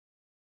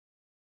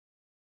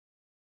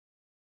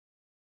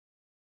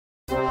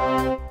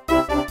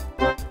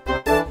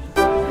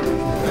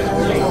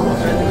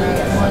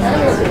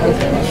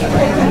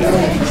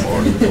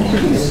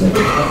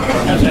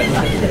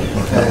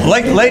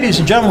Ladies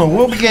and gentlemen,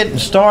 we'll be getting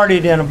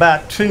started in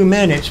about 2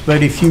 minutes,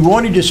 but if you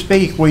wanted to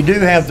speak, we do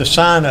have the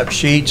sign-up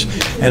sheets,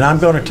 and I'm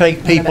going to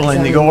take people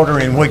in the order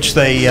in which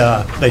they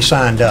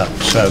signed up.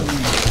 So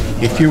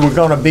if you were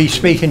going to be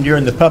speaking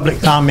during the public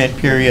comment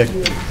period,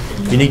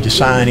 you need to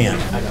sign in.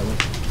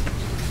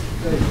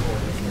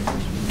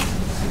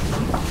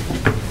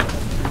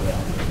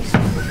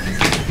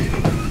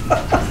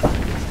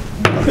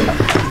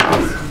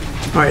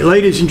 All right,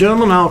 ladies and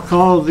gentlemen, I'll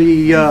call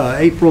the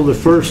April the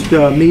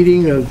 1st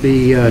meeting of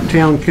the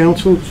Town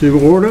Council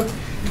to order.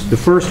 The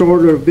first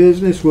order of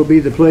business will be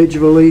the Pledge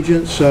of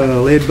Allegiance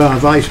led by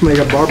Vice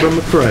Mayor Barbara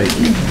McCray.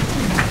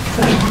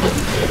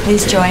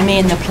 Please join me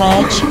in the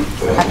pledge.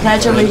 I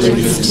pledge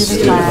allegiance to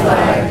the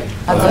flag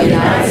of the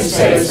United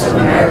States of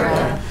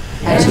America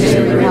and to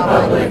the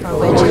republic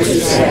for which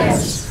it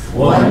stands,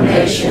 one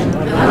nation,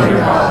 under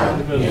God,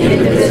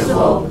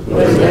 indivisible,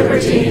 with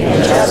liberty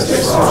and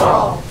justice for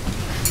all.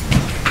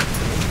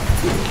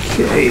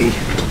 Okay.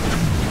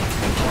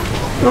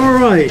 All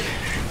right.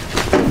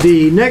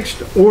 The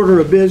next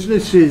order of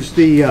business is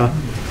the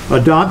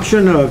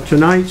adoption of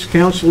tonight's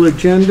council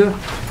agenda.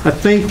 I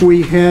think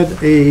we had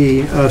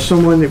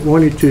someone that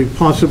wanted to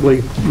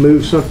possibly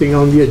move something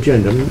on the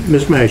agenda.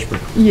 Ms. Mashburn.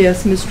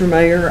 Yes, Mr.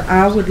 Mayor.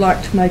 I would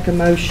like to make a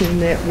motion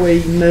that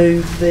we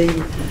move the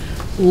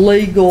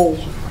legal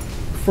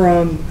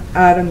from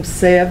item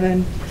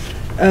 7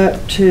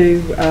 up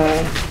to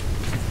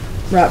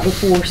right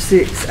before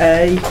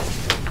 6A.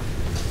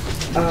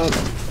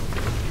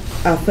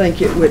 I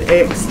think it would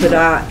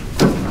expedite,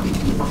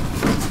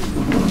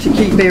 to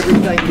keep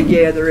everything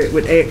together, it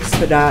would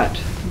expedite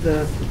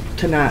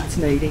tonight's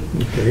meeting.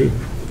 Okay,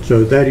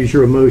 so that is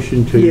your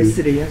motion to yes,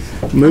 it is.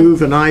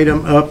 Move an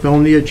item up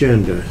on the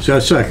agenda. Is that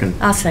a second?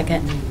 I'll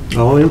second.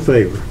 All in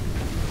favor?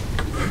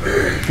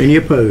 Any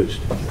opposed?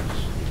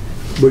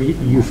 Well,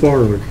 you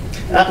forward.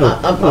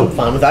 I'm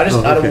fine with that.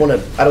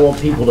 I don't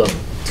want people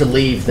to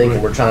leave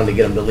thinking we're trying to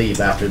get them to leave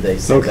after they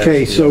say that.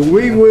 Okay, so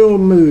we will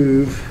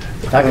move.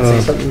 If I can say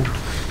something?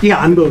 Yeah,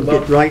 I'm going to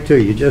get right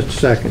to you. Just a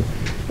second.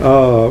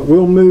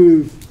 We'll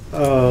move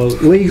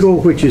legal,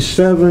 which is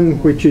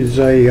 7, which is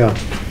a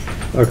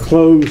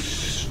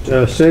closed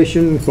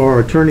session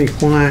for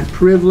attorney-client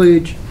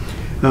privilege.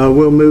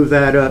 We'll move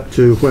that up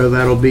to where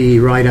that'll be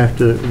right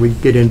after we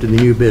get into the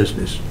new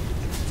business.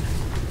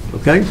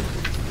 Okay?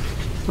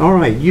 All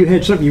right, you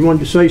had something you wanted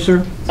to say,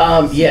 sir?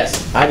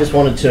 Yes, I just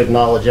wanted to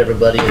acknowledge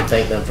everybody and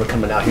thank them for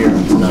coming out here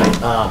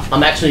tonight.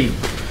 I'm actually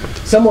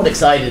somewhat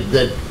excited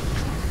that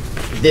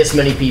this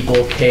many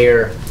people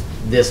care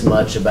this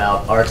much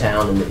about our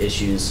town and the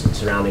issues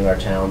surrounding our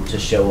town to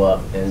show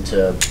up and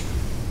to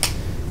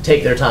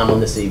take their time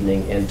on this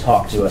evening and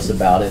talk to us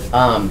about it.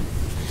 I'd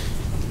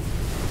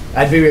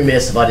be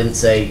remiss if I didn't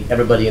say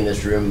everybody in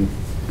this room,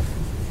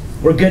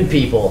 we're good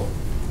people.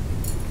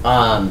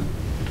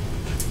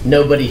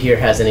 Nobody here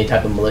has any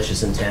type of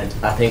malicious intent.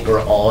 I think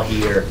we're all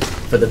here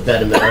for the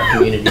betterment of our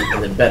community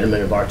and the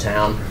betterment of our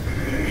town.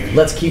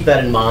 Let's keep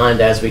that in mind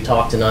as we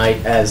talk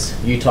tonight. As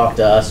you talk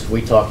to us,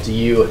 we talk to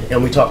you,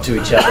 and we talk to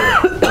each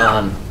other.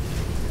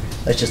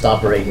 Let's just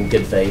operate in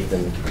good faith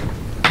and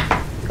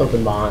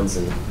open minds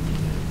and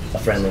a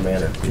friendly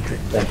manner. Okay.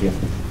 Thank you.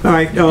 All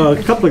right,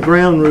 a couple of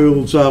ground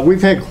rules.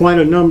 We've had quite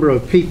a number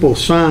of people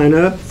sign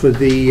up for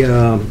the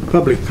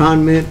public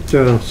comment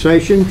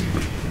session.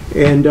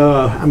 And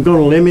I'm going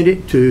to limit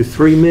it to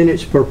 3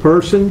 minutes per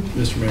person.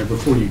 Mr. Mayor,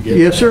 before you get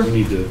yes, sir?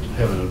 We need to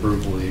have an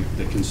approval of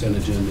the consent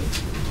agenda.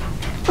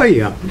 Oh,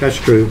 yeah, that's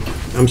true.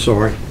 I'm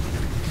sorry.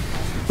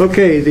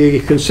 Okay, the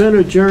consent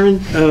agenda,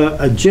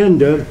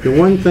 the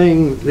one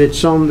thing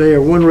that's on there,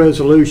 one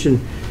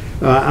resolution,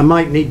 I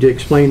might need to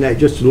explain that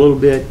just a little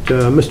bit.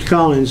 Mr.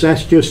 Collins,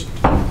 that's just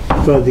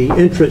for the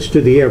entrance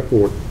to the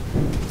airport,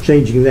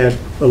 changing that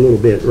a little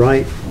bit,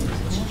 right?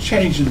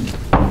 Changing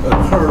a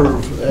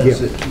curve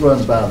as it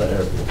runs by the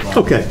airport.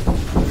 Okay.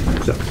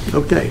 So,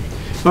 okay.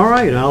 All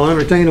right. I'll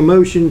entertain a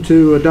motion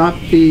to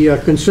adopt the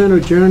consent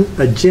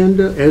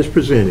agenda as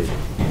presented.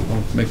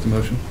 I'll make the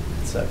motion.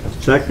 Second.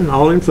 Second.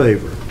 All in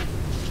favor?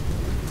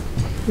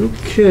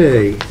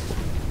 Okay.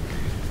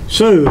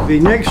 So the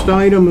next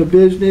item of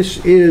business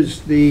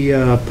is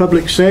the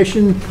public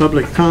session,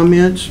 public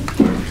comments.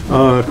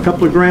 A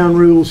couple of ground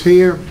rules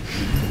here.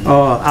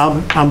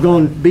 I'm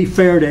going to be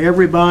fair to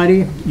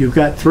everybody. You've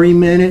got 3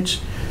 minutes.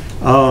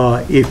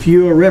 If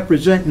you are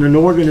representing an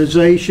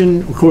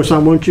organization, of course I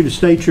want you to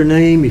state your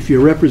name. If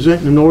you're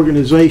representing an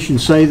organization,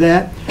 say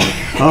that.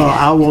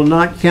 I will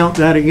not count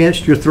that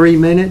against your 3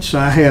 minutes.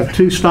 I have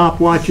 2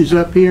 stopwatches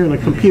up here and a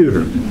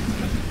computer.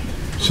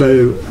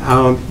 So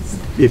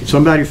if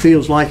somebody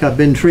feels like I've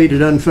been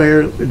treated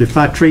unfair, if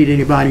I treat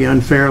anybody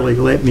unfairly,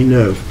 let me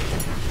know.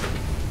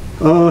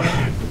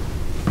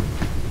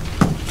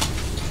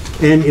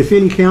 And if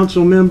any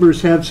council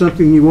members have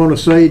something you want to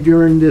say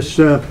during this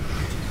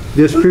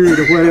this period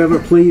or whatever,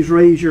 please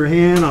raise your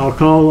hand. I'll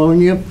call on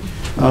you.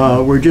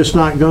 We're just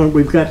not going,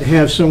 we've got to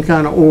have some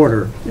kind of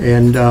order.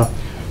 And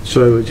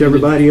so is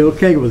everybody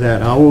okay with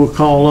that? I will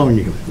call on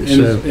you.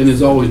 And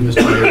as always,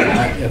 Mr. Mayor,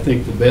 I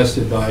think the best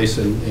advice,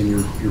 and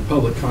your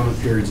public comment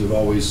periods have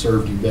always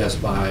served you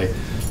best by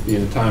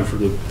being a time for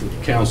the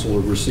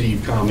council to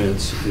receive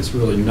comments. It's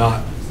really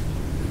not,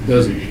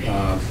 doesn't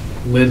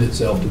lend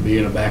itself to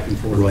being a back and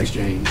forth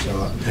exchange.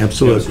 So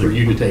absolutely, it's for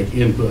you to take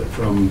input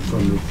from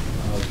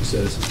the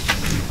citizens.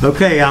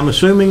 Okay, I'm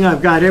assuming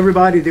I've got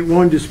everybody that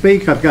wanted to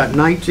speak. I've got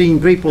 19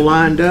 people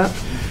lined up.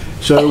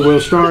 So we'll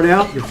start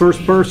out. The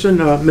first person,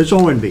 Ms.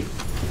 Owenby.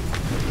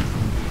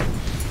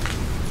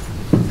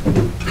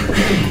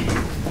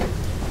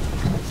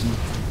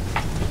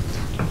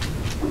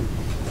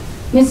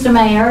 Mr.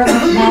 Mayor,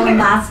 Madam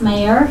Vice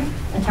Mayor,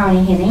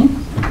 Attorney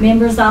Henning,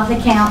 members of the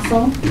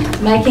council,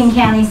 Macon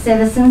County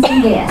citizens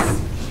and guests.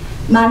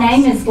 My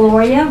name is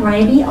Gloria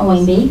Raby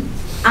Owenby.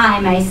 I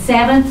am a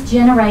 7th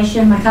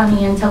generation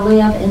Maconian to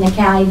live in the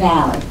County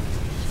Valley.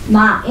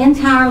 My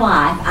entire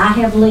life I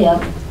have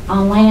lived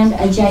on land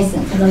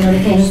adjacent to the Little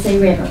Tennessee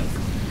River.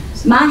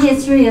 My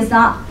history is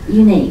not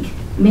unique.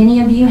 Many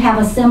of you have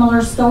a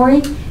similar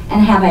story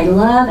and have a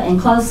love and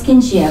close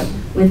kinship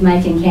with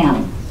Macon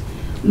County.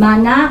 My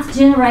 9th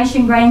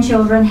generation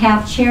grandchildren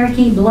have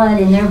Cherokee blood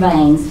in their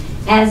veins,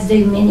 as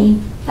do many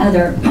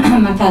other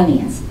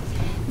Maconians.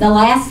 The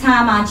last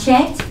time I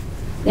checked,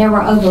 there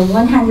were over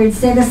 100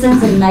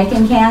 citizens in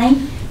Macon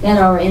County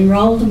that are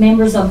enrolled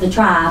members of the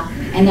tribe,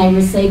 and they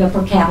receive a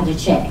per capita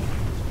check.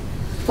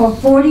 For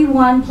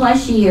 41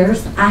 plus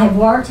years, I have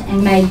worked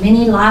and made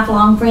many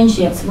lifelong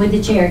friendships with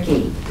the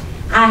Cherokee.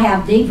 I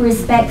have deep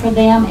respect for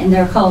them and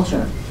their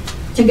culture.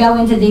 To go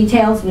into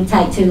details would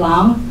take too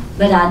long,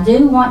 but I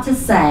do want to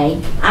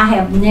say I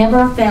have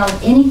never felt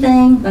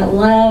anything but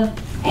love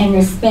and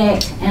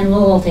respect and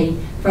loyalty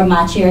from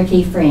my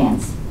Cherokee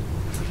friends.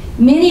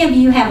 Many of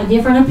you have a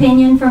different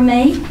opinion from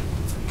me,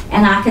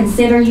 and I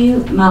consider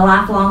you my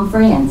lifelong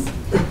friends.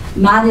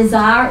 My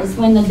desire is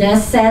when the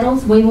dust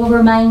settles, we will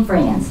remain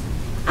friends.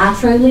 I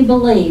truly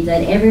believe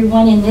that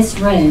everyone in this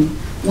room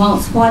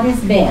wants what is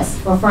best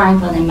for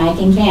Franklin and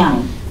Macon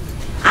County.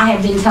 I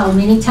have been told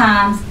many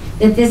times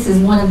that this is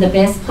one of the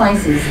best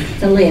places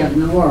to live in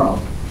the world.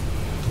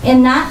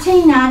 In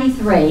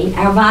 1993,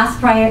 our Vice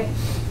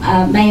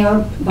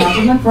Mayor,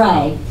 Barbara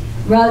McRae,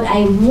 wrote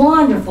a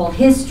wonderful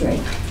history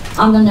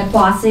on the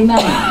Niquosi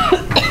Mound,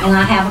 and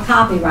I have a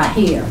copy right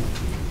here.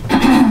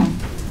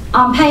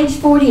 On page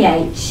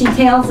 48, she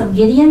tells of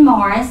Gideon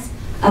Morris,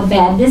 a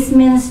Baptist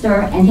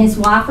minister, and his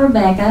wife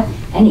Rebecca,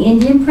 an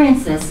Indian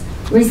princess,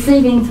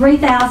 receiving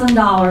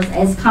 $3,000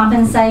 as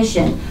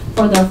compensation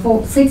for their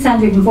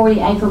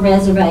 640-acre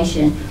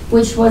reservation,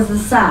 which was the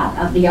site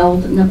of the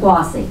old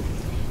Niquosi.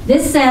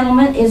 This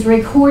settlement is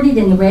recorded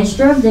in the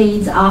Register of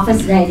Deeds,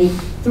 office dated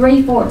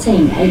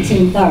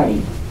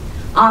 3/14/1830.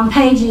 On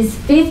pages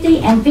 50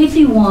 and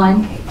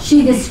 51,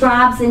 she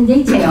describes in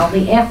detail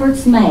the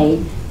efforts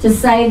made to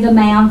save the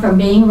mound from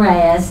being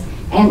razed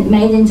and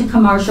made into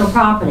commercial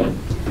property.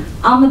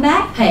 On the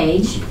back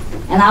page,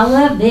 and I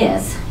love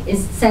this, it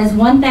says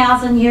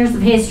 1,000 years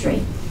of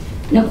history.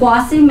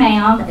 Niquosi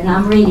Mound, and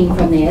I'm reading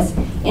from this,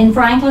 in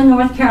Franklin,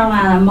 North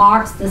Carolina,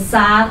 marks the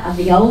site of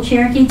the old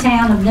Cherokee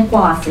town of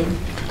Niquosi,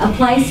 a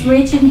place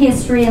rich in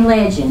history and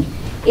legend.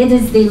 It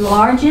is the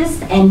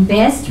largest and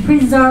best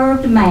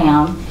preserved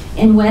mound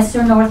in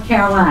western North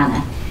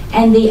Carolina,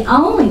 and the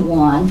only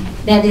one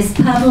that is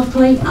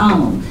publicly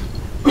owned.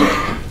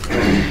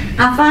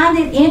 I find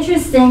it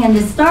interesting and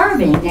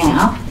disturbing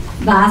now,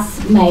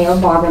 Vice Mayor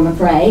Barbara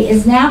McRae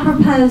is now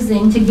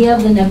proposing to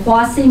give the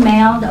Niquosi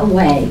Mound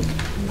away,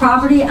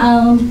 property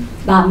owned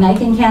by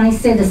Macon County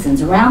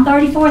citizens, around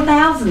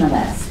 34,000 of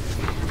us.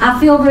 I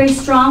feel very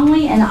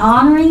strongly in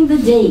honoring the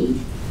deed,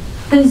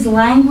 whose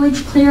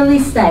language clearly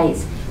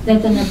states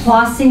that the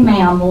Niquosi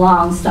Mound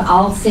belongs to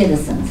all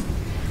citizens.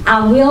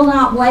 I will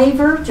not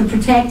waver to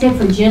protect it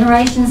for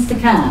generations to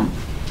come.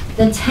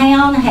 The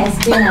town has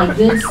been a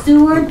good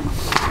steward.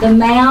 The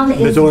mound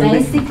is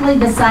basically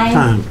the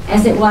same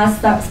as it was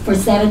for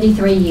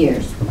 73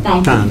 years.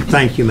 Thank you.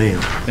 Thank you,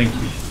 ma'am. Thank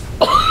you.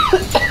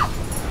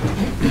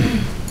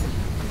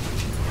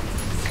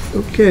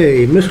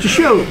 Okay, Mr.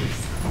 Show.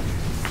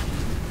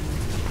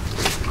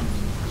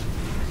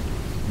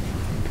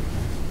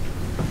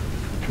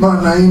 My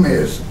name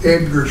is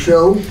Edgar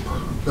Shope.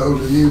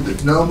 Those of you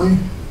that know me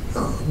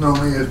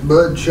as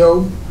Bud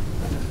Shope.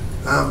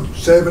 I'm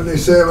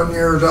 77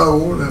 years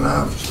old, and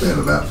I've spent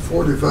about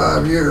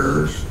 45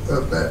 years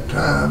of that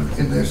time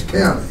in this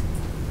county.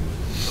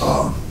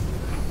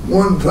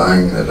 One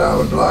thing that I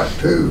would like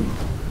to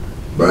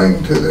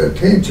bring to the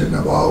attention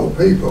of all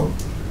people,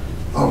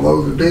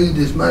 although the deed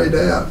is made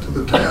out to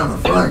the town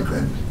of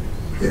Franklin,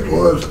 it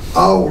was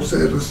all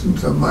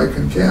citizens of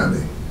Macon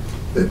County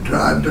that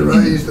tried to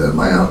raise the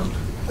amount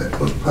that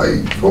was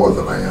paid for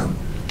the land.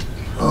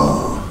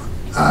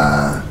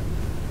 I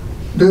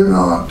do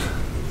not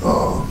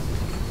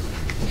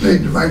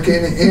need to make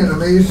any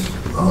enemies.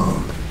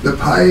 The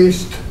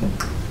past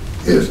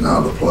is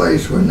not a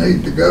place we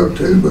need to go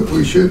to, but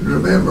we should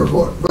remember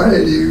what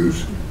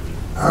values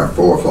our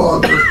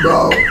forefathers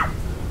brought,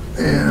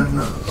 and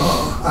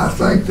I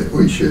think that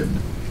we should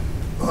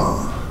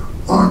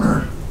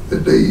honor the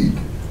deed,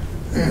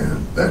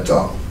 and that's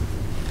all.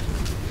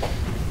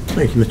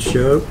 Thank you, Mr.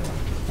 Shope.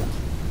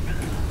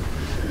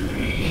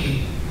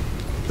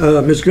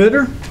 Ms.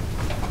 Gooder?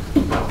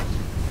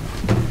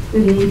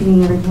 Good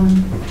evening,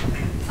 everyone.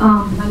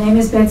 My name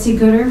is Betsy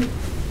Gooder,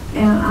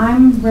 and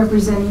I'm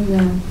representing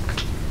the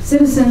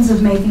citizens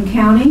of Macon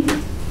County.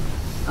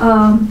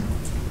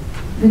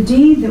 The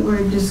deed that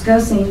we're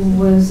discussing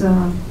was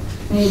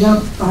made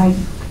up by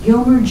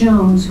Gilmer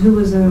Jones, who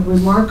was a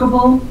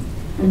remarkable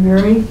and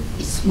very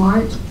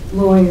smart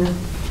lawyer.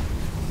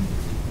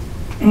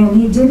 And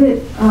he did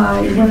it,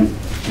 it went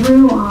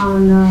through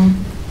on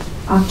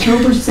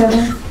October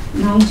 7th,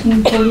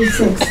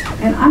 1946.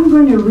 And I'm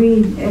going to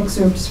read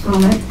excerpts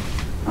from it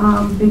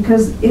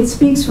because it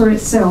speaks for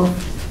itself.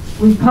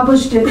 We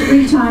published it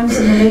 3 times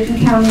in the Macon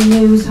County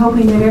News,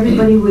 hoping that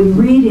everybody would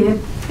read it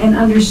and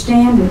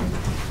understand it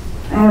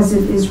as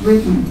it is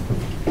written.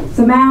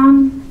 The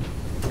mound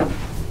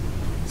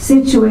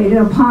situated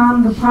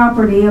upon the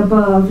property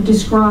above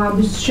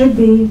described should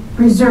be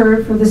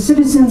preserved for the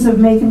citizens of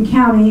Macon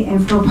County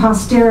and for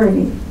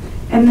posterity.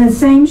 And the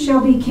same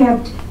shall be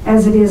kept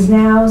as it is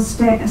now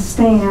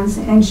stands,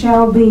 and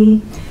shall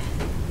be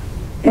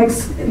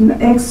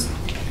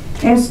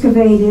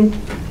excavated.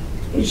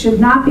 It should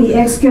not be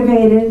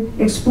excavated,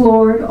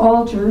 explored,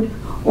 altered,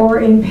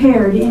 or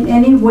impaired in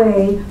any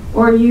way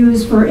or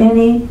used for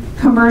any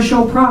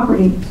commercial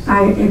property.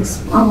 I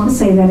want to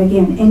say that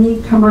again,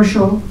 any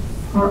commercial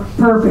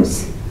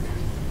purpose.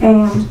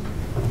 And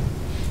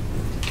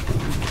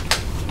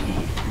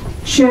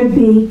should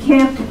be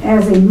kept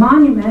as a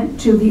monument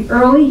to the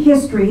early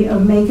history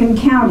of Macon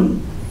County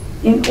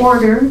in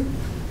order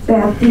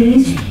that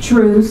these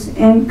truths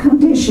and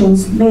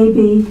conditions may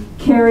be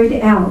carried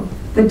out.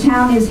 The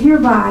town is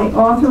hereby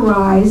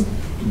authorized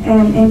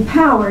and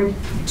empowered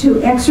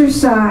to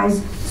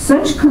exercise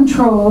such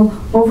control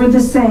over the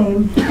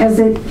same as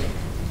it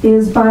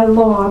is by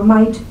law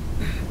might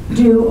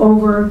do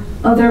over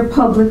other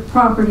public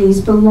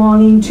properties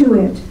belonging to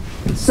it,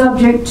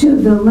 subject to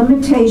the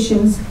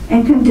limitations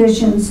and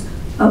conditions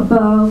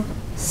above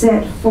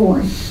set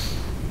forth.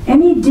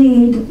 Any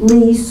deed,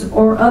 lease,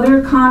 or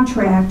other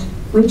contract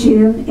which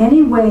in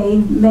any way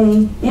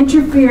may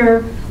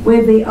interfere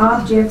with the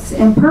objects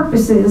and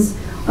purposes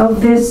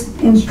of this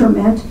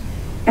instrument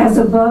as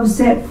above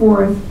set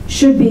forth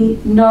should be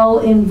null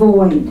and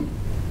void.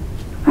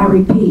 I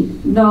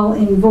repeat, null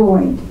and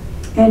void.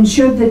 And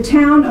should the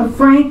town of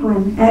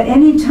Franklin at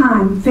any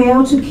time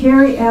fail to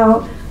carry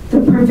out the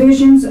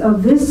provisions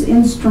of this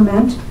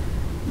instrument,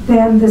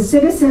 then the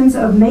citizens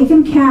of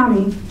Macon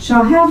County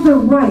shall have the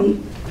right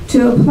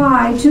to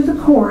apply to the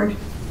court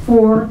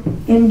for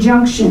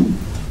injunction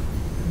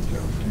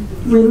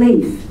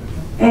relief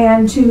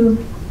and to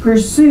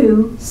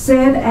pursue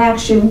said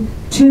action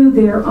to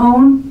their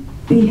own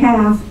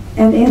behalf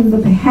and in the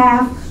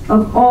behalf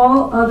of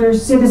all other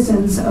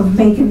citizens of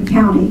Macon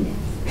County.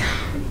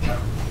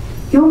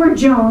 Gilmer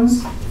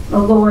Jones, a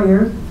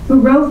lawyer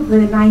who wrote the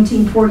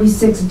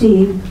 1946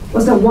 deed,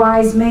 was a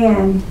wise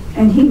man,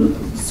 and he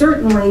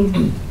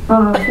certainly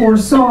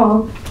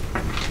foresaw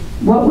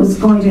what was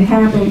going to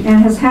happen,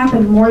 and has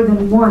happened more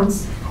than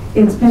once.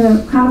 It's been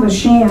a kind of a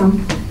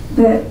sham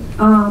that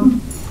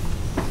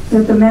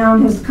that the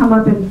mound has come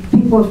up and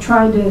people have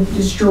tried to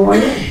destroy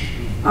it.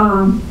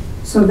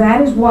 So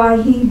that is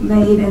why he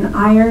made an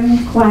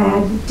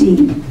ironclad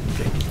deed.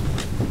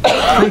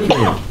 Thank you,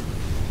 ma'am.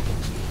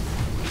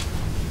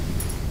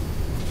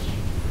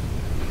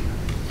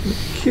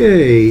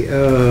 Okay,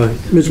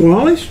 Ms.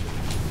 Wallace?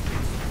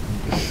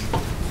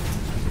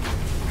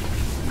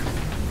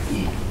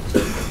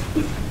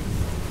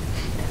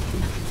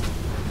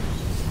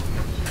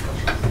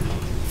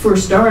 For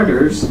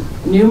starters,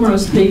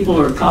 numerous people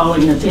are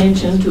calling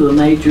attention to a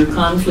major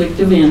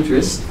conflict of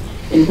interest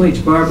in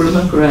which Barbara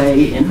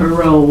McRae, in her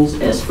roles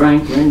as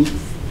Franklin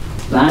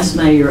Vice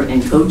Mayor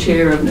and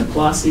co-chair of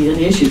Niquosi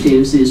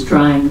Initiatives, is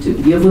trying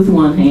to give with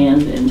one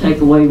hand and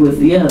take away with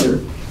the other,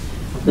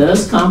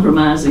 thus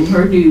compromising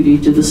her duty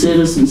to the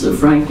citizens of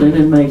Franklin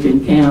and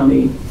Macon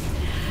County.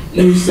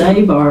 You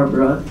say,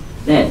 Barbara,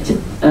 that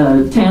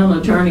Town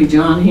Attorney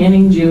John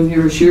Henning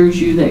Jr. assures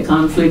you that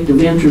conflict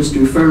of interest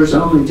refers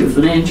only to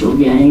financial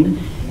gain,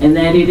 and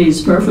that it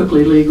is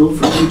perfectly legal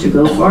for you to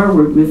go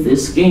forward with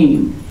this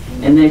scheme,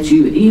 and that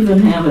you even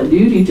have a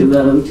duty to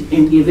vote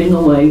in giving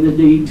away the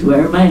deed to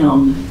our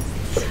mound.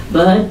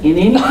 But in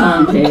any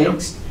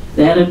context,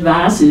 that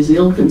advice is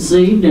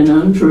ill-conceived and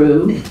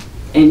untrue,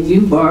 and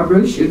you,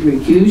 Barbara, should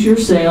recuse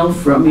yourself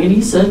from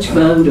any such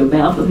vote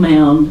about the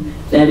mound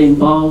that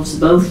involves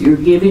both your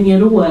giving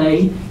it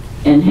away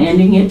and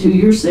handing it to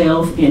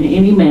yourself in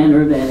any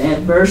manner that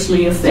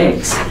adversely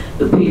affects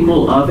the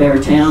people of our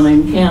town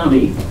and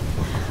county.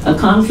 A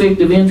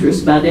conflict of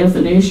interest, by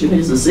definition,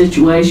 is a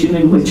situation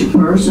in which a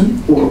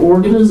person or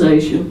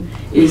organization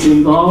is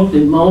involved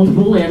in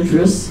multiple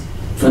interests,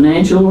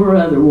 financial or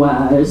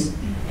otherwise,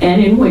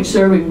 and in which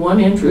serving one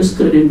interest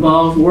could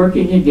involve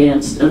working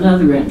against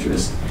another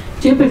interest.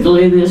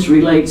 Typically, this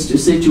relates to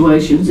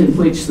situations in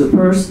which the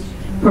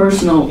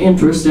personal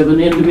interest of an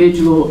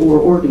individual or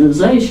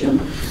organization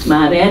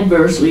might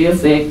adversely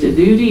affect a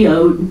duty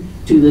owed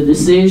to the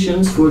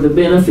decisions for the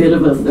benefit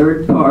of a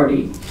third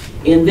party.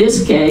 In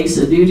this case,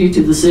 a duty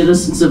to the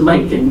citizens of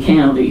Macon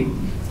County.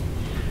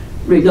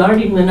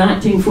 Regarding the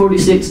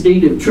 1946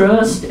 deed of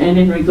trust and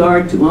in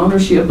regard to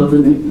ownership of the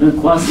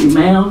Niquosi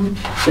Mound,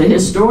 the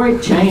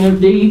historic chain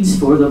of deeds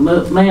for the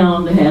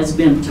mound has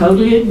been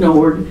totally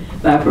ignored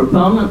by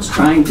proponents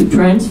trying to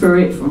transfer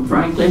it from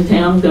Franklin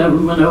Town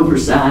government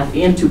oversight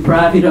into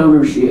private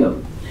ownership.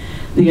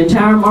 The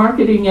entire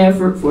marketing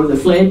effort for the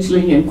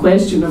fledgling and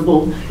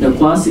questionable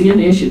Niquosi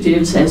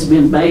initiatives has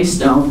been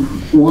based on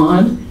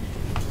 1.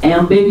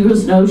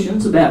 Ambiguous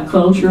notions about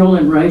cultural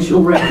and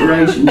racial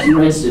reparations and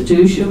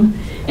restitution,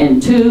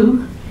 and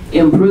 2.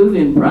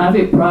 Improving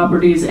private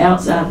properties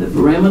outside the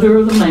perimeter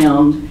of the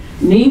mound,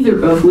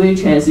 neither of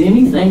which has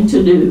anything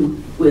to do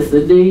with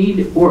the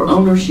deed or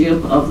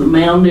ownership of the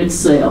mound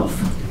itself.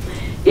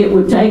 It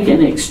would take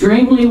an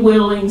extremely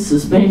willing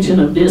suspension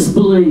of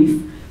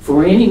disbelief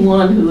for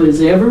anyone who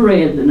has ever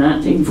read the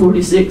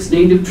 1946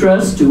 deed of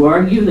trust to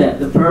argue that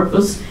the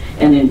purpose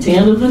and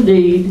intent of the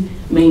deed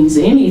means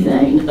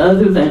anything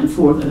other than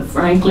for the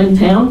Franklin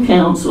Town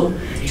Council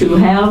to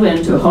have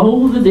and to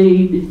hold the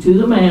deed to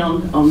the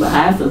mound on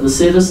behalf of the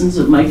citizens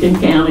of Macon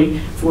County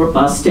for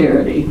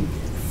posterity,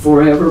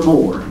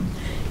 forevermore.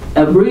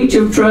 A breach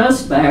of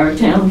trust by our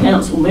town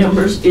council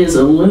members is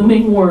a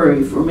looming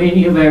worry for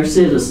many of our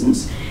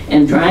citizens,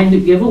 and trying to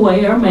give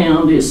away our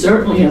mound is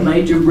certainly a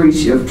major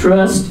breach of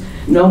trust,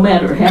 no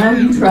matter how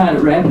you try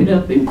to wrap it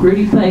up in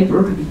pretty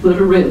paper and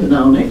put a ribbon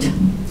on it.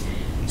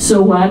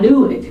 So why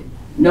do it?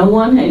 No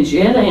one has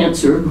yet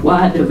answered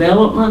why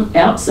development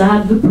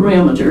outside the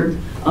perimeter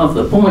of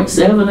the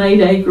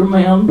 .78 acre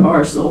mound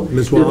parcel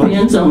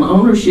depends on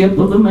ownership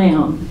of the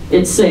mound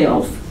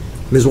itself.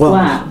 Ms.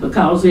 Wallace. Why?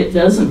 Because it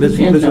doesn't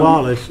depend Ms. on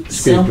Wallace,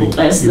 simple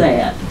as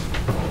that.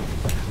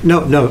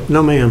 No,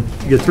 ma'am.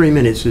 Your 3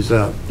 minutes is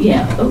up.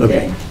 Yeah,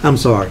 okay. I'm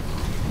sorry.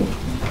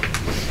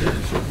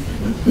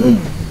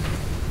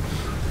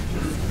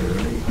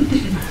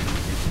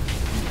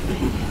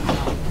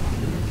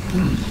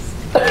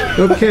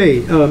 Okay,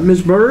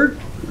 Ms. Bird,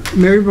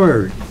 Mary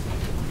Bird.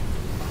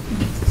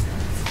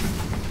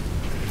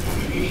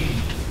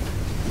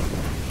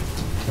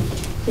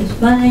 Yes,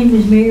 my name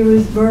is Mary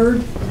Ruth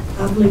Bird.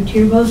 I've lived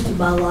here most of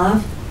my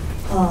life.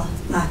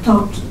 I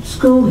taught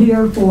school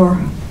here for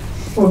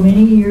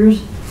many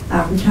years.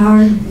 I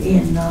retired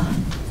and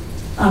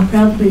I'm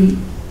proud to be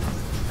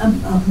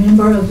a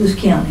member of this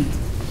county.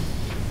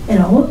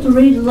 And I want to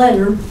read a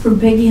letter from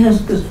Peggy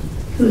Huskis,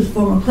 who is a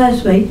former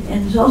classmate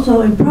and is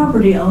also a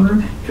property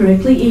owner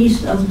directly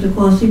east of the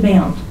Niquosi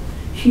Mound.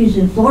 She is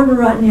in Florida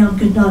right now and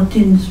could not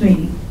attend this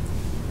meeting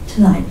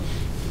tonight.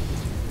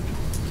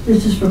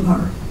 This is from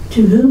her.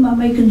 To whom I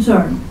may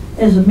concern.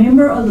 As a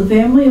member of the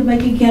family of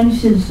Macon County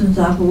citizens,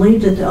 I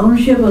believe that the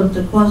ownership of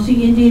the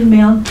Niquosi Indian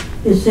Mound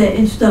is set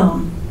in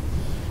stone.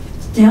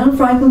 The town of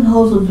Franklin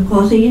holds the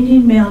Niquosi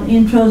Indian Mound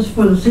in trust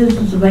for the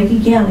citizens of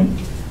Macon County.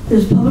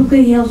 This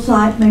publicly held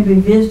site may be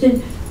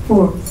visited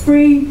for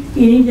free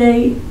any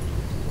day,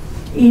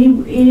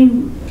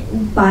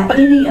 by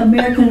any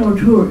American or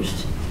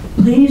tourist.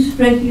 Please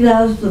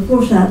recognize the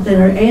foresight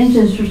that our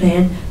ancestors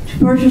had to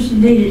purchase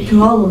and deed it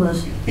to all of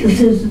us, the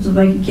citizens of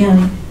Macon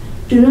County.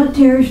 Do not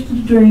cherish the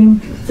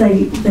dream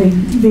they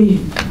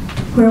envisioned,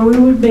 where we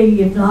would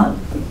be if not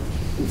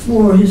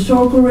for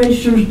historical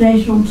registers,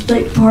 national and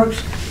state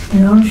parks,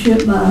 and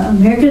ownership by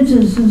American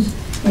citizens,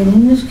 and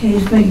in this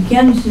case, Macon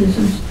County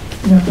citizens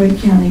in our great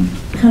county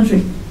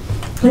country.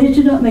 Please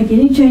do not make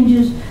any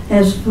changes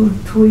as to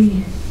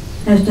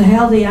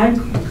how the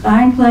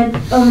ironclad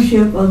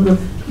ownership of the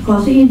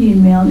Niquosi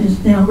Indian Mound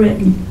is now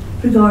written.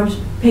 Regards,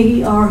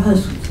 Peggy R.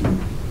 Huskis.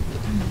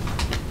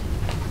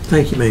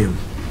 Thank you, ma'am.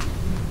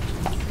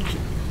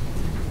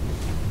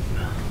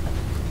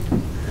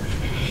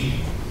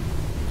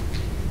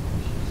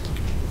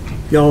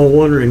 Y'all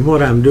wondering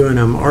what I'm doing?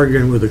 I'm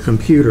arguing with a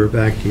computer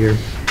back here.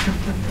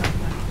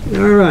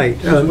 All right,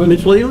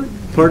 Ms. Leland,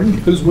 pardon?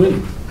 Who's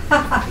winning?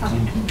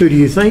 Who do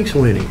you think's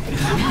winning?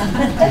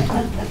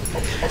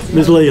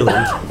 Ms.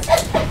 Leland.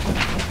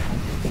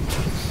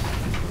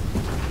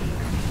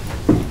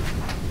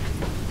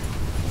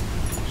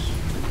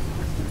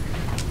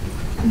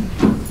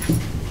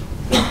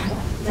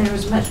 There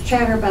was much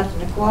chatter about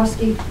the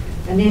Niquosi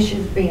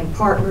initiative being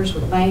partners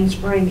with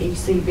Mainspring,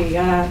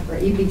 ECBI, or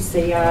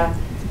EBCI.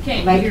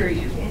 Can't hear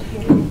you.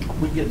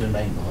 We get the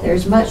name wrong.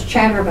 There's much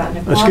chatter about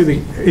Niquosi. Excuse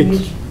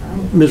me,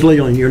 Ms.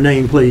 Leland, your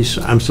name, please.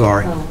 I'm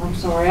sorry. Oh, I'm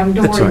sorry. I'm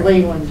Dory right.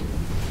 Leland.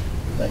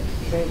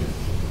 Thank you.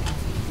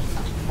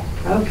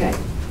 Okay.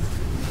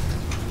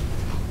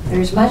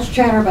 There's much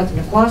chatter about the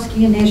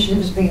Niquosi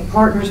initiatives being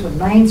partners with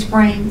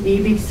Mainspring,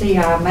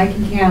 EBCI,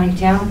 Macon County,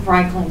 Town of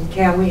Franklin, and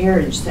Cowee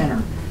Heritage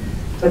Center.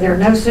 But there are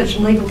no such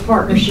legal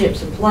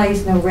partnerships in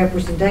place, no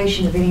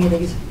representation of any of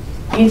these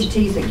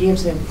entities that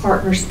gives them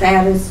partner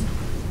status.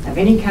 of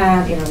any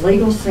kind in a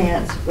legal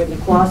sense with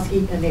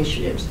Niquoski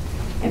initiatives,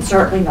 and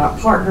certainly not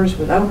partners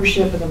with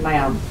ownership of the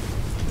mound.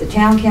 The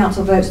town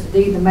council votes to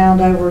deed the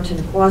mound over to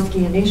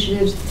Niquoski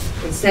initiatives,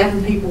 and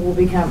 7 people will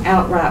become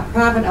outright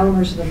private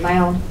owners of the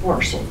mound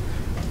parcel.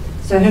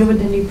 So who would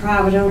the new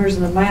private owners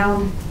of the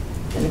mound?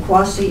 The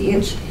Niquoski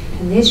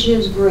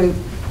initiatives group,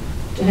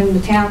 to whom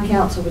the town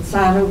council would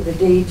sign over the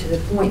deed to the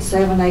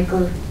 .7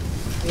 acre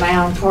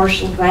mound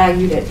parcel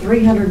valued at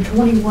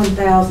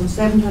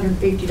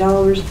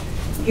 $321,750.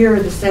 Here are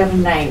the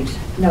 7 names,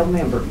 no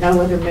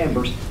other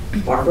members.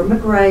 Barbara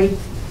McRae,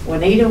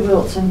 Juanita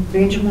Wilson,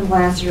 Benjamin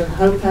Lassiter,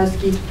 Hope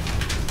Husky,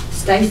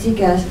 Stacy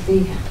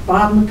Gusby,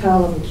 Bob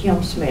McCullum, and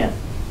Kim Smith.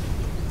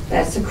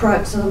 That's the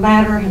crux of the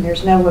matter, and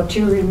there's no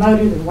ulterior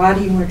motive. And why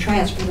do you want to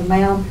transfer the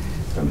mound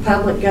from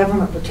public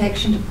government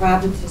protection to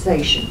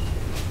privatization?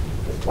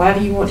 Why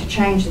do you want to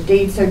change the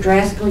deed so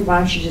drastically? Why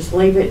don't you just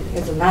leave it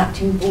as a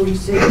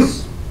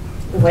 1946,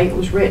 the way it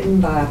was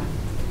written by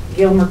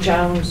Gilmer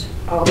Jones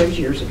all those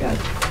years ago?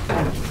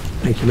 Thank you.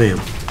 Thank you, ma'am.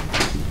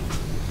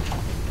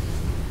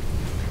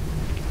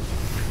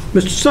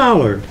 Mr.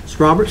 Siler, it's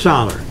Robert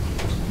Siler.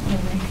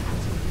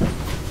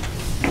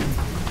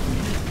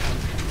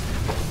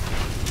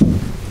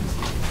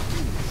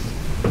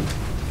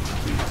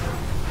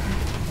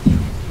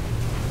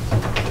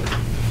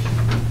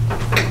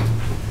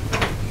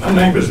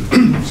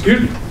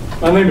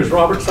 My name is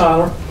Robert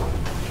Siler.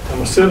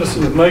 I'm a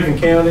citizen of Macon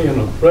County and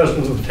a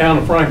resident of the town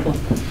of Franklin,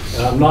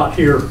 and I'm not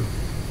here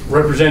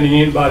representing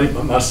anybody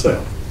but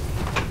myself.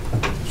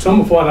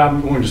 Some of what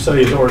I'm going to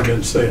say has already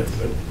been said,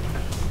 but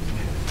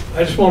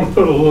I just want to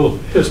put a little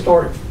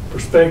historic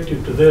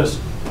perspective to this.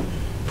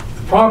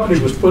 The property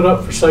was put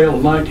up for sale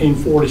in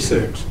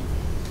 1946.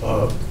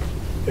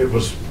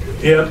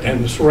 It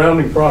and the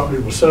surrounding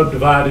property was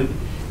subdivided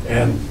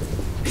and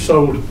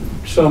sold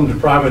some to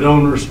private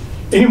owners.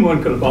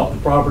 Anyone could have bought the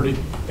property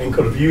and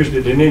could have used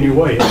it in any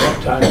way at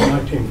that time in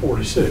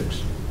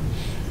 1946.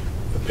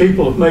 The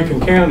people of Macon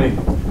County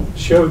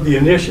showed the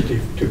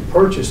initiative to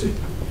purchase it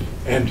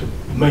and to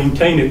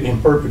maintain it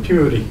in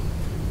perpetuity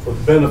for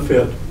the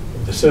benefit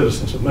of the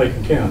citizens of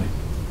Macon County.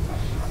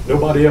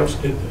 Nobody else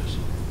did this.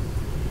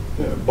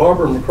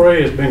 Barbara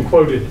McRae has been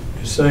quoted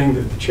as saying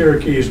that the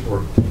Cherokees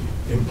were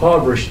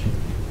impoverished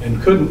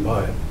and couldn't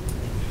buy it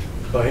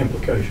by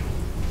implication.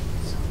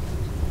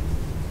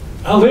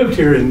 I lived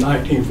here in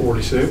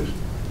 1946,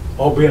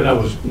 albeit I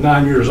was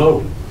 9 years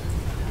old.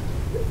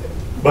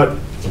 But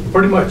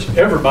pretty much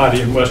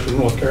everybody in Western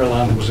North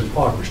Carolina was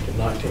impoverished in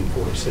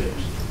 1946.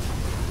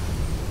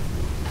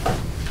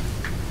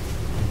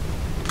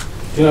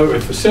 You know,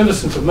 if the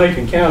citizens of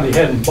Macon County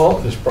hadn't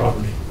bought this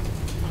property,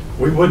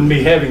 we wouldn't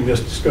be having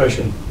this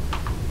discussion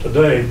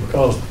today,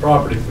 because the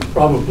property would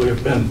probably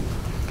have been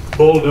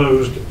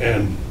bulldozed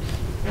and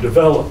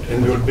developed,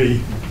 and there would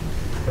be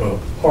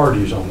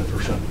parties on it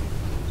or something.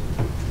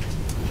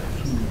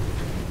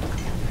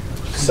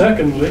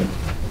 Secondly,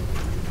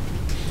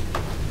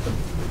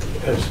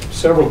 as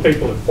several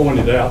people have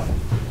pointed out,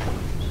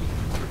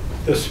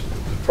 this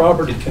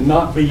property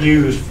cannot be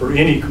used for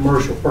any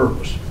commercial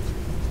purpose.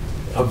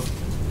 I've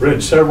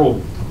read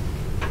several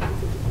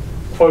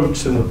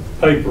quotes in the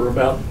paper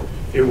about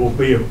it will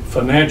be a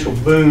financial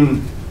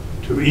boon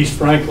to East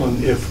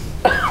Franklin if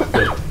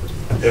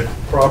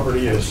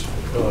property is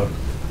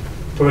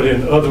put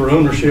in other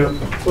ownership.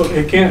 Well,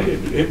 it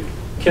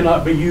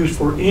cannot be used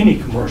for any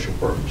commercial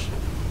purpose.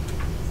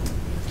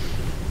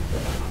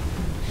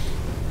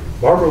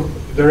 Barbara,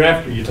 they're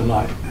after you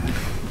tonight,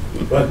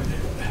 but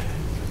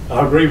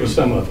I agree with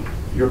some of them.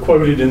 You're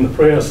quoted in the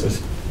press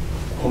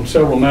on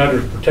several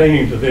matters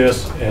pertaining to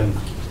this, and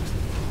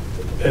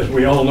as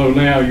we all know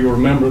now, you're a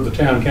member of the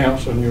town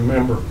council and you're a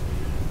member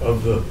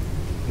of the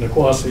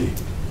Niquoski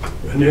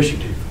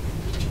initiative.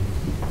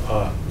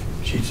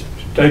 She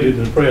stated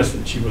in the press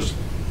that she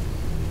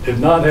did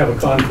not have a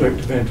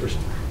conflict of interest,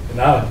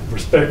 and I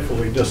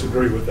respectfully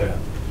disagree with that.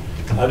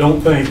 I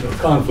don't think a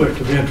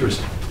conflict of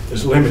interest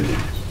is limited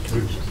to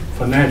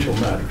financial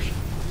matters.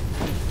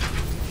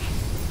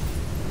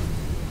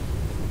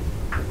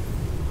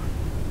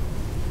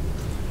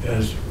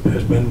 As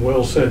has been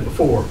well said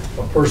before,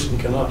 a person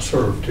cannot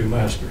serve two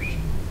masters.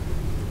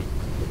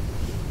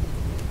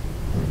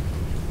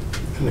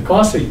 And the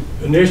Niquoski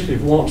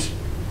initiative wants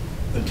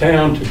the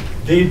town to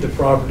deed the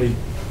property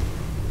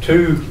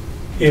to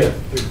it,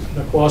 the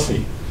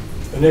Niquoski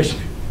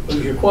initiative. But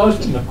the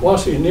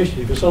Niquoski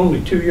initiative is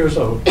only 2 years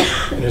old,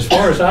 and as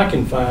far as I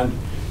can find,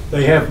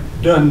 they have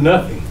done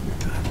nothing.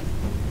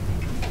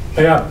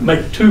 May I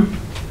make two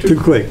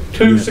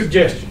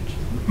suggestions?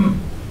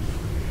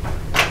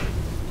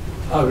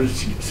 I would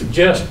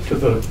suggest to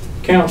the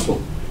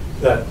council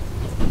that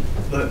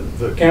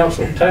the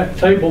council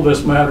table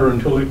this matter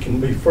until it can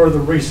be further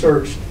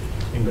researched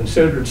and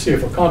considered to see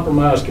if a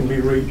compromise can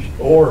be reached,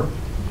 or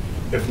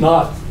if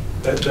not,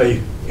 that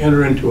they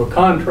enter into a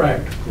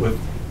contract with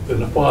the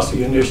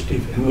Niquoski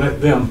initiative and let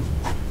them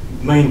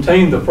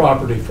maintain the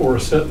property for a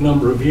set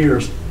number of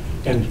years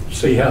and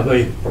see how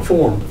they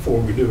perform before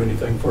we do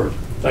anything further.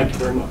 Thank you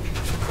very much.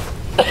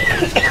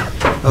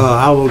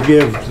 I will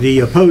give the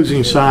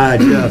opposing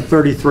side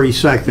 33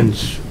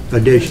 seconds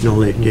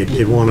additional at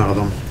one of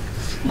them.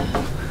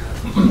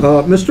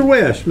 Mr.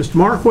 West, Mr.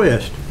 Mark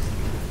West.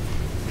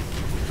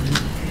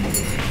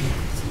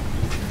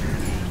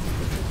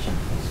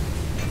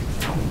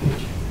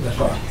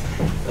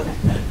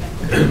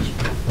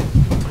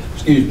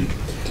 Excuse me.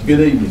 Good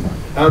evening.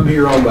 I'm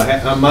here on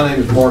behalf, my name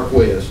is Mark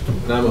West,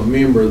 and I'm a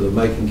member of the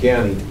Macon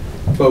County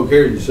Folk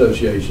Heritage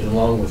Association,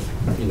 along with,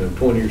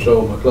 20 or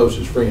so of my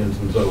closest friends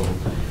and so on.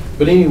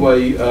 But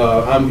anyway,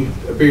 I'm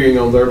appearing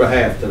on their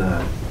behalf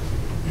tonight.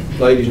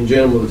 Ladies and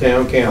gentlemen of the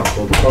Town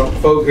Council, the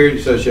Folk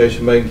Heritage Association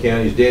of Macon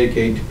County is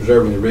dedicated to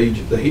preserving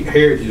the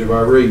heritage of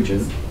our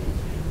region.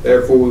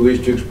 Therefore, we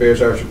wish to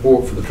express our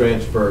support for the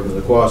transfer of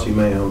the Niquosi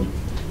Mound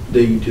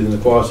deed to the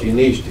Niquosi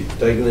Initiative.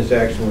 Taking this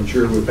action will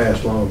ensure we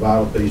pass along a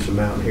vital piece of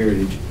mountain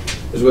heritage,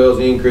 as well as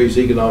increase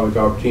economic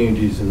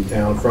opportunities in the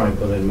town of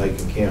Franklin and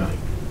Macon County.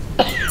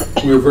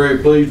 We are very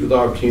pleased with the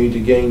opportunity to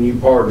gain new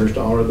partners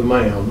to honor the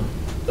mound.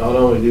 Not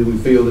only do we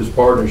feel this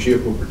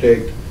partnership will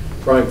protect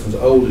Franklin's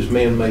oldest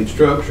man-made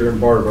structure and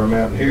part of our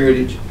mountain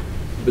heritage,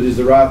 but is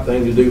the right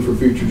thing to do for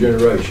future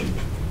generations.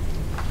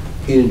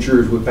 It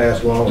ensures we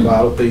pass along a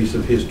vital piece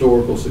of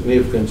historical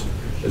significance,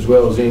 as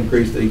well as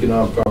increase the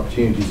economic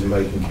opportunities in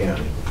Macon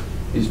County.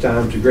 It's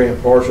time to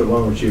grant partial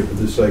ownership of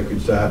this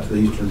sacred site to the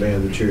eastern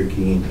band of the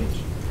Cherokee Indians.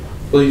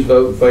 Please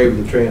vote in favor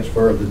of the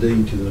transfer of the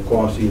deed to the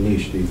Niquosi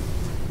Initiative.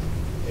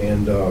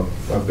 And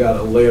I've got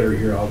a letter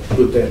here. I'll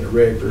put that in the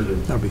record.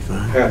 That'll be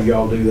fine. How do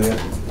y'all do that?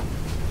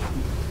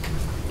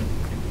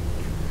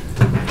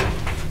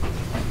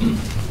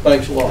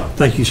 Thanks a lot.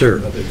 Thank you, sir.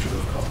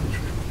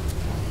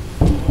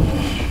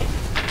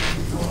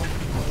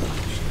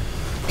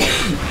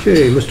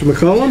 Okay, Mr.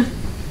 McCollum.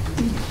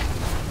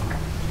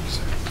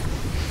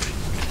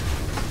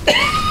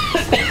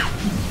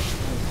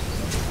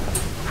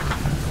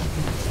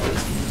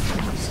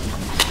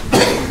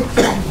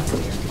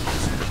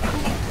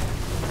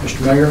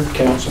 Mr. Mayor,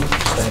 Council,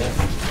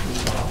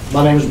 staff.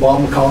 My name is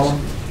Bob McCollum,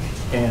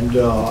 and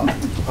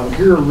I'm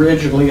here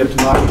originally at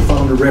the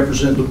microphone to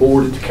represent the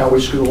board at the Cowboy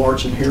School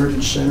Arts and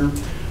Heritage Center.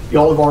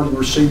 Y'all have already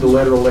received a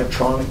letter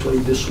electronically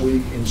this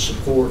week in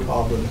support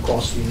of the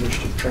Niquosi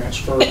Initiative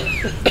transfer.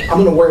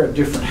 I'm going to wear a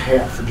different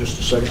hat for just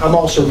a second. I'm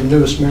also the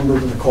newest member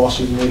of the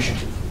Niquosi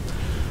Initiative.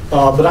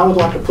 But I would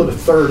like to put a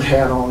third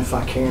hat on, if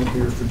I can,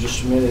 here for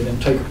just a minute and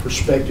take a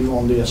perspective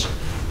on this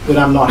that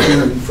I'm not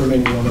hearing from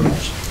anyone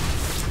else.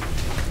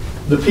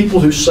 The people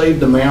who saved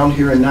the mound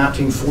here in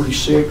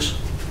 1946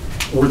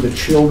 were the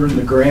children,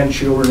 the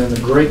grandchildren, and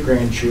the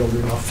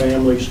great-grandchildren of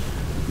families,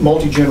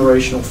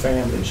 multi-generational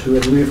families who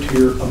had lived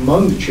here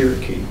among the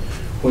Cherokee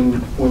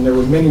when there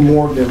were many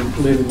more of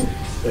them living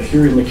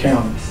here in the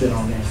county than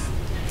on that.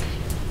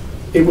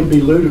 It would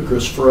be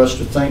ludicrous for us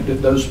to think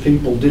that those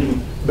people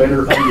didn't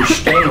better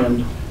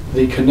understand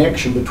the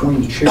connection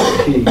between the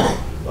Cherokee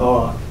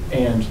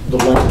and the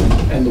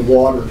land and the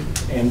water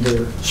and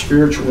their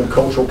spiritual and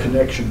cultural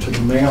connection to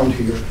the mound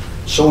here.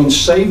 So in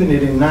saving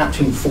it in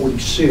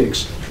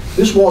 1946,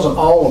 this wasn't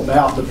all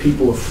about the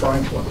people of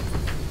Franklin.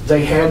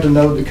 They had to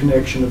know the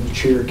connection of the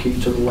Cherokee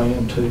to the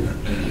land too,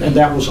 and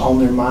that was on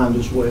their mind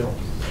as well.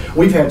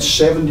 We've had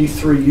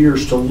 73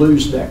 years to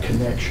lose that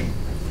connection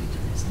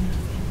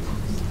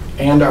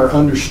and our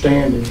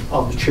understanding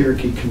of the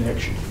Cherokee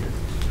connection here.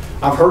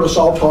 I've heard us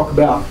all talk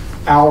about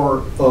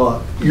our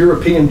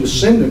European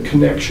descendant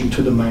connection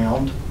to the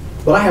mound,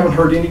 but I haven't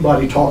heard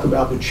anybody talk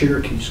about the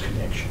Cherokee's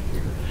connection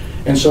here.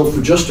 And so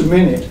for just a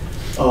minute,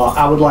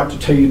 I would like to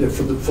tell you that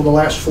for the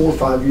last 4 or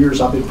 5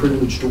 years, I've been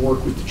privileged to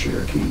work with the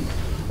Cherokee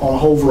on a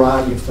whole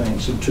variety of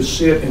things, and to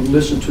sit and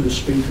listen to the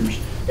speakers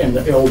and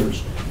the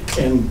elders.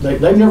 And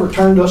they've never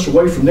turned us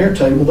away from their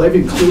table. They've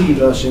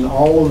included us in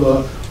all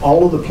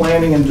of the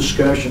planning and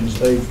discussions.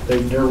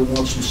 They've never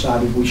once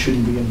decided we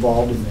shouldn't be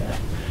involved in that.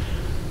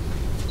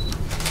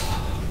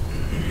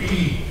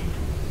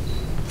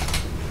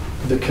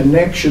 The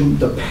connection,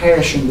 the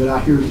passion that I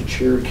hear the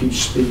Cherokee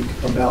speak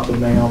about the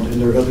mound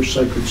and their other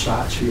sacred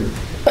sites here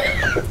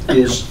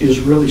is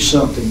really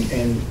something.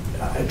 And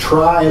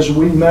try as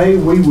we may,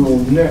 we will,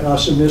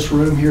 us in this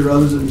room here,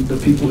 other than the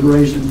people who are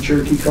raised in the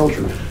Cherokee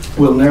culture,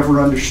 will never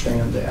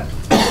understand that.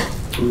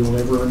 We will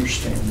never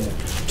understand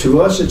that.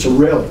 To us, it's a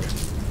relic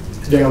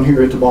down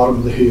here at the bottom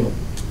of the hill.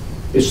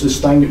 It's this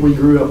thing that we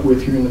grew up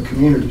with here in the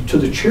community. To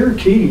the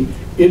Cherokee,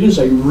 it is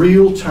a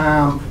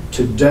real-time,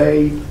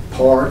 today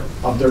part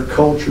of their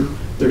culture,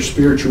 their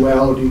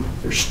spirituality,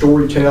 their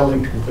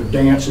storytelling, their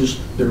dances,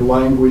 their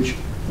language.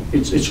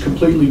 It's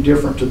completely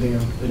different to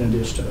them than it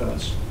is to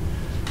us.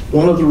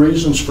 One of the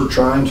reasons for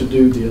trying to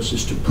do this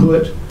is to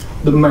put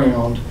the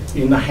mound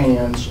in the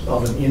hands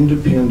of an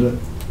independent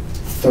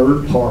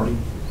third party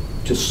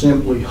to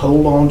simply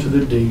hold on to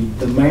the deed.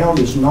 The mound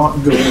is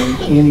not going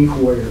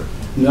anywhere.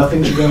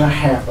 Nothing's going to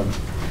happen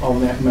on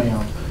that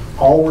mound.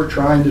 All we're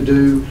trying to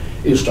do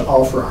is to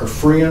offer our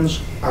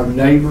friends, our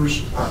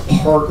neighbors, our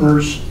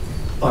partners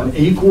an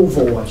equal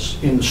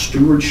voice in the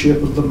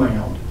stewardship of the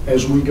mound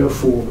as we go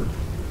forward.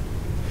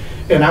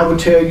 And I would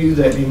tell you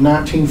that in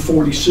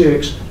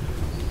 1946,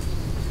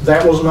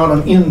 That was not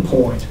an end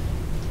point.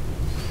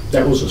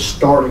 That was a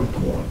starting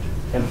point.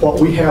 And what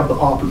we have the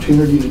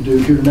opportunity to do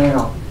here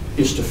now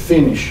is to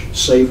finish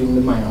saving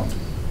the mound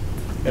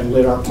and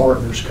let our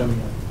partners come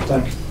in.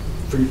 Thank you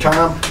for your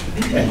time,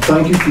 and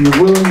thank you for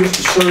your willingness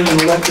to serve in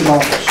elected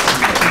office.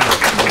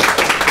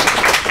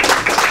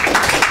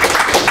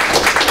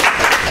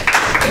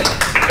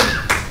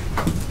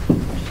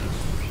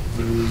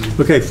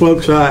 Okay,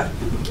 folks,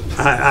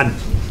 I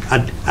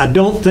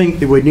don't think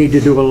that we need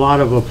to do a lot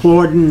of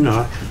applauding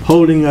or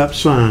holding up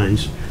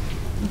signs.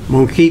 I'm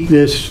going to keep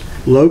this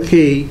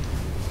low-key,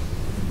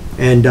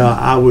 and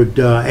I would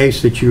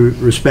ask that you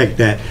respect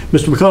that.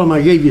 Mr. McCollum,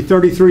 I gave you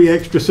 33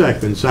 extra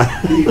seconds. Okay.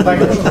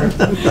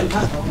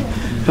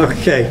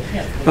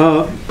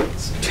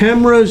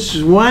 Tamra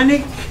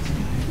Zwanek,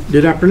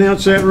 did I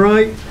pronounce that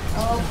right?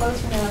 Oh,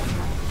 close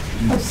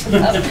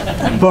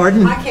enough.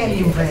 Pardon? I can't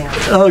even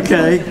pronounce it.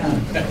 Okay.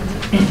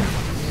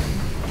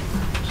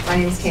 My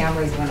name is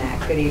Tamra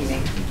Zwanek. Good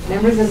evening.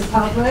 Members of the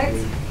public,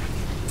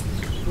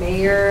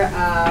 Mayor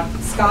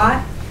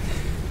Scott,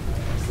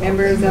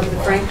 members of the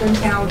Franklin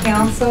Town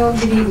Council,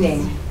 good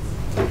evening.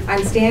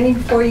 I'm standing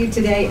before you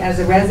today as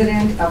a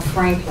resident of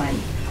Franklin.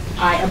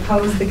 I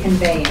oppose the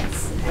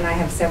conveyance, and I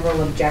have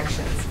several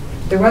objections.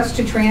 The rush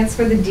to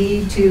transfer the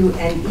deed to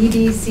an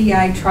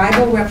EBCI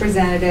tribal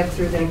representative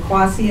through the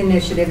Niquosi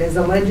Initiative is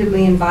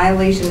allegedly in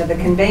violation of the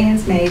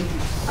conveyance made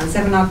on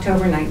 7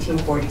 October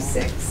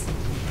 1946.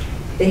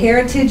 The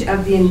heritage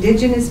of the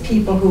indigenous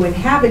people who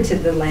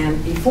inhabited the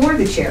land before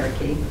the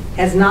Cherokee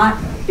has not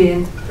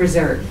been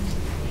preserved.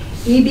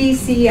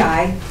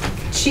 EBCI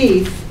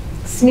Chief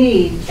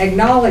Sneed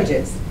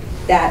acknowledges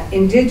that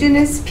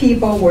indigenous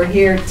people were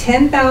here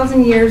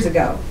 10,000 years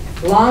ago,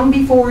 long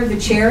before the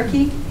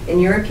Cherokee and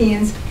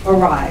Europeans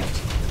arrived.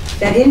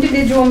 That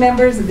individual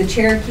members of the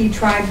Cherokee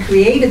tribe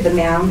created the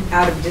mound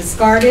out of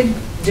discarded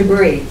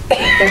debris.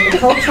 That the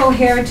cultural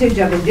heritage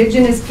of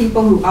indigenous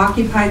people who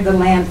occupied the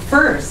land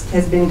first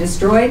has been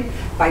destroyed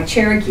by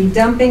Cherokee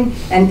dumping,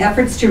 and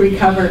efforts to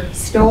recover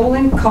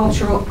stolen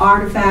cultural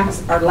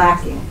artifacts are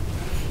lacking.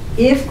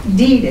 If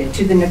deeded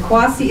to the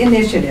Niquosi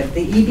Initiative,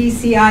 the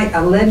EBCI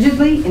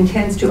allegedly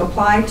intends to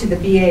apply to the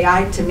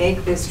BAI to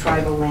make this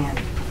tribal land.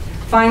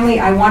 Finally,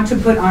 I want to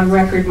put on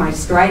record my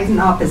strident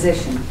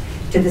opposition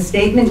to the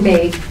statement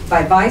made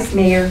by Vice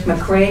Mayor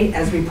McCray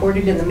as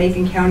reported in the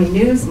Macon County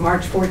News,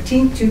 March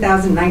 14,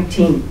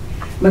 2019.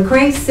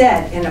 McCray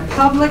said in a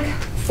public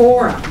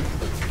forum,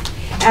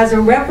 as a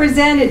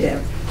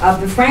representative of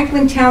the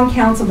Franklin Town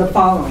Council, the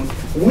following: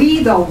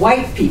 "We, the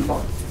white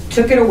people,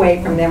 took it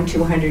away from them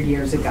 200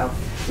 years ago."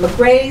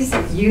 McRae's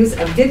use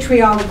of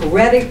vitriolic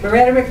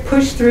rhetoric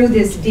pushed through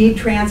this deed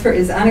transfer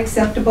is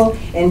unacceptable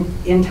and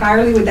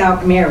entirely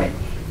without merit.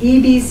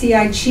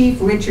 EBCI Chief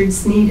Richard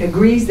Sneed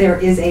agrees there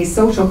is a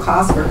social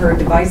cost for her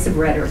divisive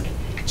rhetoric.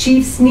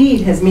 Chief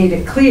Sneed has made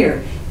it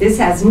clear this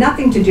has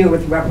nothing to do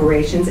with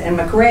reparations, and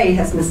McRae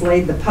has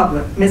misled the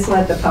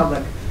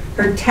public.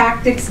 Her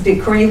tactics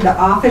degrade the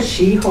office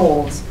she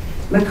holds.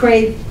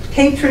 McRae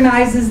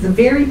patronizes the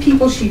very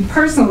people she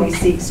personally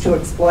seeks to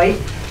exploit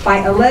by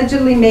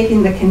allegedly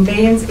making the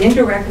conveyance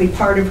indirectly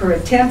part of her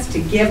attempts to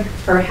get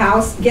her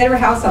house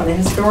on the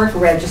historic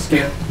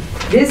register.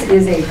 This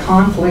is a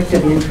conflict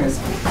of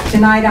interest.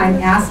 Tonight I'm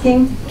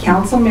asking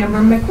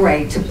Councilmember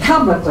McRae to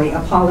publicly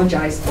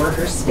apologize for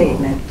her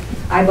statement.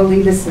 I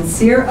believe a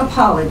sincere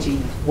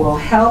apology will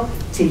help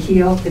to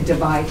heal the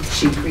divide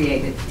she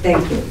created.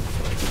 Thank you.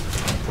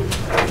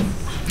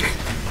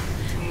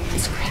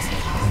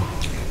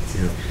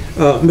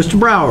 Mr.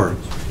 Brower,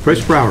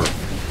 Chris Brower.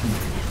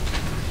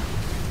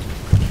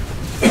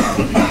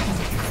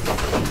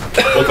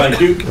 Well,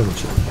 thank you.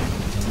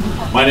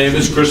 My name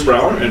is Chris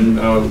Brower, and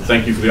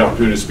thank you for the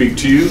opportunity to speak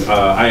to you.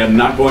 I am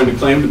not going to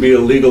claim to be a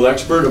legal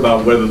expert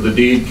about whether the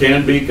deed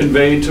can be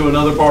conveyed to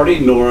another party,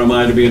 nor am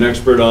I to be an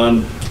expert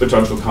on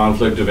potential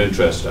conflict of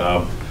interest,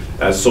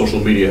 as social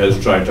media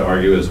has tried to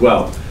argue as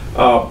well.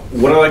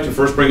 What I'd like to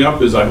first bring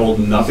up is I hold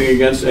nothing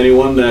against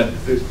anyone that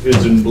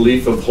is in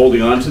belief of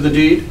holding on to the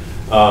deed.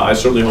 I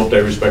certainly hope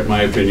they respect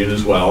my opinion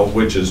as well,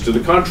 which is to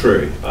the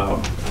contrary.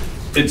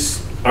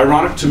 It's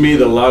ironic to me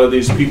that a lot of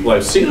these people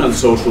I've seen on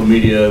social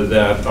media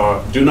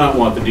that do not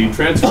want the deed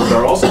transferred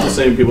are also the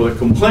same people that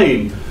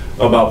complain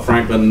about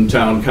Franklin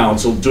Town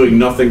Council doing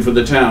nothing for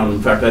the town.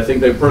 In fact, I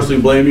think they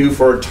personally blame you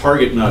for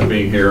Target not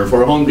being here,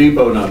 for Home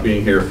Depot not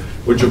being here,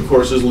 which of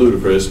course is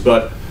ludicrous.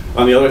 But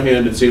on the other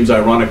hand, it seems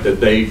ironic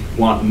that they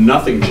want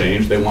nothing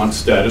changed. They want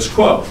status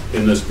quo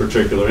in this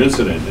particular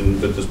incident,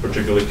 in this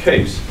particular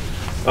case.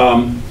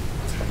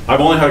 I've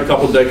only had a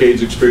couple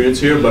decades experience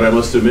here, but I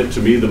must admit,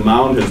 to me, the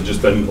mound has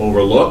just been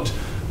overlooked,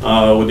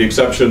 with the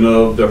exception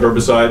of the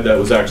herbicide that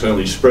was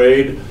accidentally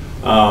sprayed.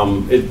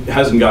 It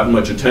hasn't gotten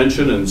much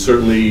attention and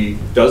certainly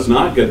does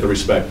not get the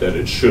respect that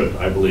it should,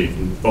 I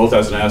believe, both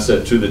as an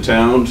asset to the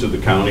town, to the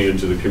county, and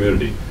to the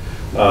community.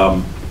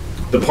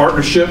 The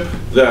partnership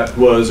that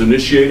was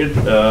initiated,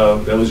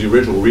 that was the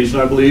original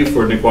reason, I believe,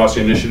 for Niquosi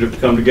Initiative to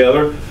come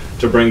together,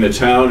 to bring the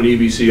town and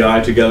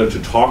EBCI together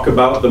to talk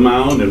about the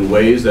mound and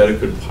ways that it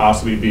could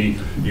possibly be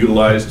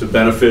utilized to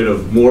benefit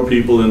of more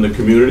people in the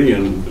community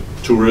and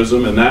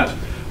tourism and that.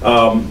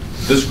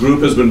 This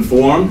group has been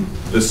formed.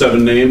 The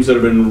 7 names that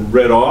have been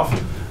read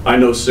off, I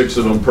know 6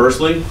 of them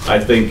personally. I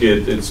think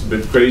it's a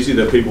bit crazy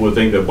that people would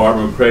think that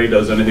Barbara McRae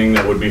does anything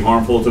that would be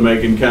harmful to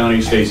Macon County.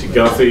 Stacy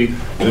Guffey,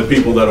 and the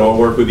people that all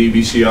work with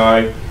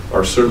EBCI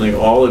are certainly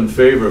all in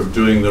favor of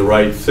doing the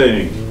right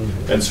thing.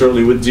 And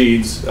certainly with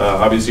deeds,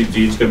 obviously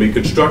deeds can be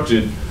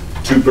constructed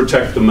to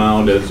protect the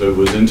mound as it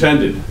was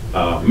intended.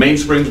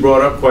 Mainspring's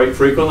brought up quite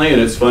frequently,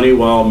 and it's funny,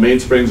 while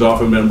Mainspring's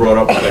often been brought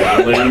up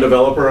by a land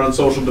developer on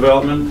social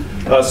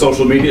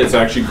media, it's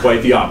actually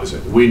quite the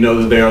opposite. We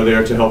know that they are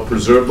there to help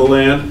preserve the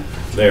land.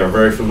 They are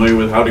very familiar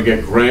with how to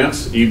get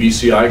grants.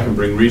 EBCI can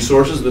bring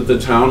resources that the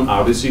town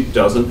obviously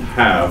doesn't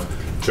have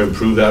to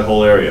improve that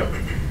whole area.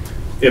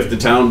 If the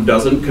town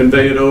doesn't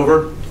convey it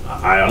over,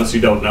 I honestly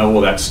don't know.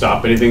 Will that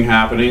stop anything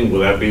happening? Will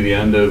that be the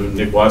end of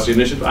Nicoquossee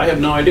Initiative? I have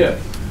no idea.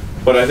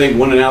 But I think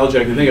one analogy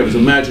I can think of is,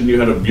 imagine you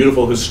had a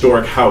beautiful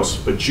historic house,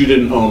 but you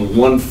didn't own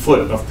 1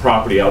 foot of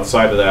property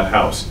outside of that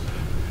house.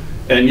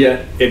 And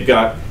yet it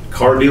got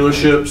car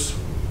dealerships,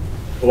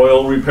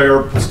 oil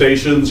repair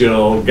stations,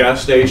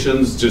 gas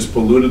stations, just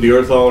polluted the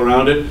earth all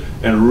around it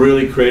and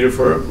really created,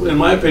 for, in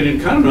my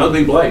opinion, kind of an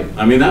ugly blight.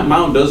 I mean, that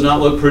mound does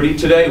not look pretty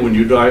today when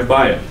you drive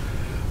by it.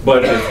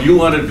 But if you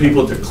wanted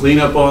people to clean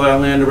up all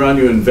that land around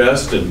you,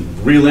 invest and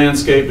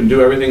re-landscape and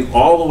do everything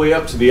all the way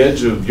up to the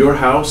edge of your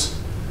house,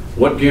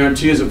 what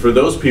guarantee is it for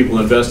those people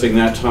investing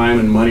that time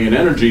and money and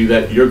energy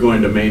that you're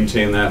going to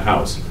maintain that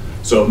house?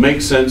 So it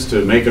makes sense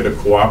to make it a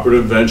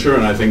cooperative venture,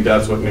 and I think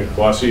that's what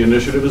Nicoquossee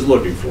Initiative is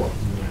looking for.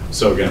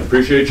 So again,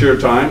 appreciate your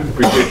time,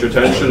 appreciate your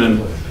attention,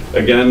 and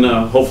again,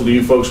 hopefully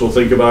you folks will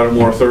think about it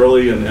more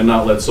thoroughly and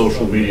not let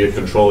social media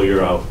control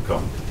your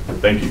outcome.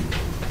 Thank you.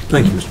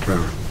 Thank you, Mr.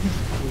 Brower.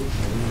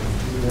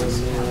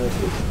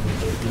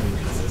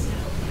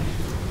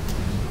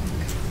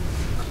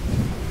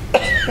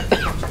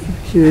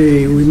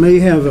 Okay, we may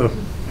have a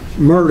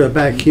murder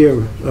back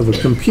here of a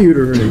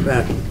computer in the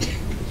back.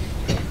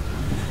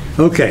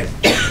 Okay.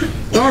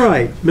 All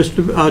right,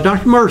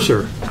 Dr.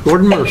 Mercer,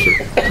 Gordon Mercer.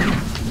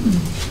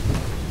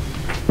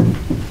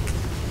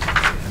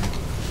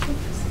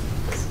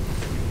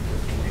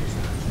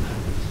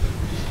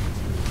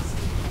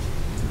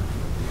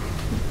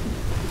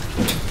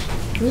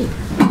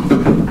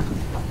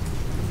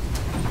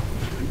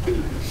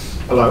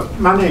 Hello,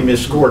 my name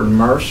is Gordon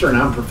Mercer, and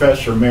I'm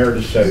Professor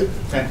Emeritus at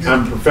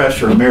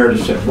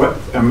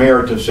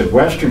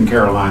Western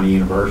Carolina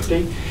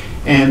University,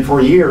 and for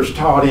years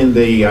taught in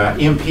the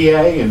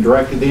MPA and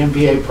directed the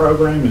MPA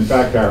program. In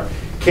fact, our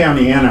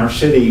county and our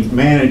city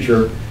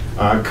manager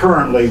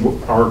currently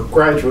are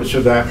graduates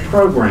of that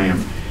program.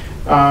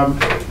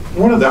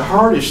 One of the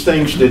hardest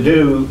things to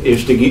do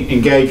is to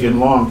engage in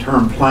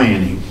long-term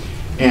planning,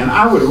 and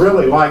I would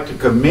really like to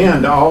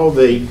commend all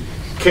the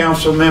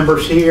council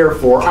members here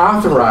for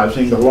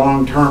authorizing the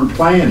long-term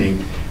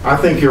planning. I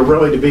think you're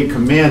really to be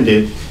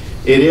commended.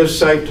 It is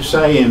safe to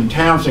say in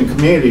towns and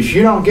communities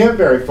you don't get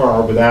very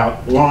far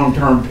without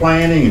long-term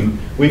planning, and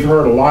we've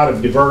heard a lot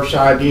of diverse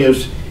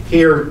ideas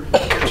here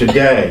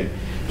today.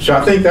 So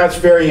I think that's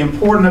very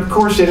important. Of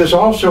course, it is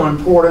also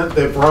important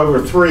that for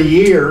over 3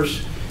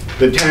 years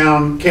the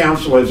town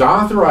council has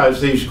authorized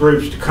these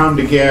groups to come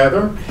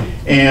together,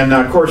 and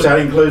of course that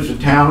includes the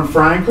town of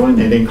Franklin,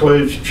 it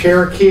includes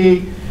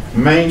Cherokee,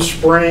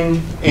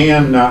 Mainspring,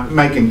 and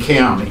Macon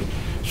County.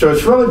 So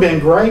it's really been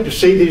great to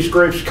see these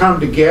groups come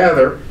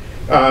together,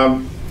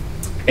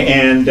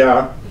 and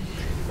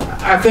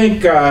I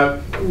think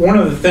one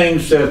of the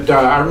things that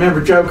I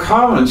remember Joe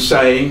Collins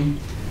saying,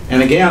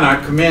 and again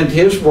I commend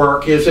his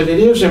work, is that it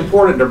is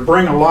important to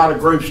bring a lot of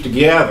groups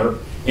together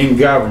in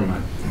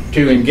government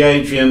to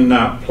engage in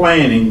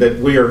planning that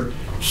we are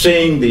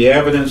seeing the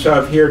evidence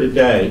of here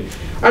today.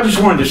 I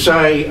just wanted to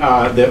say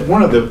that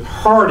one of the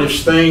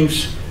hardest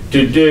things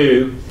to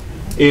do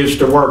is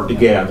to work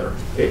together.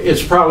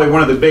 It's probably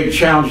one of the big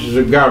challenges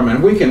of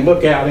government. We can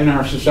look out in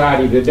our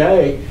society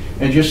today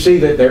and just see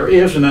that there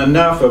isn't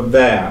enough of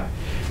that.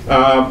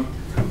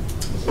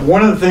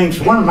 One of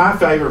my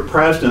favorite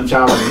presidents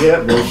I would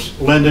get was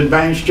Lyndon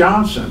Baines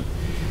Johnson.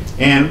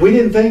 And we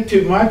didn't think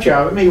too much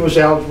of him. He was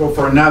eligible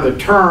for another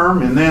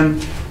term, and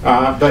then,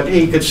 but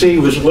he could see he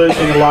was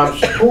losing a lot of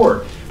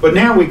support. But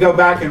now we go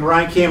back and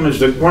rank him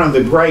as one of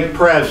the great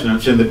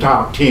presidents in the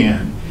top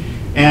 10.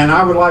 And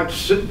I would like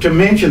to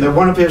mention that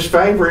one of his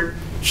favorite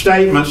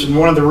statements, and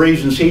one of the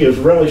reasons he has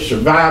really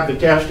survived the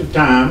test of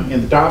time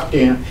in the top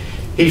 10,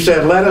 he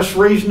said, "Let us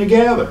reason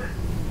together."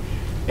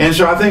 And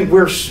so I think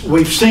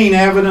we've seen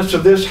evidence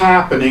of this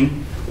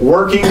happening,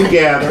 working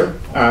together,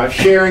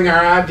 sharing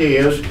our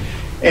ideas.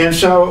 And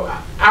so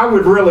I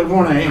would really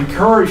want to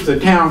encourage the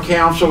town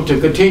council to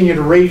continue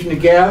to reason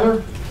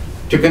together,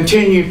 to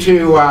continue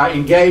to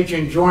engage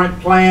in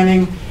joint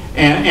planning,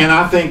 and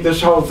I think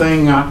this whole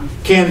thing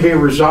can be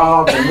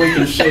resolved, and we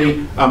can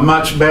see a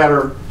much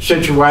better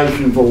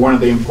situation for one of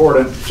the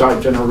important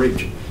sites in our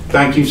region.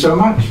 Thank you so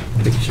much.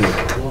 Thank you, sir.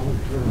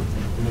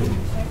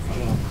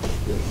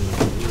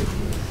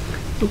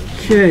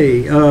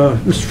 Okay,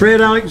 Mr. Fred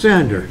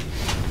Alexander.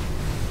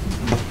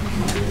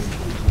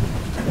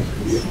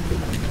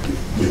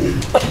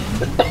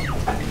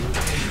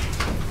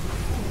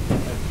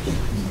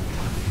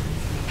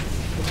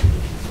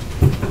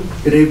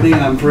 Good evening,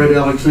 I'm Fred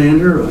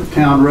Alexander, a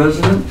town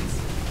resident.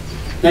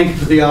 Thank you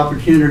for the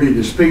opportunity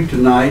to speak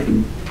tonight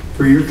and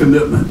for your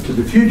commitment to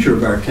the future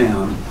of our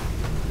town.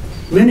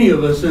 Many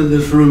of us in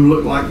this room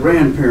look like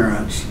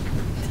grandparents,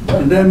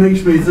 and that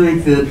makes me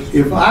think that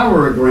if I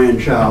were a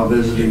grandchild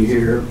visiting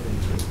here,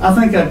 I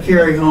think I'd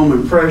carry home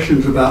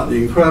impressions about the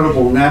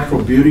incredible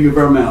natural beauty of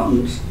our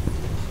mountains,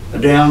 a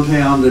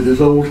downtown that is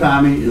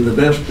old-timey in the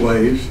best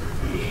ways,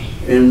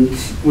 and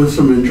with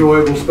some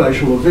enjoyable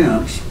special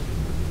events.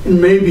 And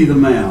maybe the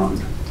mound.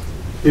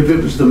 If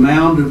it was the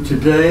mound of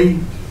today,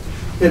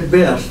 at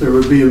best there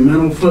would be a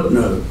mental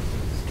footnote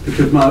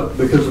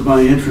because of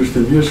my interest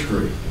in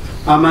history.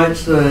 I might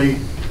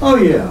say, oh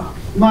yeah,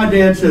 my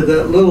dad said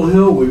that little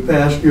hill we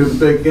passed near the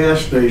big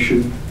gas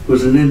station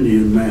was an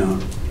Indian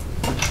mound.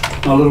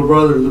 My little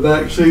brother in the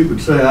back seat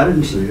would say, I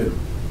didn't see it.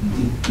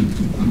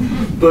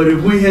 But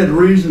if we had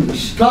reason to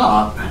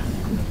stop,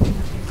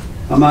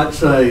 I might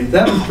say,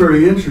 that was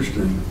pretty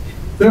interesting.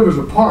 There was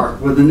a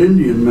park with an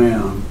Indian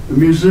mound, a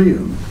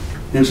museum,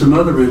 and some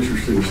other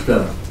interesting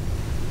stuff.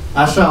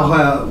 I saw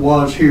how it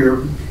was here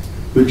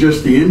with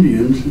just the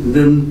Indians, and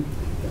then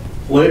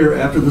later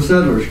after the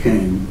settlers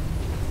came.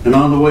 And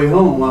on the way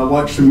home, I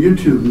watched some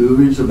YouTube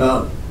movies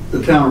about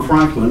the town of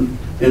Franklin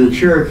and the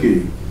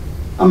Cherokee.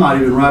 I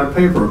might even write a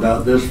paper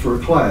about this for a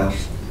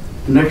class.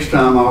 Next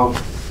time I'll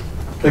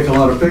take a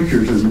lot of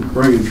pictures and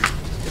bring a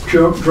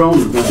drone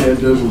if my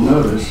dad doesn't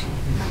notice.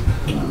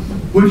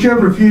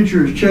 Whichever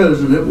future is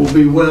chosen, it will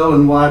be well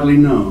and widely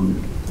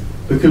known.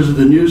 Because of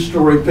the news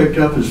story picked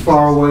up as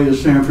far away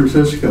as San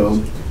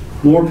Francisco,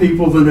 more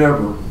people than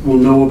ever will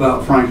know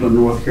about Franklin,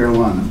 North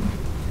Carolina.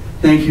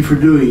 Thank you for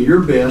doing your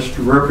best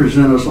to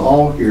represent us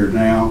all here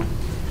now.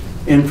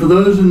 And for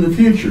those in the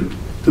future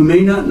who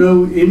may not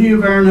know any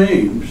of our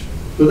names,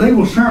 but they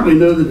will certainly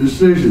know the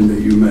decision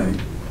that you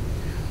made.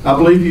 I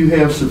believe you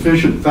have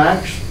sufficient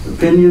facts,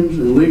 opinions,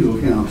 and legal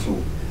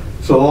counsel.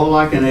 So all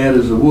I can add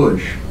is a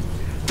wish.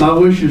 My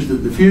wish is that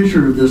the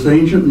future of this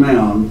ancient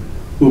mound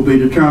will be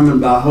determined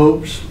by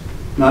hopes,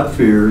 not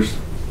fears,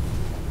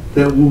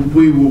 that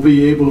we will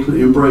be able to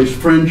embrace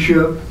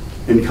friendship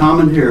and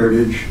common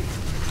heritage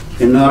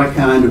and not a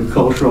kind of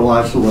cultural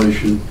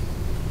isolation.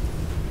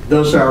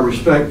 Thus, our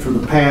respect for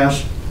the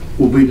past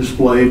will be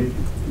displayed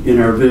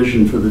in our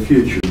vision for the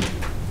future.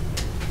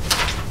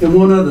 And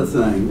one other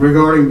thing,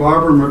 regarding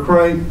Barbara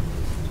McRae,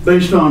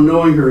 based on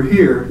knowing her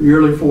here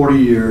nearly 40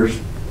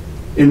 years,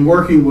 in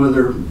working with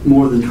her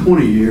more than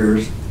 20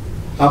 years,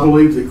 I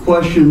believe that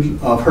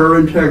questions of her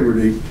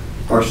integrity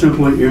are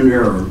simply in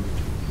error.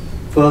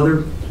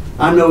 Further,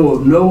 I know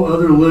of no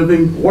other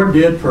living or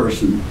dead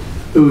person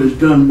who has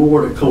done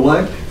more to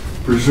collect,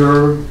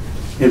 preserve,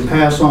 and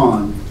pass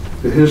on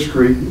the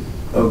history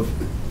of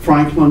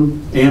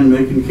Franklin and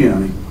Macon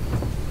County.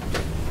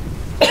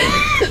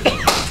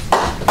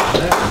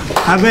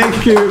 I've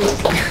asked you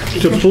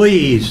to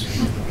please,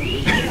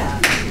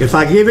 if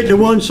I give it to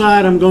one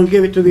side, I'm going to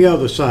give it to the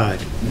other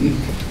side.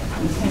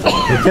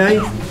 Okay?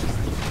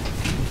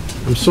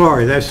 I'm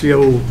sorry, that's the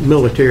old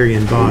military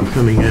in Bob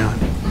coming out.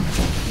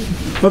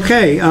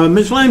 Okay,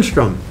 Ms.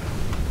 Lindstrom.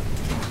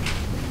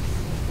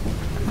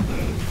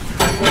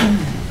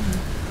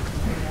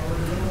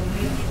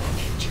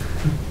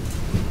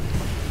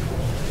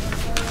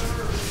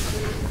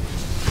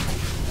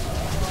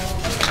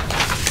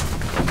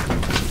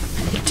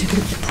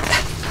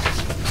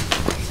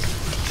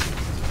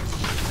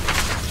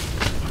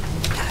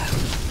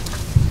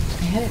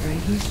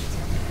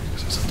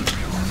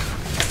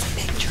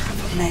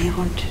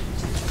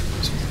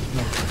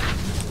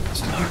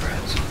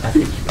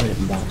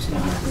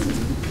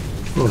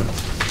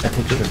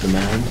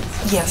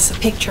 Yes, a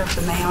picture of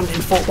the mound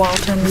in Fort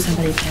Walton.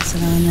 Somebody pass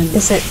it on.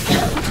 Is it?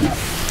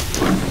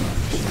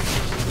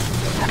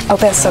 Oh,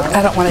 that's so.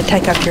 I don't want to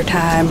take up your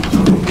time.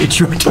 It's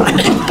your time.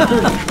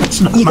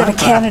 You're going to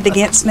count it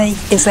against me?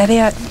 Is that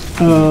it?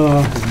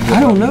 I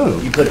don't know.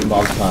 You put it in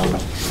Bob's file.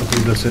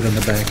 We go sit in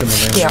the back of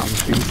the Yeah.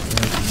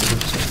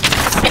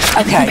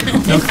 Okay.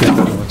 Okay.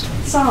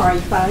 Sorry,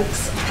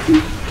 folks.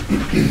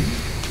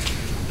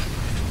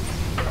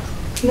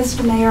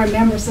 Mr. Mayor and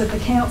members of the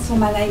council,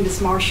 my name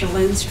is Marcia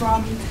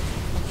Lindstrom.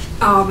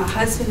 My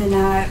husband and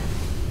I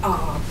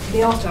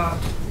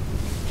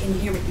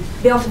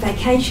built a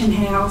vacation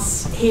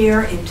house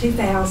here in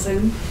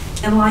 2000,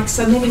 and like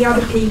so many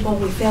other people,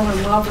 we fell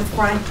in love with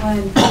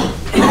Franklin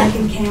and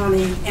Macon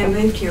County and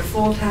moved here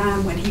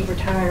full-time when he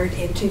retired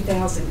in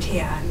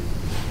 2010.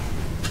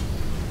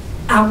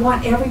 I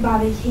want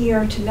everybody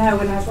here to know,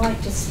 and I'd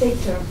like to speak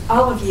to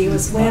all of you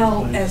as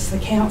well as the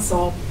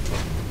council,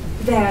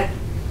 that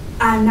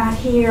I'm not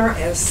here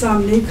as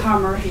some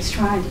newcomer who's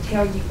trying to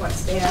tell you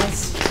what's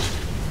best.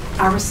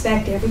 I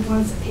respect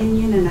everyone's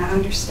opinion and I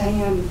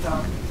understand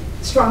the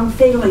strong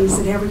feelings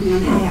that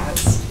everyone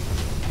has.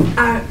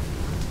 I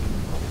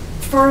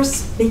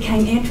first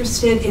became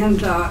interested in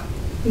the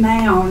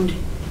mound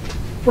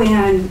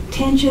when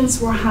tensions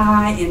were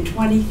high in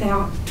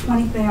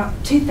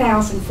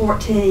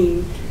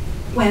 2014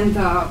 when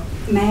the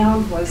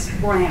mound was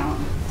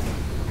brown.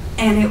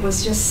 And it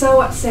was just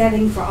so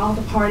upsetting for all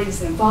the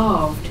parties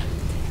involved.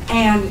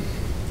 And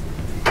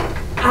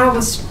I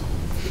was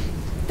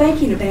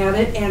thinking about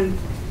it, and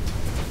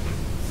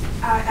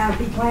I'd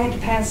be glad to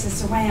pass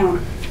this around.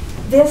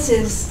 This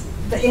is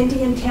the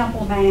Indian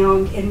Temple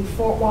Mound in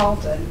Fort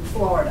Walton,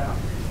 Florida,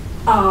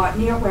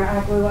 near where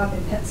I grew up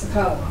in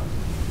Pensacola.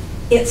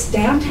 It's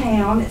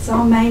downtown, it's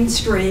on Main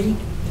Street,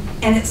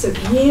 and it's a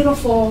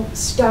beautiful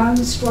stone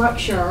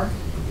structure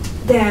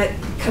that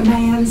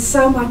commands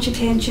so much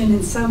attention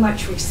and so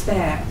much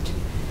respect.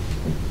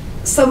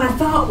 So my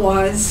thought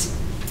was,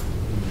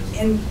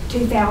 in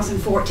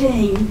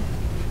 2014,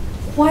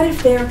 what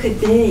if there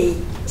could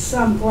be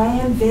some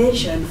grand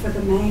vision for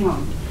the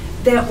mound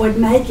that would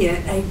make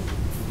it a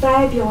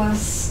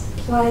fabulous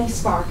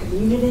place for our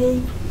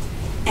community,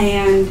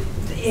 and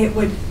it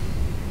would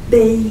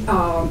be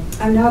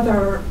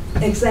another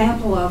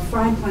example of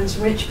Franklin's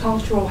rich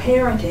cultural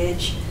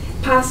heritage,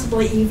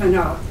 possibly even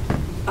a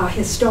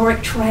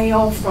historic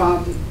trail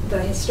from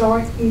the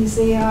Historic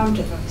Museum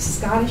to the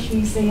Scottish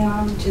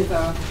Museum to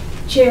the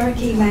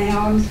Cherokee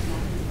Mound.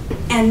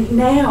 And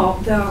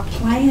now the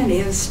plan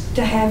is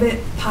to have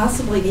it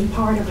possibly be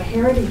part of a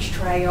heritage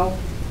trail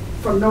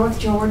from North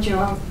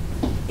Georgia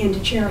into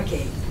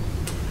Cherokee.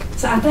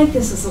 So I think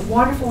this is a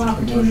wonderful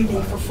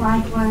opportunity for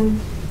Franklin.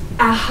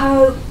 I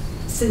hope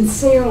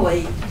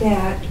sincerely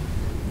that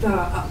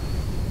the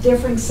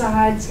differing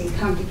sides can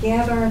come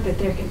together, that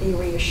there can be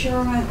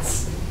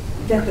reassurance,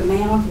 that the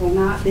mound will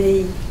not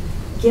be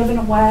given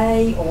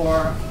away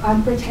or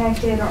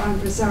unprotected or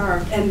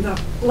unpreserved. And the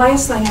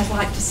last thing I'd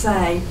like to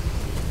say,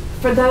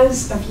 for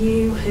those of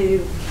you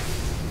who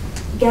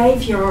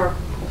gave your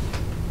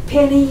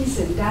pennies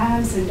and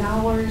dimes and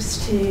dollars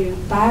to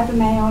buy the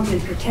mound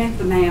and protect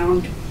the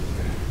mound,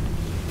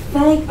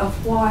 think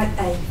of what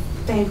a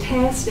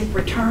fantastic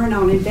return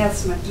on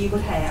investment you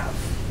would have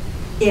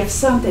if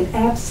something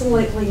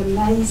absolutely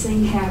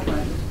amazing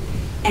happened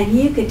and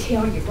you could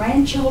tell your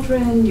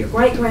grandchildren, your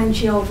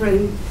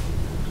great-grandchildren,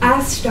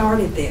 I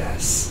started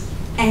this,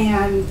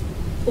 and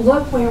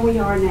look where we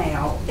are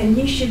now. And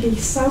you should be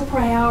so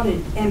proud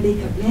and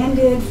be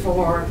commended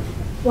for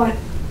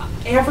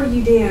whatever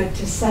you did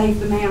to save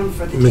the mound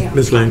for the town.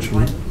 Ms.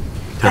 Langston.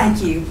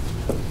 Thank you.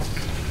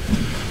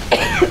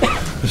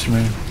 Mr.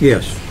 Mayor?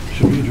 Yes.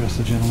 Should we address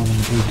the gentleman in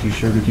the blue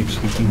t-shirt who keeps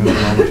speaking over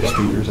all of the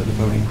speakers at the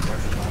voting?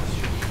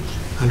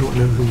 I don't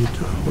know who you're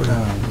talking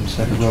about.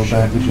 Second row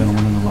back, the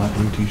gentleman in the light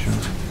blue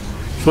t-shirt.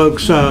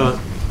 Folks,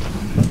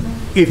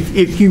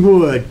 if you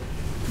would,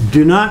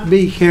 do not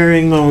be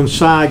carrying on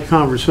side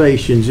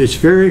conversations. It's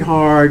very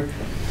hard.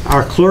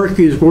 Our clerk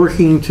is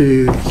working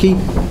to keep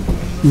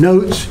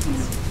notes.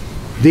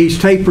 These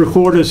tape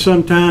recorders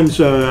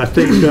sometimes, I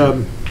think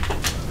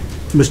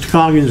Mr.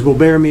 Coggins will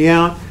bear me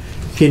out,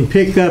 can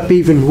pick up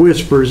even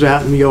whispers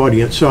out in the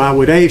audience. So I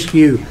would ask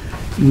you,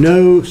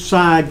 no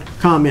side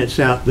comments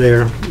out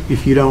there,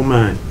 if you don't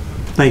mind.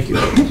 Thank you.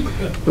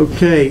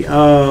 Okay,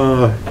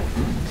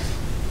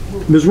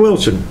 Ms.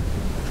 Wilson.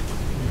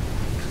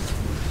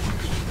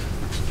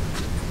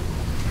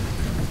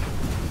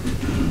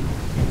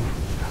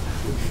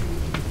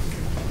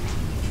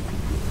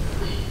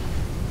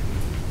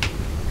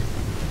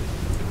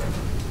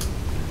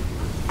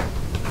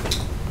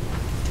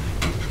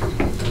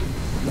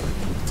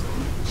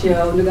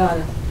 Joe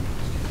Nagata.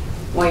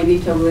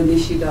 Wainito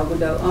Limishi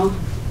Dogodo.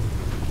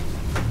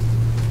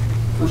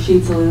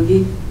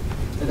 Oshitsalugi.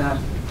 Nagata.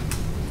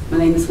 My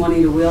name is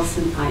Juanita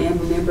Wilson. I am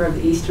a member of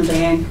the Eastern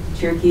Band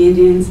Cherokee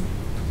Indians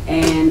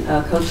and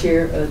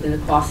co-chair of the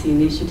Niquosi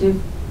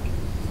Initiative.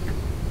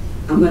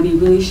 I'm going to be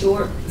really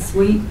short,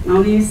 sweet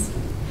on this.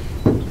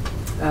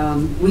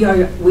 We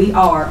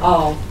are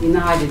all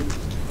united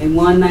in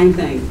one main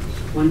thing,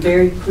 one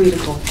very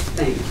critical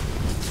thing.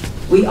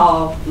 We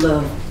all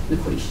love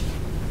Niquosi.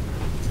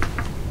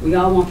 We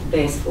all want the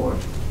best for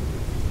it.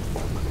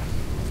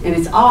 And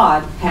it's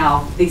odd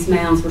how these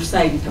mounds were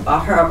saved.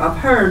 I've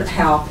heard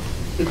how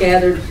we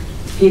gathered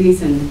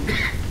pennies and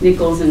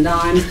nickels and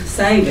dimes to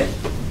save it.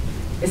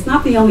 It's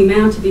not the only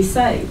mound to be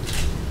saved.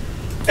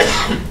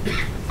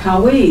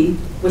 Powee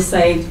was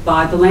saved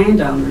by the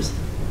landowners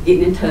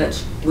getting in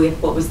touch with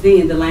what was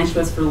then the Land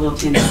Trust for Little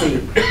Tennessee,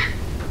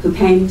 who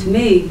came to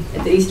me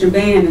at the Eastern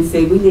Band and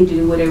said, we need to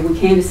do whatever we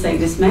can to save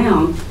this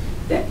mound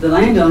that the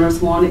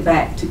landowners wanted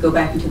back to go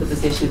back into the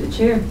possession of the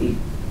Cherokee.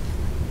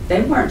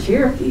 They weren't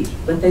Cherokee,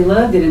 but they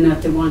loved it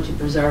enough they wanted to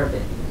preserve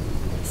it.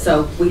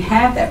 So we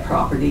have that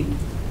property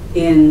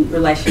in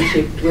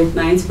relationship with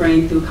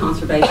Mainspring through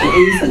conservation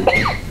easement.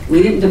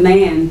 We didn't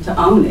demand to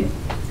own it.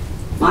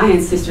 My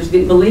ancestors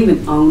didn't believe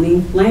in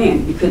owning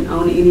land. You couldn't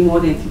own it any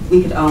more than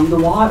we could own the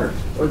water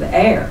or the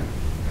air.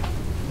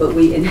 But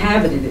we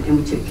inhabited it and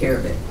we took care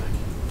of it.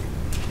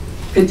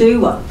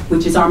 Kadoua,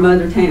 which is our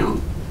mother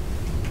town,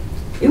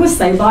 it was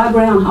saved by a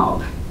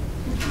groundhog.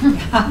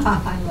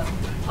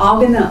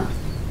 Ogana.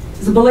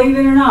 So believe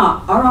it or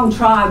not, our own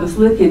tribe was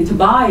looking to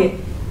buy it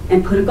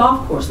and put a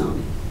golf course on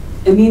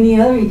it, and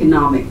many other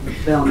economic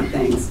development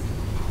things.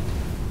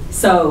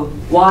 So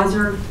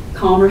wiser,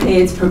 calmer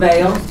heads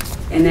prevailed,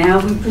 and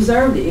now we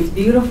preserved it. It's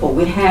beautiful.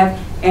 We have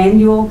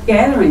annual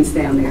gatherings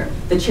down there.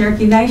 The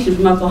Cherokee Nation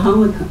from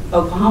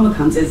Oklahoma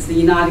comes as the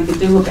United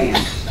Gadua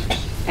Band.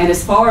 And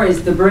as far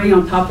as debris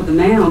on top of the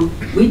mound,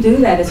 we do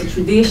that as a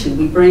tradition.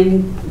 We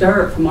bring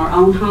dirt from our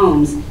own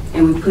homes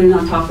and we put it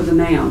on top of the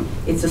mound.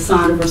 It's a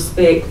sign of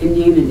respect and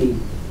unity.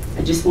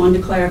 I just wanted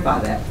to clarify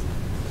that.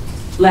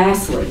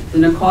 Lastly, the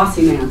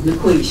Naquasi Mound,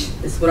 Naquish,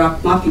 that's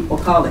what my people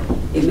call it.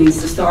 It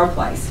means the star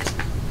place.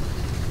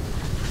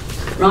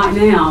 Right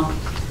now,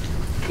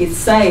 it's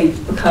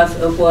saved because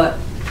of what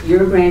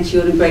your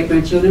grandchildren,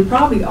 great-grandchildren,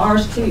 probably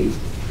ours too.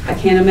 I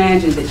can't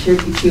imagine that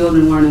Cherokee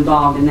children weren't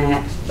involved in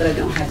that, but I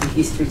don't have the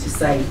history to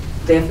say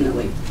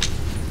definitely.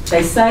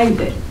 They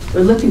saved it.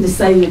 We're looking to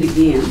save it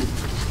again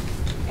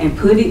and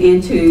put it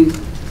into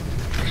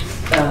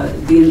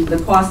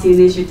the Quasi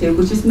Initiative,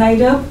 which is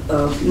made up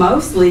of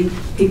mostly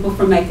people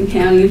from Macon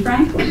County and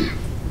Franklin.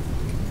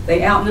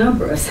 They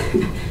outnumber us,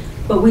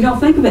 but we don't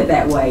think of it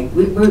that way.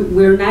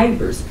 We're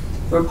neighbors,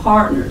 we're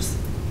partners,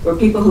 we're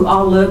people who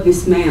all love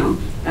this mound.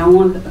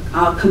 And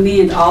I'll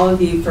commend all of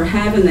you for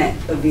having that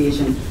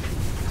vision.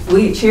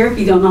 We at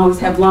Cherokee don't always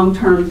have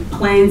long-term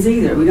plans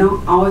either. We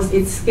don't always,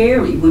 it's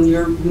scary when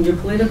you're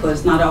political.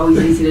 It's not always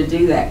easy to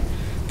do that.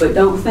 But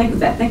don't think of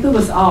that. Think of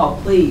us all,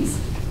 please.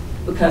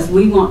 Because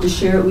we want to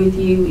share it with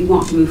you. We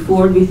want to move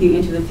forward with you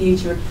into the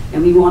future.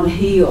 And we want to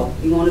heal.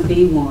 We want to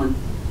be one.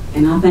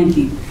 And I thank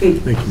you.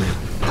 Thank you, ma'am.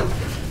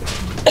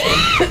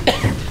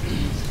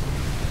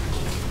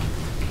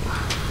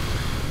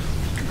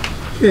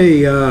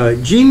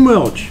 Okay, Gene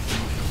Welch.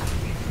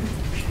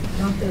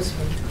 Not this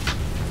one.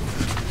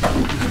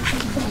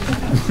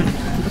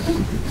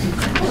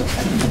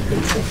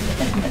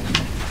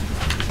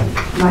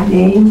 My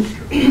name,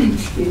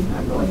 excuse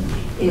my voice,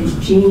 is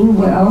Jean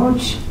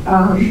Welch.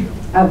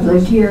 I've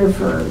lived here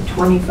for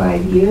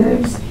 25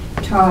 years,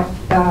 taught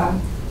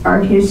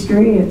art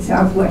history at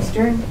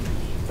Southwestern.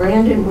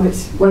 Brandon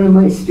was one of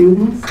my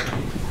students.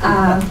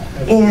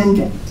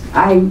 And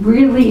I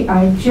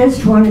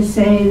just want to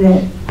say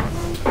that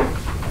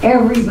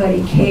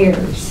everybody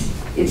cares.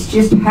 It's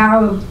just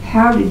how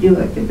to do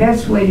it, the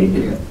best way to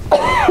do it.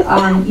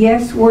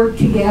 Yes, work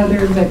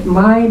together, but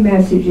my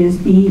message is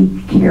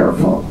be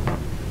careful.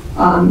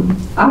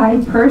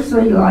 I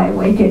personally lie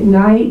awake at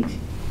night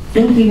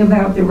thinking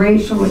about the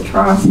racial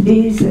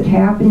atrocities that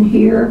happened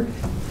here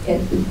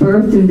at the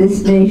birth of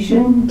this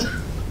nation.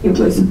 It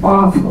was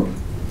awful.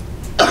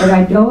 But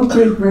I don't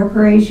think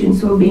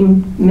reparations will be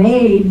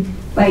made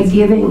by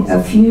giving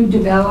a few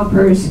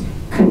developers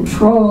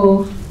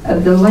control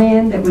of the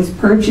land that was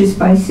purchased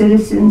by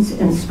citizens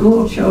and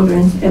school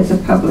children as a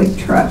public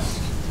trust.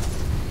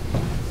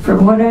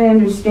 From what I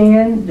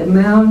understand, the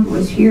mound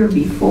was here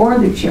before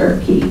the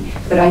Cherokee,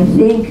 but I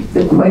think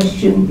the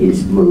question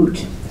is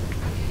moot.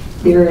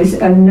 There is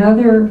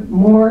another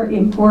more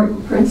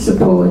important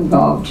principle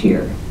involved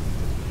here.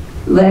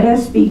 Let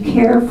us be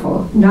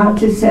careful not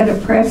to set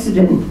a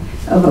precedent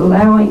of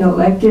allowing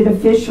elected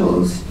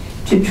officials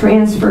to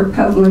transfer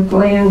public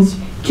lands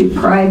to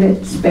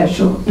private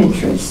special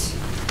interests.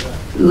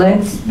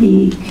 Let's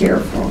be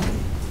careful.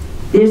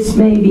 This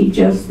may be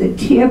just the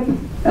tip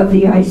of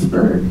the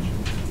iceberg.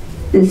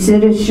 The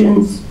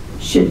citizens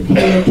should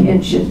pay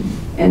attention,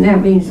 and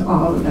that means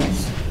all of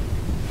us.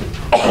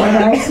 What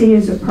I see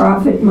is a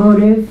profit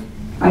motive.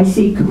 I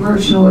see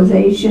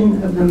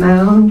commercialization of the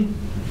mound.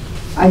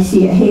 I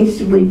see a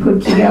hastily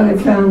put together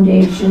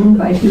foundation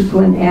by people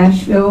in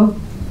Asheville.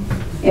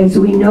 As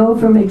we know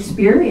from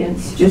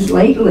experience just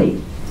lately,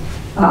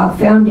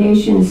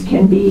 foundations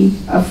can be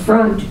a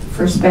front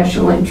for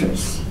special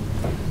interests.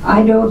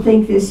 I don't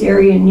think this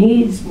area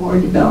needs more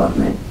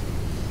development,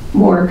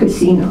 more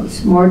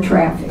casinos, more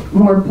traffic,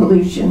 more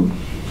pollution.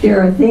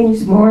 There are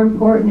things more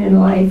important in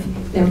life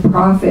than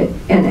profit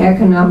and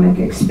economic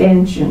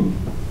expansion.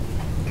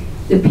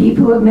 The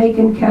people of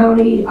Macon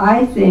County,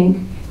 I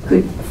think,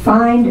 could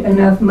find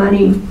enough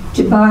money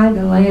to buy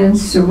the land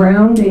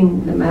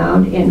surrounding the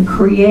mound and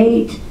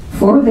create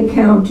for the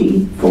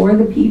county, for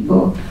the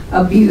people,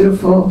 a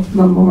beautiful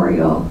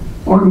memorial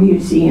or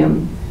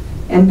museum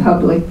and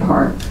public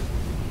park.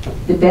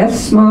 The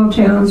best small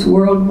towns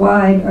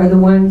worldwide are the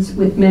ones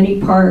with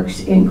many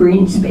parks and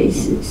green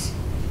spaces,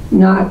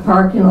 not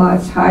parking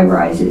lots,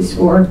 high-rises,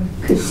 or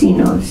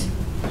casinos.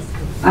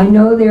 I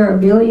know there are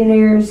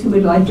billionaires who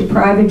would like to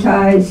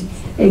privatize,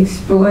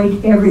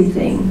 exploit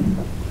everything.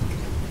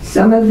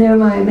 Some of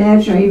them, I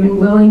imagine, are even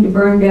willing to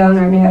burn down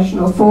our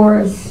national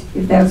forests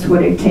if that's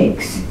what it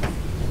takes.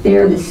 They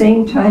are the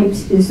same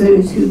types as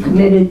those who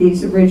committed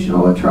these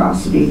original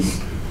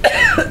atrocities.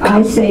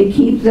 I say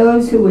keep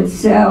those who would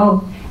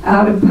sell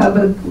out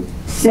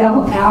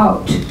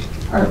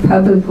our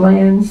public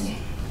lands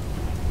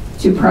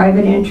to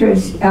private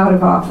interests out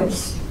of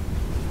office.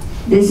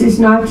 This is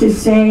not to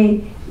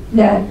say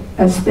that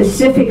a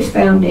specific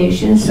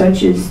foundation,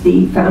 such as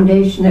the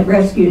foundation that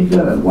rescued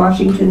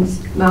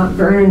Washington's Mount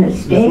Vernon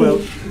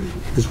estate,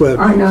 As well.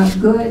 are not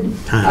good.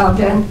 Time. All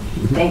done.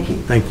 Thank you.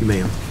 Thank you,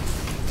 ma'am.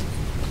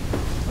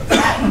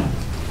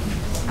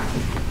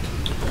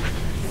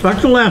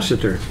 Dr.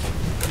 Lassiter.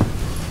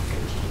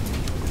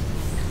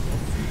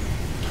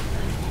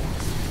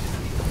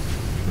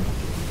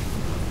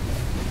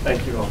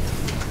 Thank you all.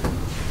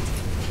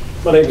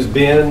 My name is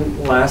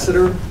Ben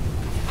Lassiter.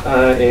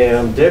 I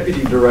am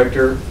Deputy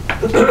Director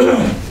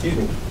excuse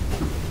me,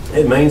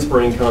 at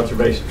Mainspring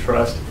Conservation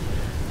Trust.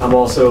 I'm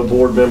also a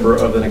board member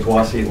of the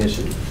Niquosi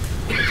Initiative.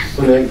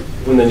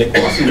 When the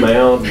Niquosi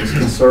Mound was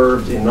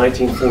conserved in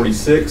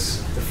 1946,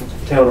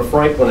 the town of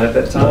Franklin at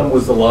that time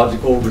was the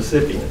logical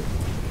recipient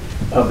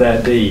of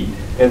that deed.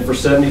 And for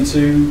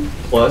 72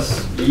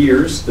 plus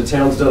years, the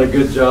town's done a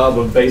good job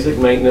of basic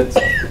maintenance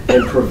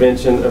and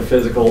prevention of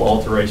physical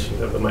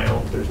alteration of the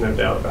mound. There's no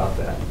doubt about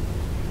that.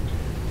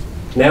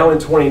 Now in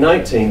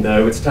 2019,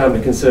 though, it's time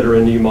to consider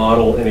a new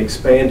model and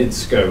expanded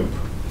scope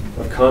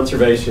of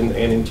conservation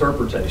and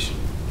interpretation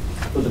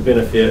for the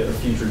benefit of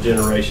future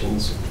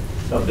generations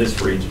of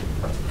this region.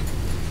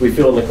 We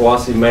feel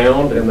Niquosi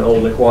Mound and the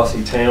old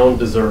Niquosi town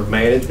deserve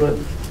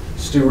management,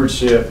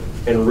 stewardship,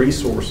 and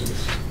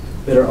resources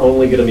that are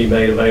only going to be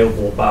made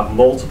available by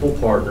multiple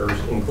partners,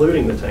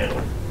 including the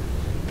town,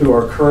 who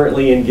are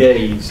currently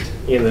engaged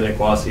in the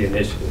Niquosi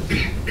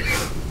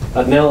Initiative.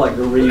 I'd now like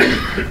to read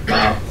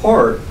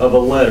part of a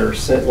letter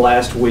sent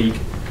last week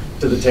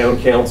to the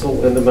town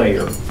council and the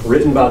mayor,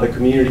 written by the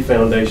Community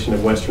Foundation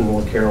of Western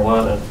North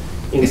Carolina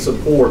in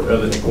support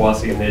of the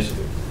Niquosi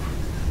Initiative.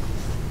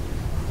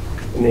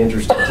 In the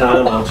interest of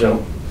time, I'll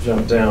jump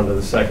down to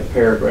the second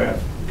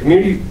paragraph. The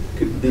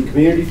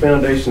Community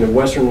Foundation of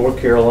Western North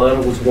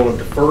Carolina was one of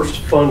the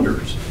first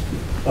funders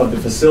of the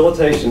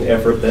facilitation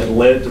effort that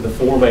led to the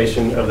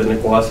formation of the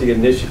Niquosi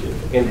Initiative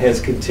and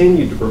has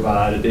continued to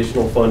provide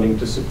additional funding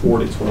to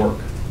support its work.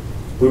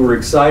 We were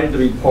excited to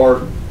be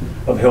part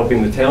of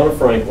helping the town of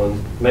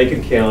Franklin,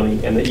 Macon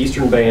County, and the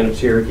Eastern Band of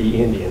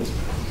Cherokee Indians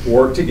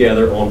work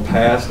together on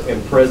past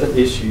and present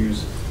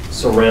issues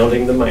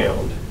surrounding the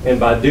mound, and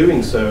by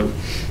doing so,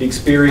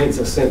 experience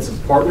a sense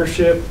of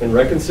partnership and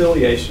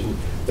reconciliation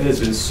that has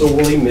been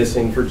sorely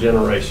missing for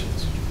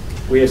generations.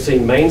 We have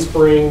seen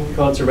Mainspring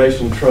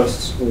Conservation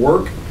Trust's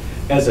work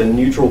as a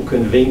neutral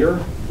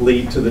convener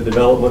lead to the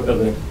development of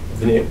the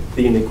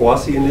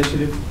Niquosi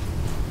Initiative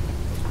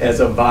as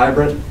a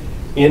vibrant,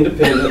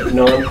 independent,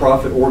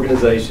 nonprofit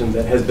organization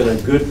that has been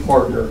a good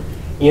partner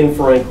in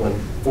Franklin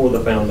for the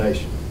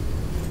foundation.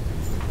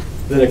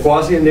 The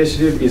Niquosi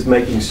Initiative is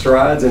making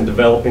strides in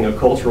developing a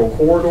cultural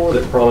corridor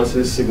that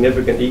promises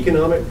significant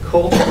economic,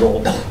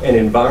 cultural, and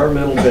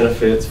environmental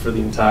benefits for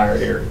the entire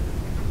area.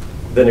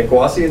 The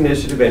Niquosi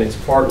Initiative and its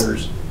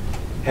partners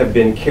have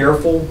been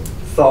careful,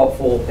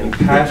 thoughtful, and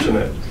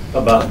passionate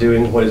about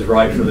doing what is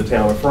right for the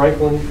town of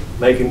Franklin,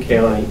 Macon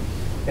County,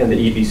 and the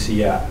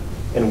EBCI,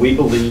 and we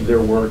believe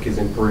their work is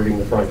improving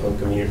the Franklin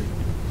community.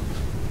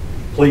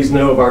 Please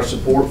know of our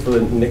support for the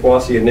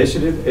Niquosi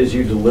Initiative as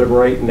you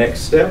deliberate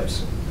next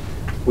steps.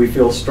 We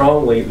feel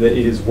strongly that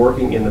it is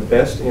working in the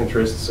best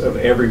interests of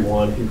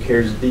everyone who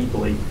cares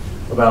deeply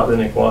about the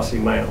Niquosi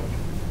Mound.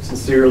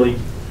 Sincerely,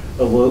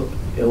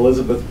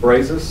 Elizabeth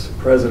Brazis,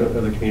 President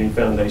of the Community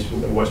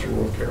Foundation of Western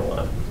North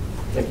Carolina.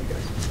 Thank you, guys.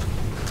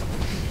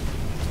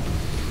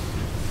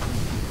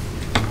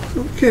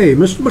 Okay,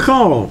 Mr.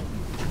 McCall.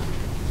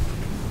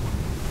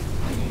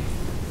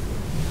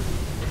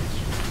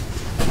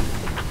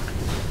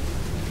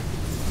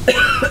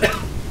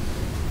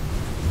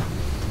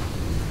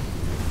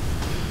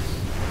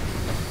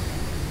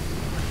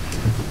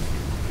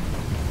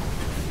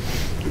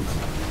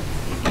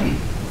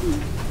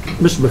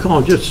 Mr.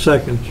 McCall, just a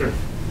second. Sure.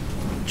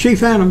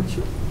 Chief Adams,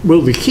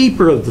 will the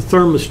keeper of the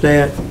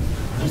thermostat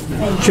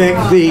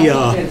check the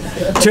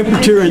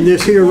temperature in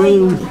this here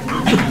room?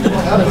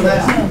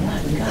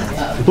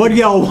 What do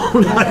y'all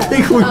want? I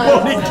think we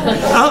want it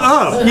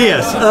up.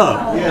 Yes,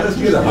 up. Yeah, let's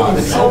get a hot.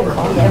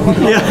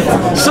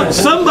 Yeah,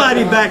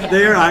 somebody back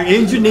there, our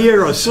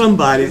engineer or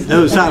somebody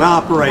knows how to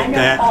operate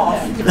that.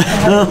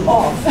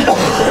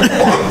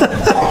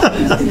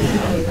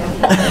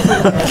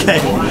 Okay.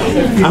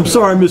 I'm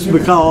sorry, Mr.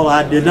 McCall.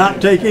 I did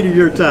not take any of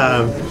your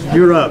time.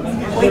 You're up.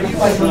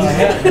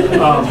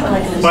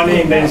 My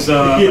name is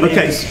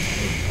okay.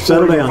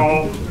 Settle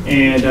down.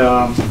 And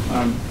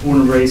I'm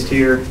born and raised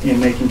here in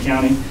Macon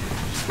County.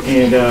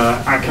 And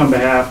I come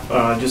behalf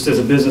just as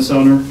a business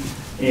owner.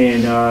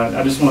 And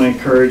I just want to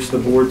encourage the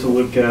board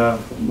to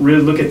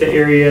really look at the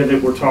area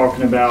that we're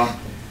talking about.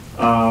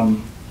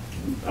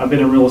 I've been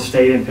in real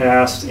estate in the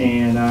past,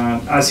 and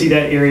I see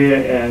that area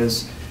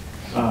as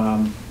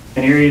an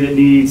area that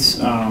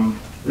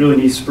really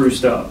needs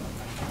spruced up.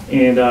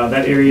 And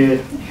that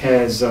area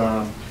has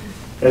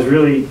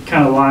really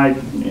kind of lied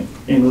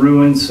in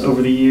ruins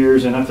over the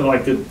years, and I feel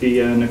like that the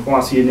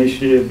Niquosi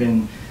Initiative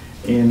and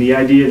the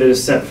idea that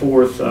is set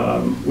forth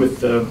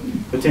with the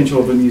potential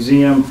of a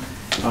museum,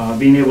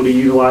 being able to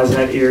utilize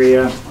that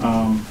area,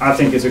 I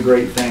think is a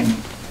great thing.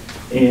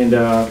 And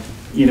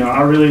you know,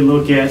 I really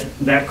look at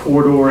that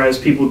corridor as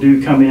people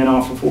do come in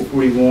off of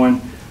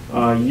 441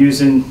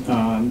 using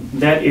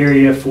that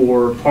area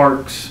for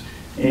parks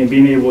and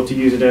being able to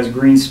use it as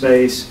green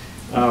space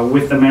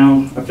with the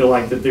mound. I feel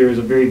like that there is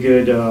a very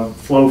good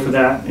flow for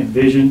that and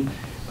vision.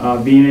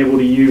 Being able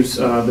to use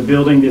the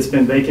building that's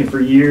been vacant for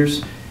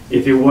years.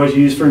 If it was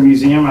used for a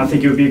museum, I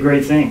think it would be a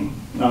great thing.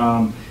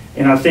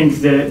 And I think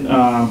that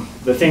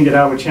the thing that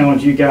I would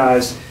challenge you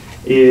guys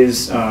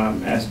is,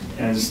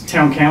 as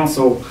town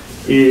council,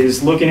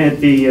 is looking at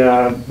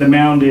the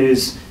mound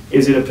is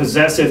it a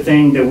possessive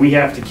thing that we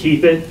have to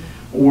keep it,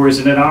 or is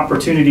it an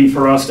opportunity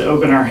for us to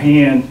open our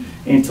hand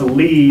and to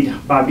lead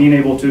by being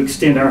able to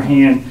extend our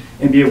hand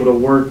and be able to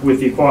work with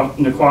the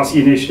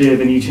Niquosi Initiative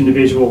and each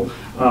individual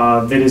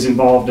that is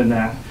involved in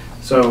that.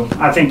 So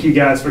I thank you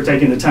guys for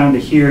taking the time to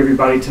hear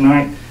everybody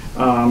tonight,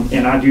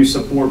 and I do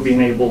support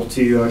being able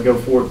to go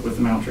forward with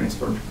the mound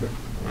transfer.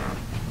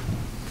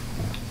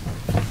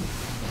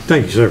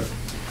 Thank you, sir.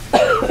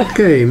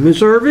 Okay,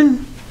 Ms.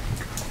 Irvin?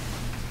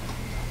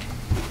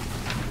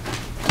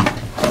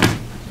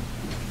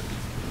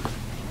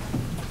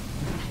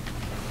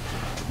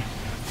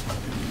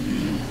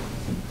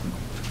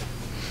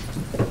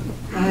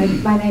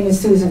 My name is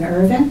Susan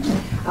Irvin.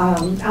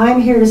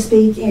 I'm here to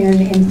speak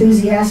in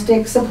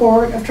enthusiastic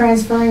support of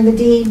transferring the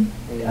deed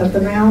of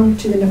the mound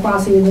to the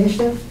Niquosi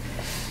Initiative.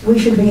 We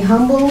should be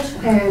humbled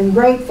and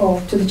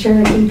grateful to the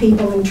Cherokee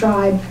people and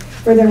tribe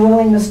for their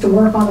willingness to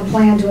work on a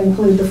plan to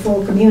include the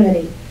full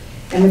community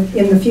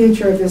in the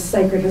future of this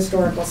sacred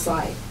historical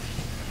site.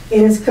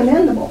 It is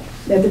commendable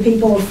that the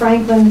people of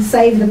Franklin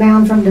saved the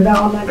mound from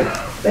development,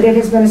 but it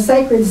has been a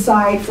sacred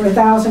site for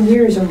 1,000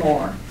 years or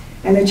more,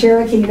 and the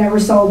Cherokee never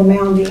sold the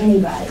mound to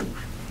anybody.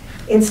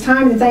 It's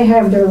time that they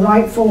have their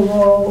rightful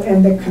role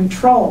in the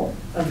control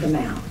of the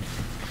mound.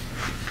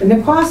 The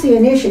Niquosi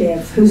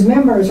Initiative, whose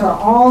members are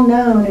all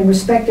known and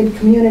respected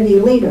community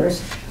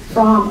leaders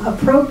from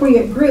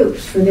appropriate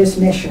groups for this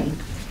mission,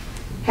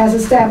 has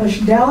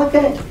established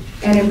delicate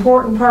and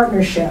important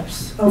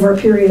partnerships over a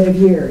period of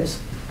years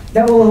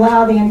that will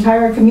allow the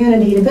entire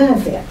community to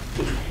benefit.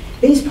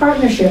 These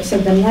partnerships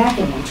have been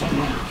lacking until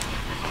now.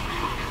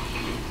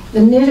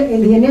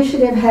 The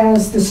initiative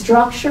has the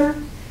structure,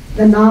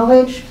 the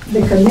knowledge,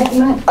 the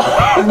commitment,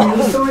 and the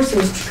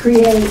resources to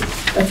create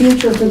a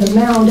future for the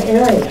mound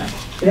area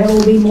that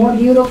will be more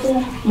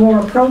beautiful, more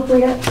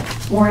appropriate,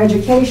 more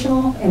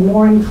educational, and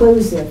more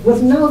inclusive,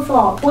 with no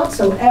thought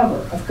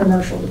whatsoever of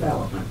commercial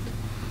development.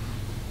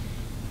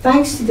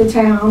 Thanks to the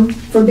town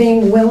for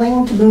being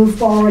willing to move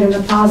forward in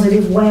a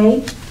positive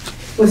way,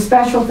 with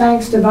special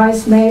thanks to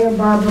Vice Mayor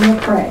Barbara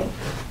McCray.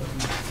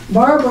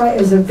 Barbara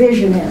is a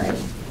visionary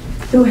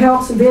who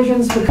helps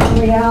visions become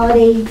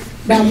reality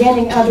by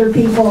getting other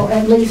people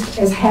at least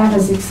as half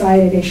as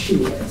excited as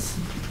she is.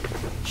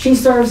 She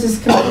serves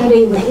this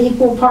community with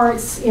equal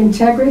parts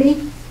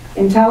integrity,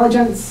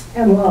 intelligence,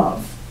 and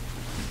love.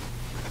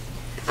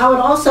 I would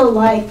also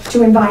like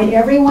to invite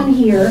everyone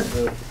here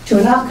to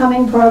an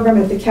upcoming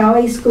program at the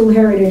Cowie School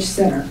Heritage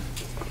Center.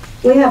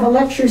 We have a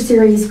lecture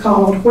series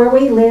called Where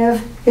We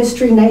Live,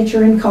 History,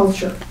 Nature, and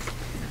Culture.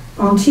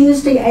 On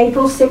Tuesday,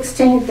 April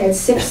 16th at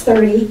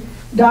 6:30,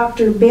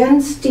 Dr.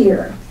 Ben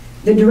Steer,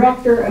 the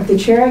director of the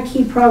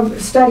Cherokee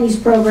Studies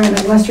program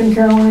at Western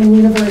Carolina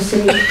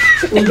University,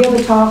 will give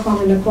a talk on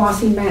the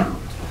Niquosi Mound.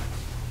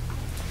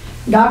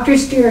 Dr.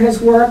 Steer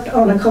has worked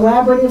on a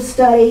collaborative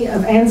study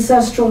of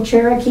ancestral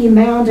Cherokee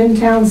mound and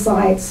town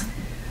sites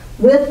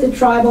with the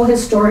Tribal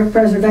Historic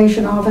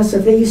Preservation Office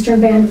of the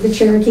Eastern Band of the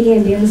Cherokee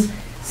Indians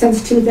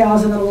since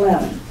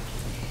 2011.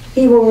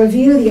 He will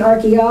review the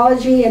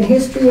archaeology and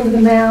history of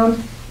the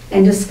mound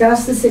and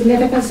discuss the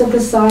significance of the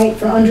site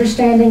for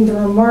understanding the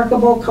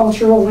remarkable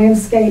cultural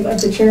landscape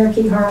of the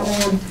Cherokee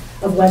heartland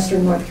of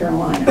Western North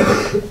Carolina.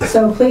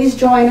 So please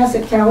join us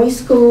at Cowie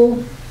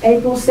School,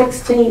 April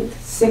 16th,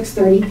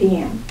 6:30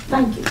 p.m.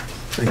 Thank you.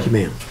 Thank you,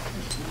 ma'am.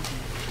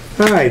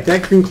 All right,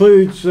 that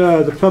concludes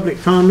the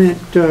public comment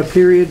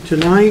period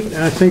tonight.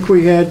 I think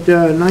we had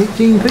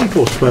 19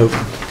 people spoke.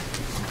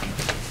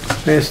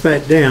 Pass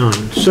that down.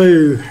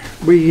 So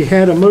we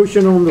had a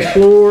motion on the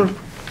floor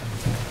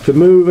to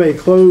move a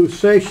closed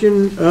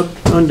session up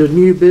under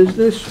new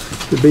business,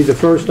 to be the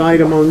first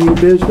item on new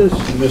business.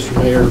 Mr.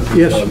 Mayor,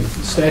 yes,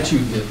 the statute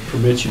that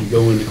permits you to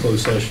go into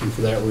closed session for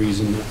that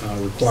reason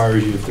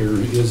requires you, if there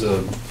is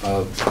a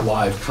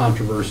live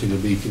controversy to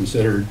be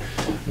considered,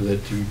 that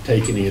you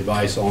take any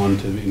advice on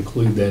to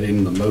include that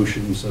in the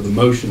motion. So the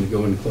motion to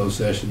go into closed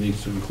session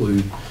needs to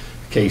include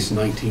case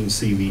 19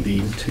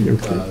 CVD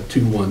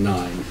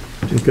 219.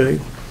 Okay.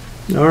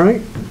 All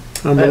right.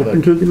 I'm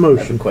open to the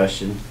motion. I have a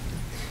question.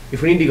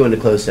 If we need to go into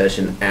closed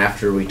session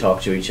after we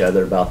talk to each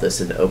other about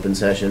this in open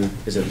session,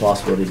 is it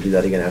possible to do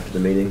that again after the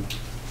meeting?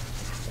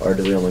 Or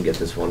do we only get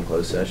this one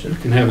closed session? You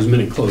can have as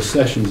many closed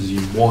sessions as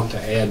you want to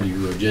add to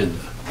your agenda.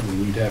 I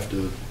mean, you'd have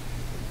to,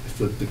 if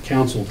the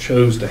council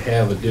chose to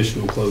have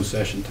additional closed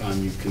session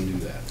time, you can do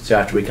that. So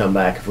after we come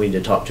back, if we need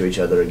to talk to each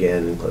other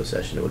again in closed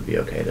session, it would be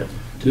okay to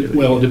do it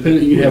well, again.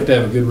 depending, you'd have to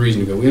have a good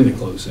reason to go into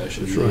closed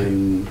session. That's right.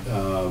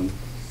 And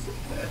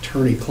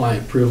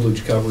attorney-client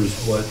privilege covers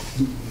what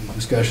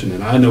discussion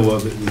that I know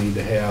of that we need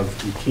to have.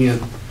 You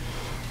can't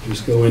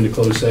just go into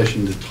closed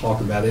session to talk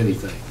about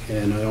anything.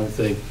 And I don't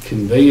think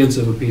conveyance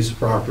of a piece of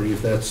property,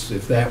 if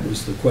that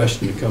was the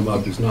question to come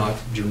up, is not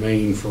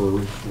germane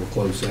for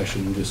closed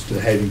session, just to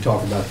have you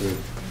talk about the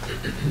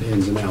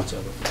ins and outs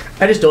of it.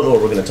 I just don't know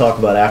what we're going to talk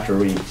about after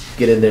we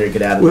get in there and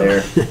get out of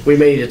there. We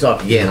may need to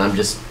talk again. I'm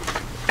just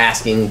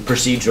asking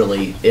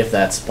procedurally if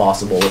that's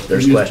possible, if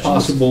there's It's questions.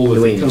 possible.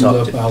 do we If need it to comes talk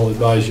up, to? I'll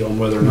advise you on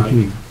whether or not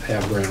you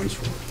have grounds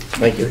for it.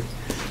 Thank you.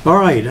 All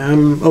right,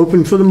 I'm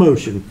open for the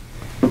motion.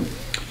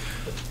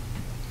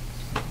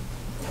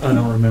 I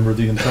don't remember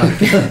the entire,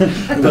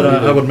 but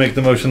I would make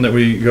the motion that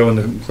we go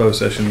into closed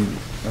session.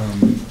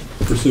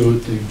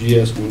 Pursuant to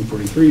GS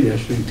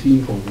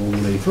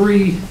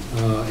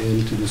 143-18.11A3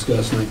 and to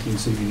discuss 19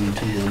 CBD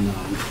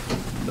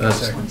 219.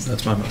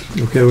 That's my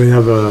motion. Okay, we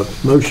have a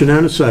motion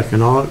and a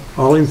second.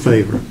 All in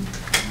favor?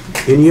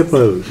 Any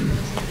opposed?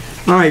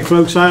 All right,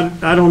 folks, I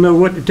don't know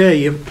what to tell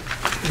you.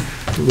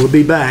 We'll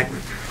be back.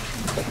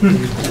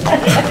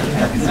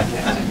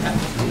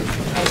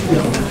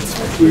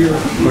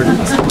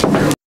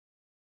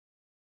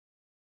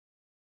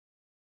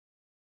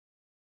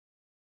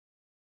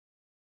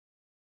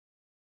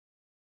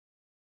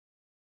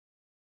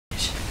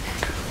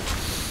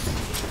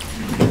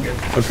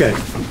 Okay.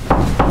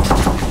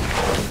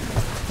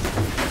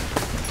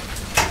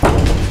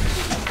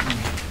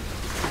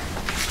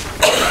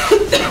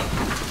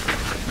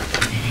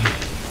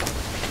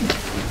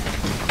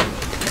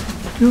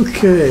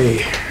 Okay.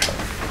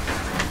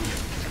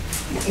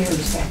 The air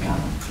is back on.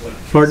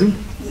 Pardon?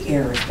 The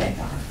air is back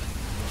on.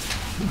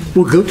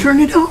 Well, go turn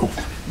it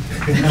off.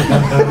 You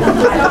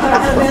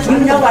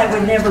know I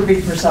would never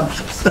be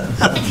presumptuous.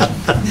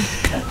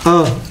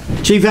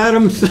 Chief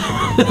Adams,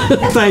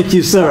 thank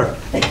you, sir.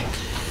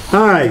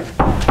 All right,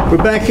 we're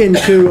back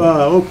into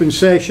open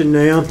session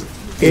now.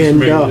 And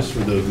Mayor, just for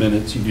the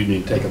minutes, you do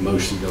need to take a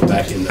motion to go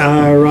back in there.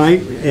 all right,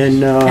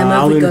 and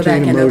I'll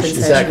entertain a motion.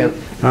 Second.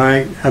 All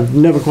right, I've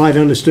never quite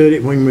understood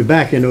it when we're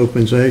back in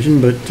open session,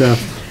 but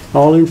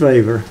all in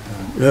favor?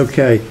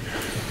 Okay.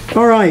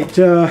 All right,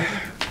 Mr.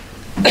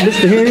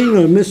 Henning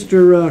or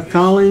Mr.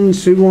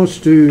 Collins, who wants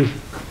to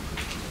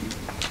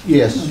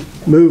Yes,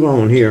 move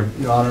on here?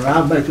 Your Honor,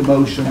 I make a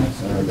motion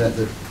that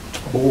the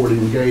board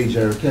engage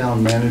our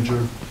town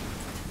manager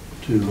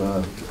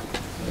to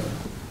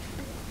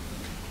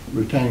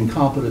retain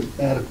competent,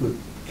 adequate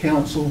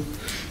counsel,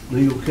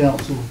 legal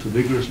counsel, to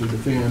vigorously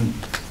defend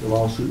the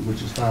lawsuit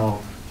which is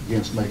filed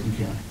against Macon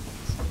County.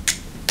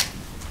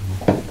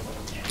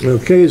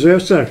 Okay, is there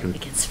a second?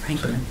 Against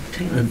Franklin.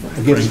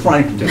 Against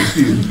Franklin,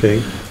 excuse me, Okay,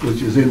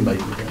 which is in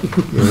Macon County.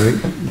 all right.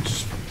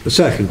 A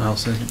second. I'll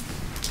second.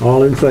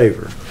 All in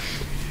favor?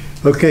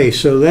 Okay,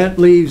 so that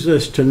leaves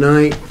us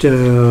tonight,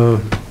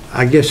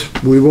 I guess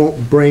we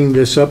won't bring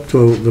this up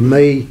till the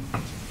May,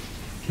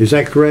 is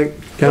that correct,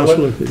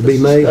 Counselor? It'd be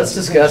May? Let's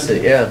discuss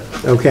it, yeah.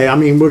 Okay, I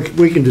mean,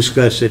 we can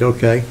discuss it,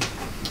 okay.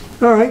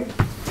 All right,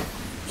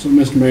 So,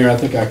 Mr. Mayor, I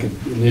think I could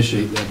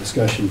initiate that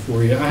discussion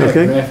for you. I have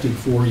Okay. drafted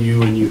for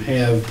you, and you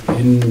have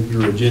in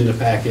your agenda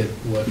packet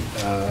what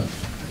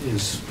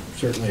is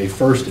certainly a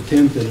first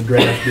attempt at a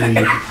draft deed.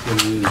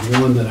 It is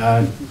one that I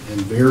am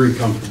very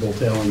comfortable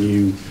telling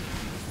you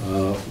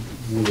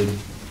would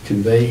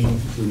convey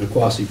the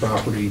Niquosi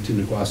property to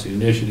Niquosi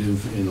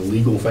Initiative in a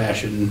legal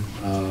fashion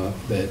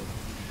that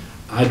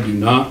I do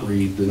not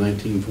read the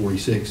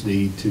 1946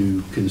 deed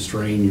to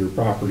constrain your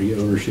property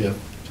ownership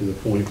to the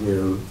point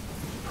where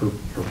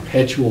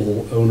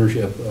perpetual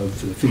ownership of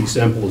the fee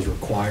simple is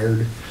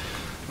required.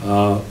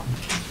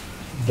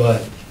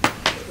 But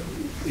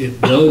it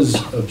does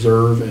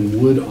observe and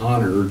would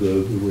honor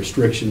the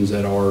restrictions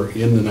that are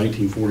in the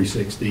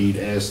 1946 deed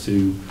as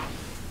to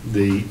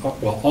the,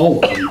 well,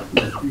 all of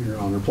them, Your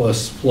Honor,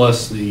 plus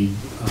the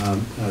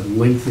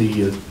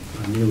lengthy,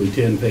 nearly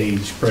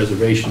 10-page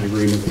preservation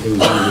agreement that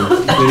goes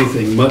into, if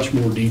anything, much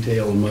more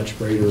detail and much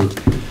greater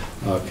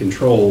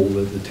control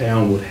that the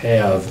town would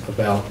have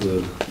about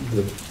the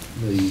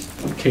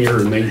care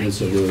and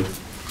maintenance of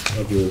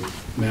the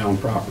mound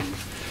property.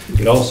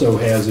 It also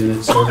has in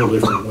it several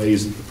different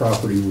ways that the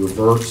property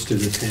reverts to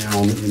the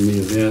town in the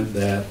event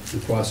that the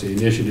Niquosi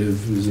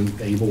Initiative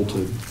isn't able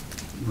to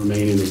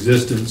remain in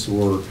existence,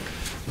 or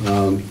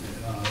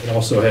it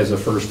also has a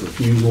first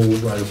refusal,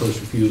 right of first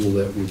refusal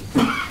that would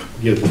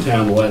give the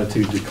town the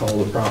latitude to call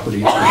the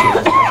property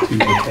ownership back to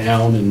the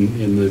town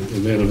in the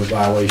event of a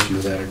violation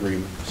of that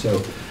agreement.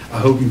 So I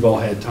hope you've all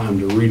had time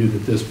to read it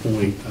at this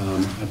point.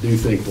 I do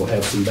think we'll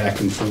have some back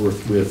and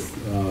forth with,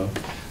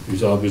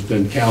 there's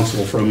been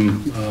counsel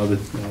from the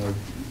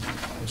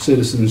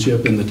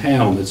citizenship in the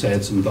town that's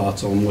had some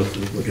thoughts on what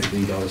the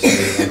deed ought to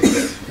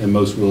say, and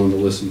most willing to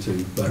listen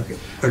to. But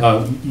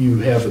you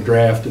have a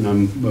draft, and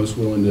I'm most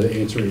willing to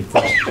answer any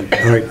questions you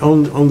have. all right,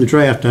 on the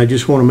draft, I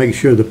just want to make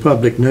sure the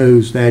public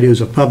knows that is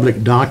a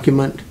public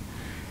document,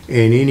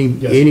 and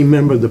any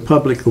member of the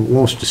public who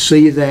wants to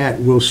see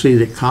that will see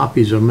that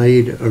copies are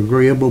made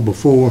agreeable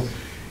before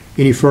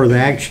any further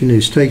action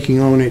is taken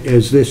on it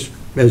as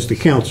the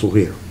council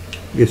here.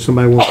 If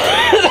somebody wants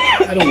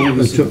I don't believe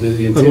this is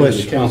the intent of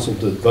the council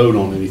to vote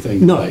on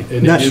anything No, tonight.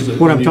 And that's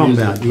what I'm talking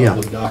about, yeah.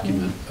 Public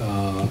document.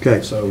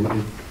 Okay. So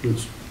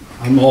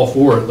I'm all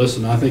for it.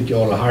 Listen, I think you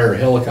ought to hire a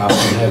helicopter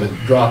and have it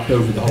dropped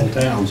over the whole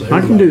town so I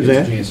can do everybody gets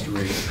that. a chance to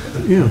read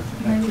it.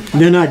 Yeah.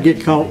 Then I'd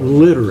get caught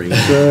littering,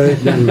 so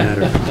it doesn't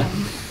matter.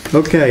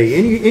 Okay,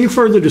 any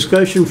further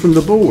discussion from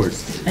the board?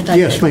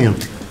 Yes, ma'am.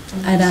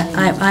 And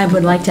I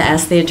would like to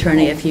ask the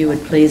attorney if you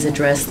would please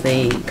address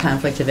the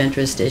conflict of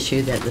interest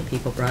issue that the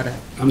people brought up.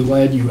 I'm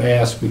glad you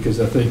asked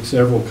because I think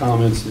several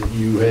comments that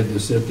you had to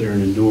sit there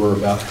and endure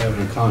about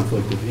having a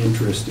conflict of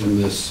interest in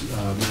this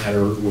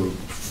matter were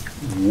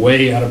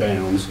way out of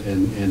bounds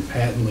and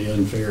patently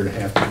unfair to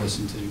have to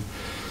listen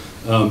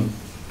to.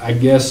 I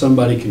guess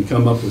somebody can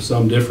come up with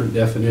some different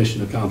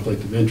definition of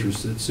conflict of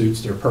interest that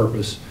suits their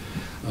purpose.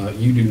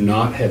 You do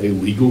not have a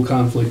legal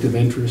conflict of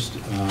interest.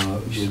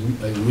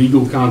 A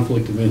legal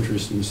conflict of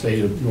interest in the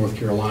state of North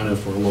Carolina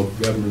for a local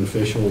government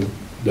official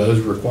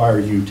does require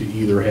you to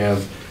either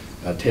have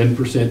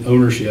 10%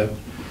 ownership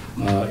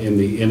in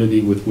the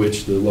entity with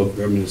which the local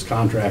government is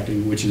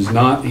contracting, which is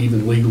not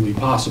even legally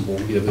possible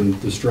given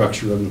the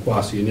structure of the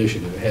Quasi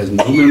Initiative. It has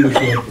no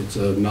membership. It's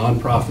a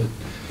nonprofit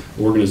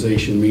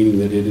organization, meaning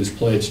that it is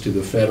pledged to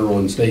the federal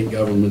and state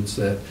governments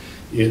that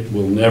it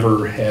will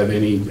never have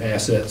any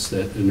assets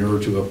that inure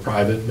to a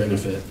private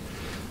benefit.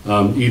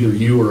 Either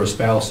you or a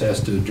spouse has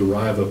to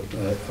derive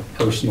a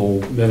personal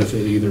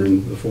benefit either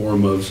in the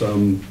form of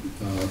some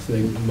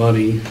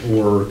money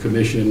or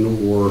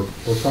commission or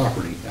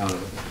property out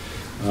of it.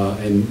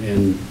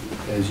 And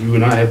as you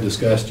and I have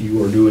discussed,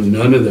 you are doing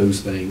none of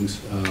those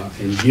things.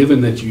 And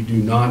given that you do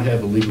not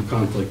have a legal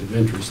conflict of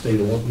interest, state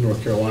of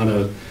North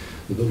Carolina,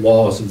 the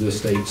laws of this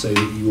state say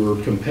that you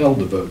are compelled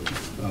to vote.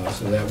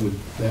 So that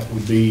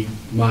would be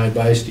my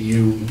advice to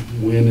you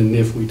when and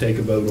if we take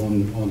a vote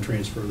on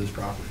transfer of this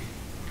property.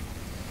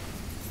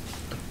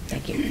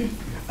 Thank you.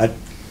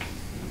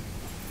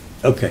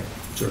 Okay.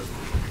 Sir.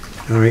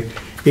 All right.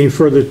 Any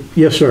further?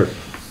 Yes, sir.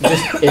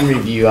 Just in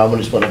review, I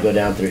just want to go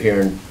down through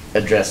here and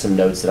address some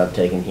notes that I've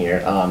taken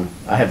here.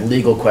 I have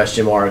legal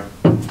question mark.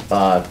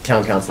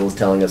 Town council is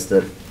telling us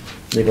that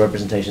legal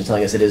representation is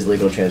telling us it is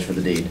legal to transfer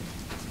the deed.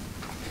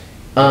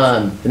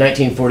 The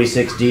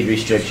 1946 deed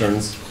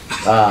restrictions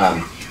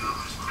are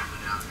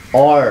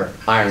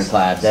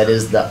ironclad. That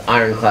is the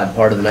ironclad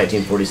part of the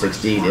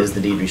 1946 deed is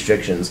the deed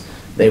restrictions.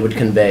 They would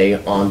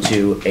convey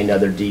onto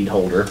another deed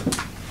holder.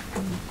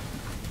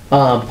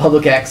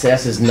 Public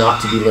access is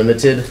not to be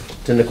limited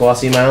to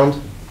Niquosi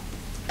Mound.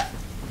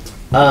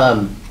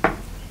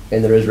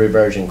 And there is a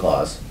reversion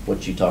clause,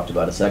 which you talked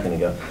about a second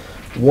ago.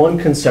 One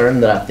concern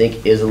that I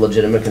think is a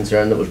legitimate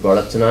concern that was brought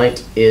up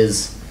tonight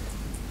is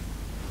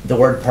the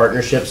word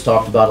partnerships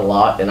talked about a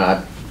lot, and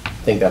I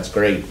think that's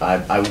great.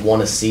 I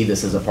want to see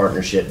this as a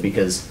partnership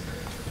because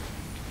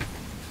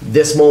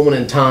this moment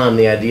in time,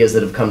 the ideas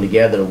that have come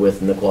together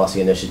with the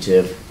Niquosi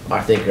Initiative, I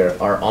think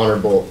are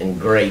honorable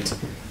and great.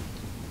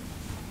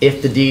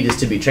 If the deed is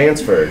to be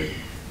transferred,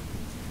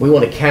 we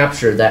want to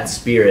capture that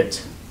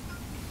spirit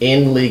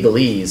in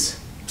legalese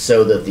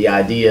so that the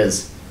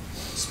ideas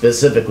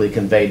specifically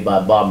conveyed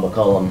by Bob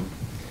McCullum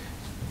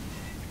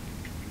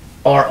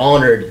are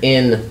honored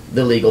in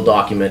the legal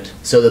document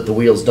so that the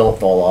wheels don't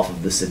fall off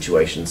of this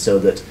situation, so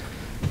that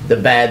the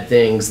bad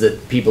things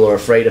that people are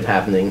afraid of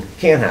happening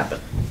can't happen.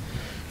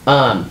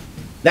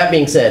 That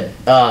being said,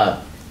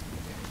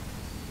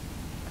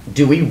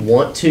 do we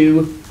want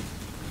to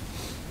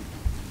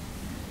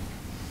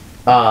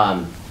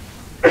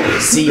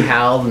see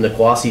how the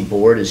Niquosi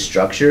board is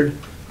structured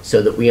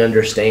so that we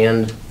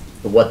understand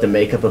what the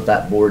makeup of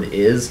that board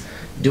is?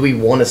 Do we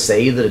want to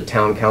say that a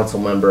town council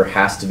member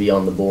has to be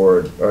on the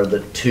board, or the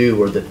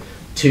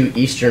two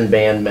Eastern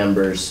Band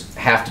members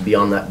have to be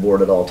on that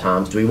board at all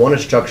times? Do we want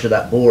to structure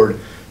that board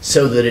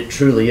so that it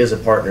truly is a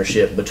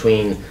partnership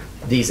between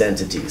these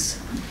entities?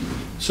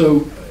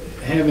 So,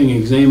 having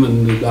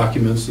examined the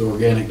documents, the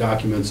organic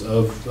documents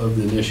of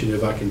the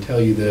initiative, I can tell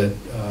you that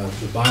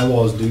the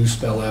bylaws do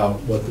spell out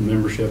what the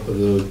membership of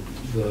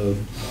the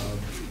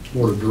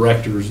board of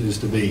directors is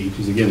to be,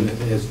 because again, it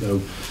has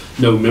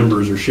no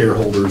members or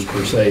shareholders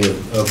per se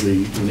of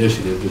the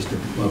initiative, just a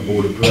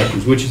board of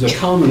directors, which is a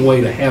common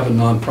way to have a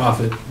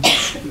nonprofit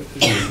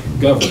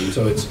govern.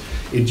 So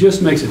it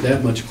just makes it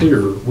that much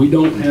clearer. We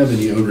don't have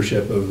any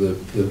ownership of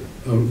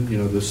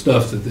the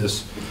stuff that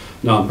this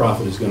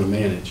nonprofit is going to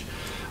manage.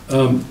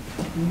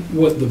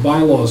 What the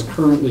bylaws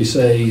currently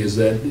say is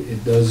that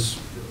it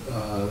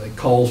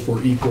calls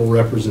for equal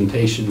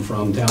representation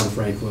from Town of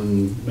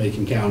Franklin,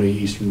 Macon County,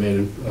 Eastern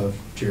Band of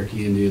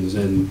Cherokee Indians,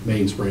 and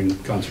Mainspring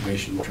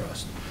Conservation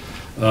Trust.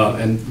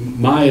 And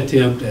my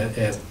attempt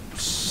at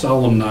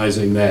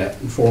solemnizing that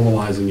and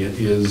formalizing it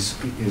is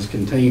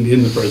contained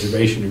in the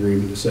preservation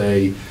agreement to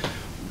say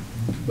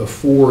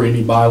before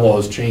any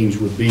bylaws change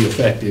would be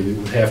effective, it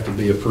would have to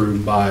be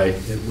approved by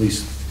at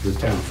least the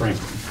Town of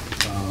Franklin,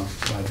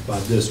 by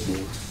this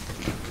board.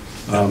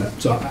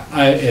 So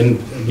and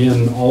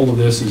again, all of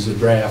this is a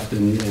draft,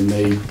 and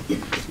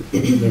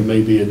there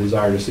may be a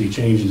desire to see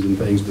changes in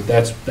things, but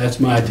that's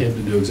my attempt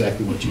to do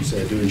exactly what you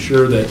said, to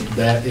ensure that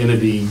that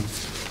entity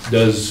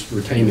does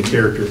retain the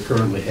character it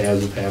currently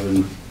has of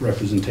having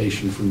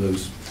representation from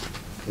those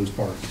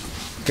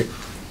parties. Okay.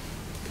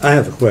 I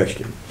have a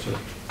question.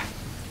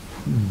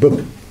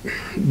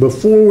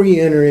 Before we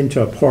enter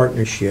into a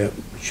partnership,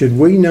 should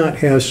we not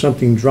have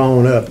something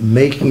drawn up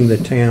making the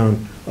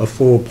town a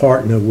full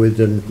partner with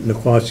the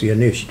Niquosi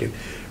Initiative?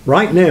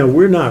 Right now,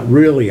 we're not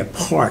really a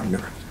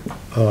partner.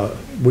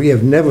 We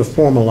have never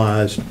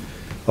formalized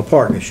a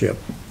partnership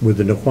with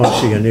the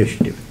Niquosi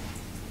Initiative.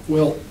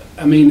 Well,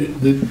 I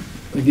mean,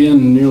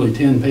 again, nearly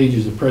 10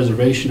 pages of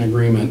preservation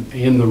agreement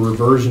and the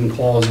reversion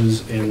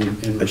clauses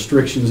and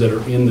restrictions that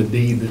are in the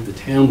deed that the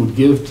town would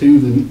give to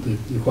the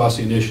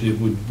Niquosi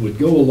Initiative would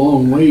go a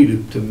long way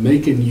to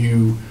making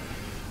you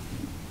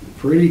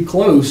pretty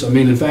close. I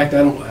mean, in fact,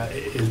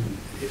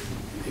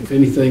 if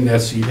anything,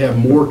 you'd have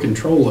more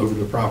control over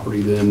the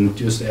property than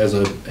just as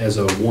a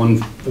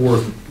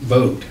 1/4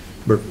 vote.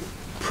 But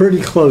pretty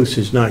close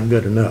is not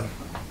good enough,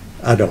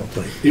 I don't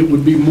think. It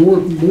would be more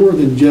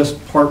than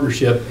just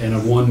partnership and a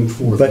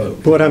 1/4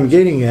 vote. But what I'm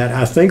getting at,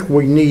 I think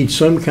we need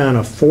some kind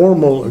of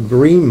formal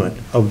agreement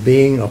of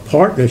being a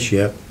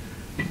partnership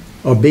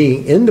or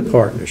being in the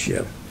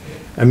partnership.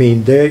 I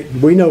mean,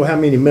 we know how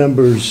many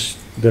members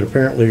that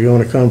apparently are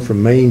going to come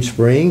from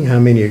Mainspring, how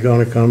many are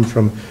going to come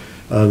from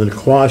the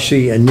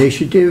Niquosi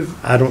Initiative.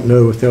 I don't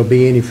know if there'll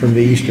be any from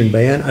the Eastern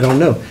Band. I don't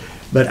know.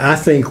 But I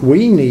think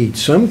we need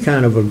some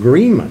kind of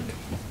agreement.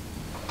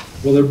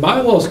 Well, their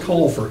bylaws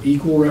call for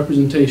equal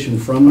representation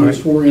from those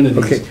four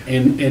entities, okay.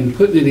 and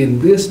putting it in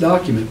this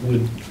document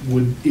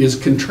is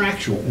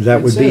contractual.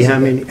 That would be how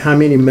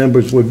many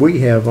members would we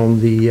have on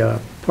the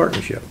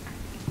partnership?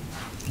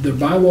 The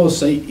bylaws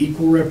say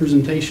equal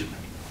representation.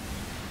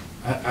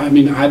 I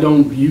mean,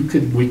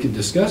 we could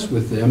discuss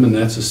with them, and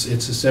it's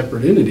a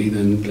separate entity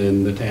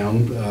than the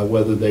town,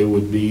 whether they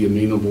would be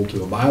amenable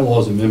to a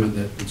bylaws amendment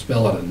that would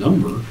spell out a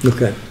number.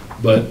 Okay.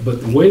 But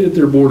the way that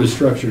their board is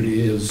structured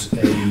is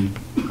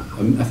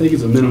I think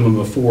it's a minimum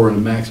of 4 and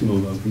a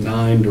maximum of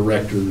 9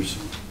 directors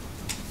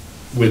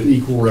with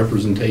equal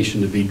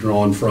representation to be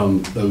drawn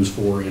from those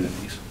 4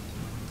 entities.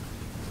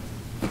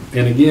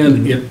 And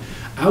again,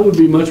 I would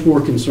be much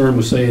more concerned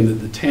with saying that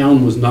the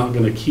town was not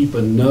going to keep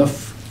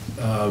enough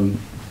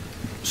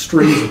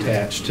strings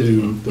attached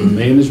to the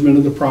management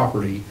of the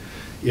property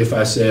if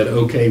I said,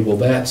 okay, well,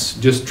 that's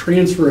just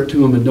transfer it to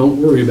them and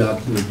don't worry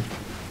about the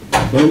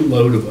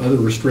boatload of other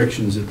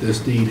restrictions that this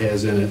deed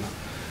has in it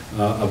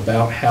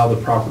about how the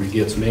property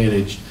gets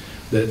managed,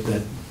 that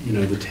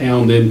the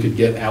town then could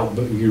get out,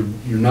 but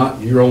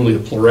you're only a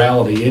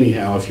plurality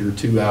anyhow if you're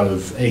 2 out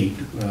of 8,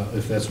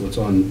 if that's what's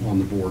on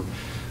the board.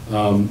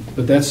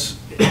 But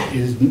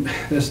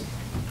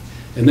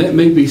and that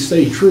may be,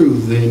 say, true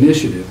of the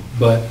initiative,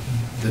 but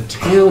the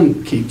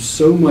town keeps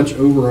so much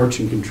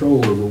overarching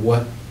control over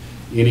what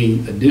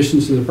any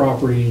additions to the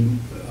property,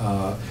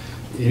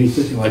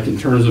 anything like in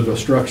terms of a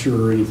structure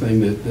or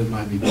anything that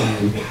might be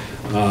planned,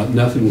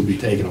 nothing would be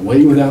taken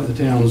away without the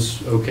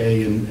town's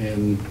okay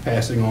and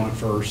passing on it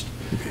first.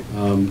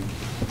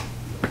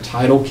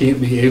 Title can't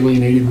be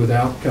alienated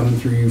without coming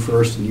through you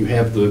first, and you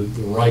have the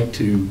right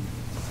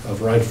of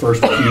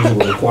first refusal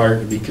to require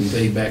it to be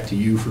conveyed back to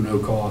you for no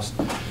cost.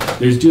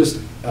 There's just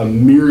a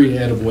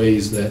myriad of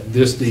ways that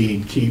this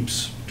deed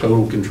keeps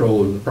total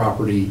control of the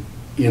property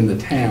in the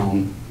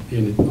town,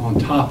 on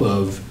top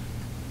of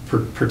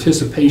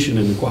participation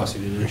in the Niquosi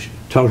Initiative.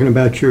 Talking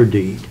about your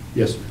deed.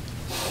 Yes, sir.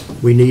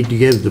 We need to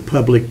give the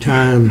public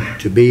time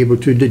to be able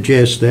to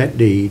digest that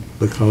deed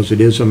because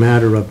it is a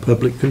matter of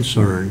public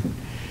concern.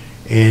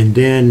 And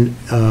then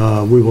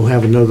we will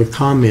have another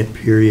comment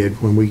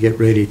period when we get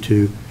ready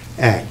to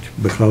act,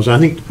 because I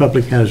think the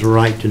public has a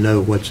right to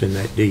know what's in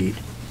that deed.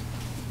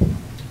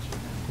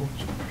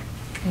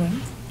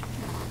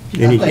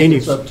 I think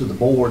it's up to the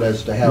board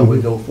as to how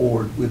we go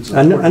forward with some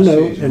I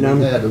know, decision.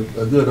 We've had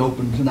a good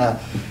open tonight.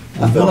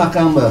 I feel like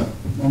I'm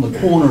on the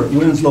corner at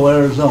Winslow,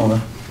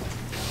 Arizona.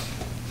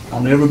 I'll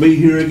never be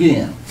here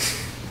again.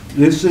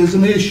 This is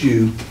an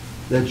issue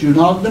that you're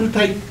not going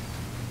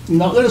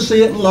to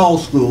see it in law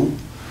school.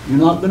 You're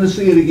not going to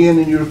see it again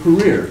in your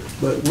career.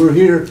 But we're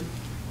here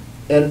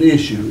at an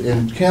issue.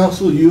 And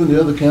council, you and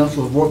the other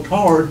council have worked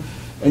hard,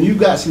 and you've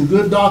got some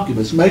good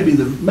documents, maybe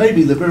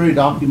the very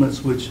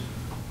documents which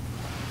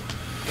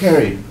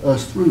carried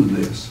us through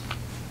this.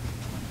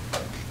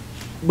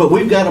 But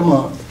we've got a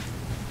month,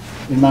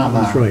 in my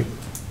mind. That's right.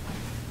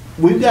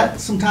 We've got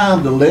some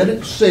time to let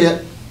it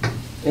sit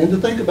and to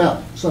think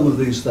about some of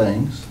these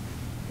things.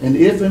 And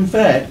if, in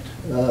fact,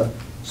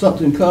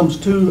 something comes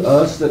to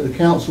us that the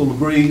council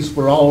agrees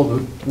for all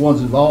of the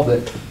ones involved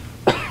that,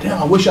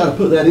 damn, I wish I'd have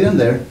put that in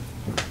there.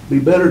 Be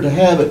better to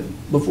have it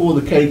before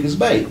the cake is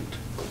baked.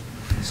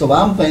 So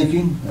I'm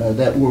thinking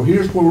that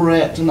here's where we're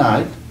at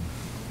tonight,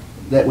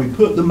 that we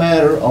put the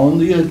matter on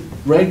the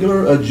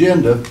regular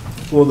agenda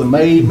for the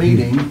May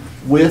meeting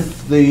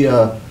with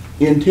the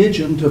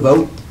intention to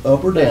vote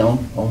up or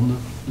down on the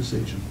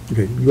decision.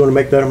 Okay, you want to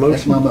make that a motion?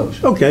 That's my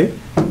motion. Okay.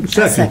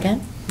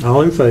 Second.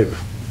 All in favor?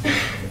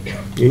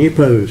 Any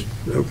opposed?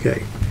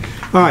 Okay.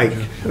 All right,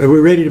 are we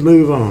ready to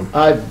move on?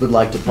 I would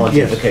like to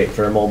pontificate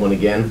for a moment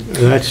again.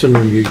 That's an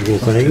unusual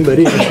thing, but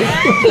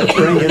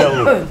bring it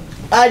on.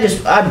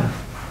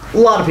 A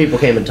lot of people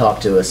came and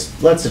talked to us.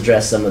 Let's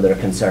address some of their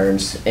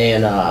concerns,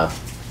 and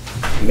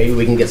maybe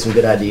we can get some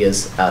good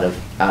ideas out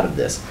of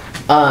this.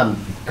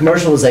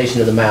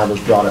 Commercialization of the mound was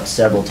brought up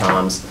several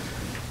times,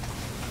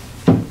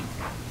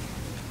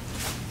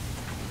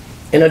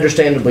 and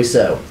understandably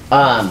so.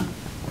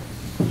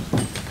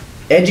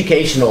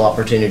 Educational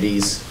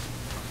opportunities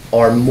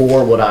are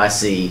more what I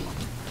see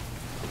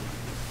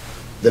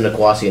the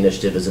Niquosi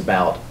Initiative is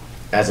about,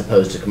 as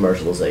opposed to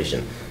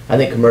commercialization. I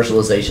think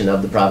commercialization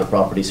of the private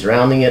property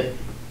surrounding it,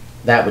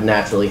 that would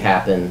naturally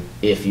happen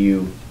if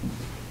you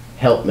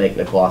help make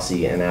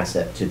Niquosi an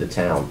asset to the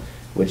town,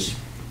 which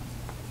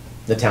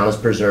the town has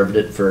preserved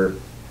it for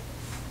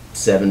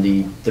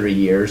 73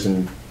 years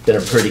and been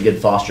a pretty good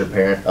foster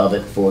parent of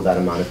it for that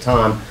amount of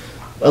time.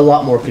 A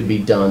lot more could be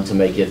done to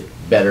make it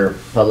better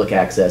public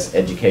access,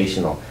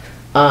 educational.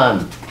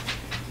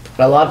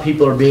 A lot of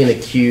people are being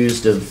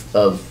accused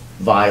of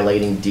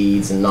violating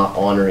deeds and not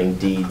honoring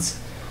deeds.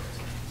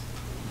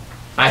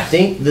 I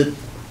think that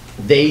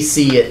they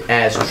see it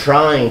as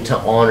trying to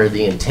honor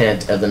the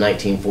intent of the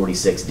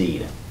 1946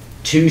 deed,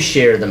 to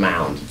share the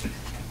mound,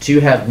 to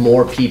have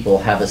more people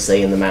have a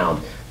say in the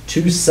mound,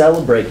 to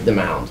celebrate the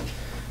mound.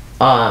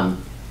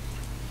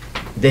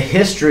 The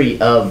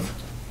history of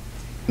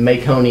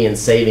Maconian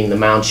saving the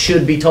mound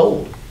should be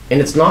told,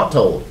 and it's not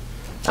told.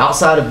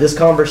 Outside of this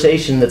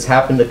conversation that's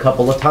happened a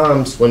couple of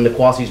times when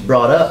Niquosi's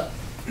brought up,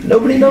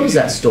 nobody knows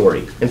that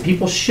story, and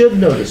people should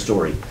know the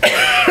story.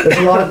 There's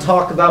a lot of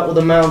talk about, well,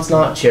 the mound's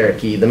not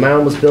Cherokee, the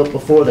mound was built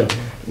before them.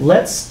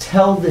 Let's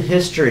tell the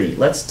history,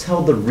 let's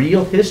tell the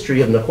real history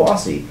of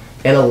Niquosi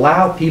and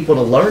allow people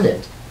to learn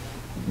it.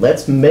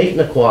 Let's make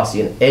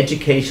Niquosi an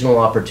educational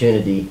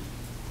opportunity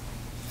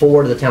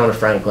for the town of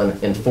Franklin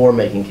and for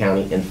Macon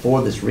County and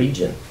for this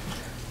region.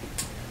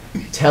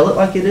 Tell it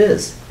like it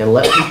is and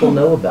let people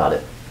know about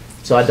it.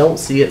 So I don't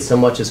see it so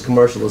much as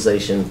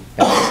commercialization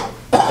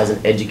as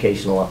an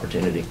educational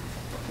opportunity.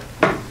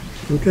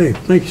 Okay,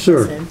 thank you,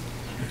 sir.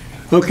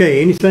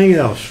 Okay, anything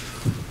else?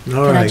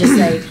 All right. Can I just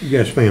say?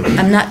 Yes, ma'am.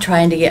 I'm not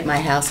trying to get my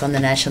house on the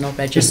National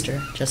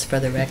Register, just for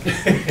the record.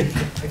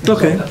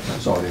 Okay.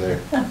 It's already there.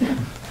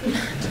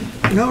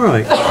 All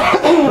right.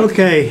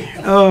 Okay,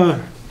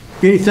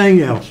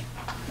 anything else?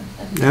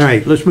 All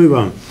right, let's move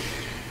on.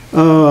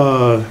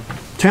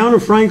 Town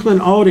of Franklin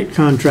audit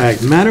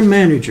contract, Madam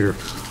Manager.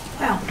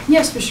 Wow.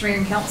 Yes, Mr. Mayor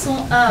and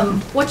Council.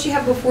 What you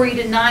have before you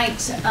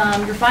tonight,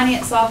 your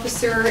finance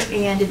officer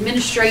and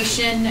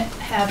administration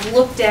have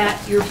looked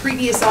at your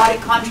previous audit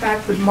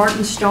contract with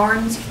Martin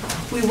Starnes.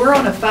 We were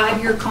on a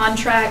 5-year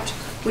contract.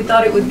 We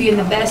thought it would be in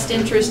the best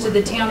interest of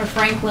the town of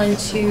Franklin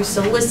to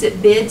solicit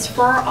bids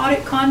for our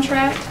audit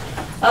contract.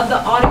 Of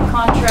the audit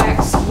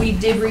contracts, we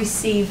did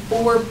receive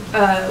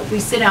we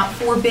sent out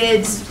 4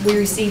 bids. We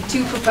received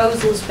 2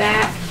 proposals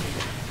back.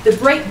 The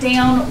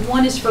breakdown,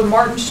 one is for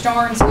Martin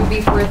Starnes, it would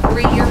be for a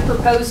 3-year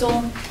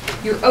proposal.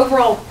 Your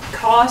overall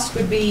cost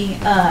would be,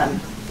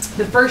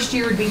 the first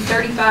year would be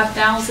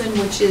 $35,000,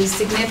 which is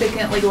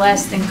significantly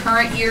less than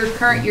current year.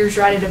 Current year's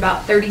right at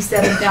about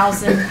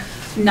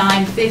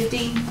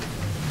 $37,950.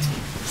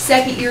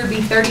 Second year would be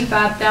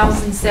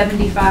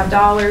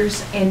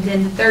 $35,075, and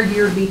then the third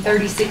year would be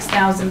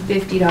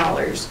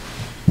 $36,050.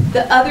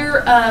 The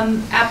other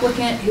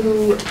applicant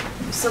who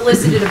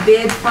solicited a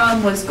bid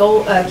from was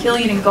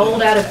Killian &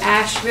 Gold out of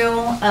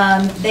Asheville.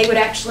 They would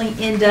actually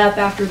end up,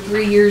 after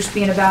 3 years,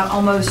 being about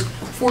almost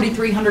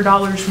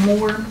 $4,300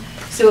 more.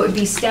 So it would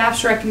be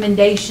staff's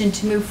recommendation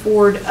to move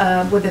forward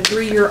with a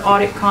 3-year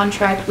audit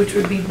contract, which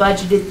would be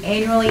budgeted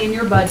annually in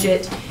your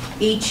budget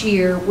each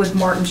year with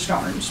Martin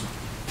Starnes.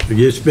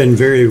 It's been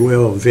very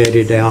well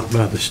vetted out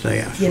by the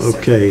staff. Yes, sir.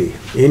 Okay,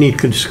 any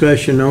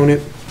discussion on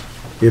it?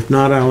 If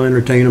not, I'll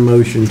entertain a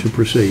motion to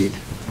proceed.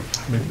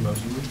 Make the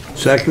motion.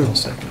 Second?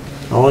 Second.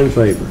 All in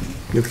favor?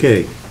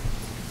 Okay.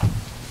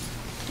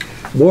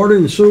 Water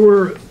and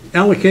sewer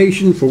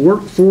allocation for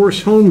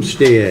workforce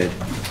homestead.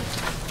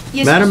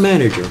 Yes, Madam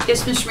Manager.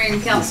 Yes, Mr. Mayor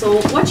and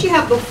Council. What you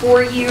have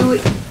before you,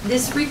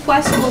 this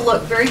request will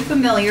look very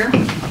familiar.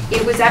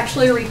 It was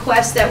actually a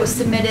request that was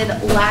submitted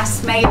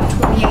last May of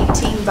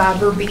 2018 by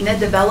Verbena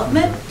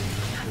Development.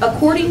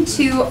 According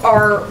to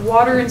our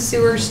water and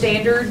sewer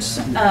standards,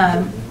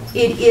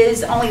 it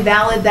is only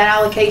valid, that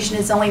allocation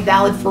is only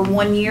valid for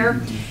 1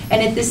 year.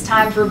 And at this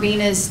time,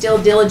 Verbena is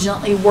still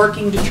diligently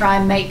working to try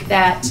and make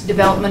that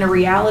development a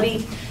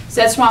reality.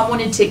 So that's why I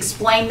wanted to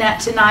explain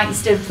that tonight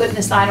instead of putting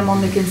this item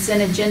on the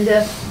consent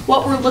agenda.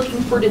 What we're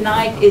looking for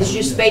tonight is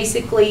just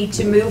basically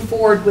to move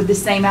forward with the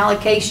same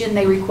allocation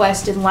they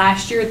requested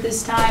last year at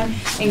this time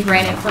and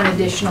grant it for an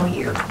additional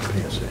year.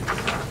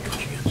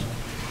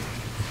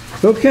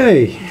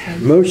 Okay,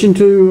 motion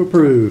to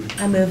approve.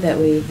 I move that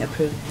we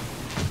approve.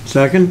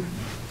 Second?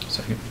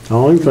 Second.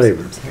 All in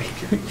favor?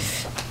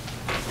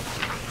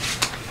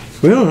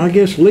 Well, I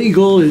guess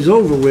legal is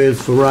over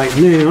with for right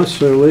now,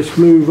 so let's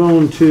move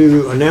on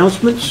to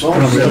announcements.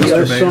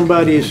 Unless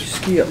somebody's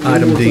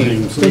Item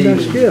D.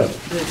 Somebody skip.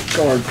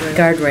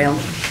 Guardrail.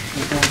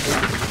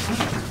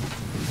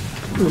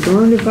 Well,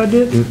 darn if I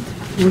didn't.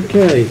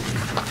 Okay.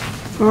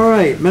 All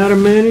right,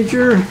 Madam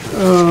Manager,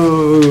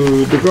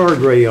 the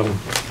guardrail.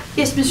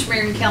 Yes, Mr.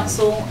 Mayor and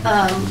Council,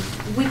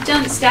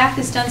 staff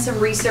has done some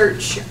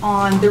research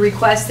on the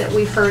request that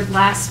we heard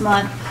last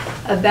month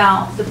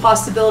about the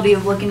possibility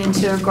of looking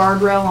into a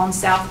guardrail on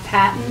South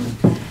Patton.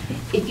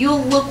 If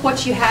you'll look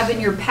what you have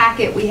in your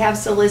packet, we have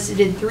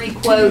solicited 3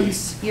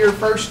 quotes. Your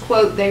first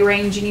quote, they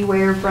range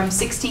anywhere from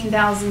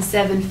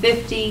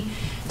 $16,750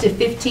 to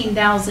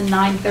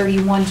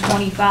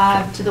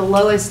 $15,931.25 to the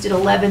lowest at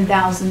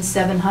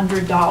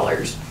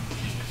 $11,700.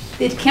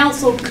 The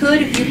council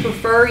could, if you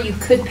prefer, you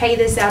could pay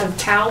this out of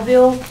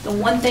Powellville. The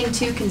one thing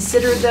to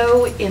consider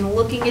though in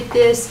looking at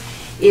this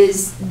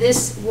is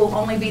this will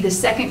only be the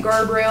second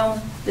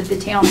guardrail that the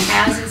town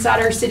has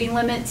inside our city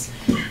limits.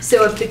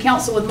 So if the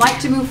council would like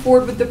to move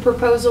forward with the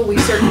proposal, we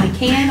certainly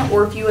can,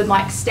 or if you would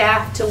like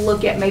staff to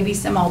look at maybe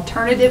some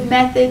alternative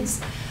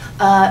methods,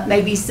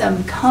 maybe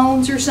some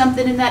cones or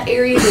something in that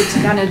area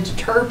to kind of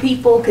deter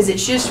people, because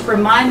it's just,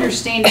 from my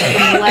understanding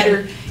from the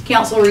letter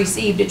council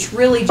received, it's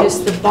really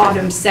just the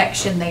bottom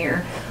section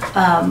there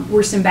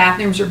where some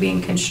bathrooms are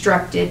being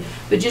constructed.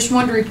 But just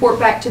wanted to report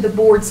back to the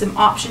board some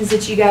options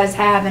that you guys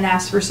have and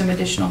ask for some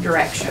additional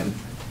direction.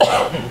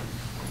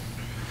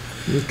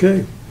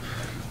 Okay.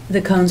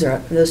 The cones are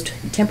those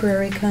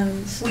temporary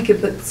cones? We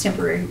could put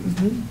temporary.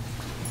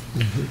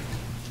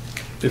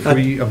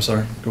 I'm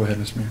sorry, go ahead,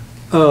 Ms. Mayor.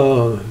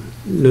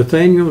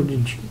 Nathaniel,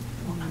 did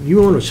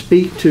you want to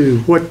speak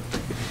to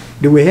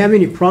do we have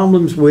any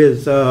problems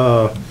with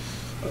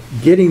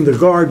getting the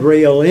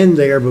guardrail in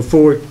there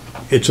before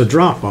it's a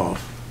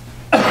drop-off?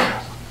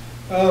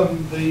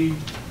 The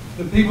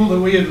people that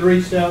we had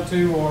reached out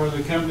to are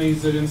the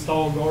companies that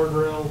install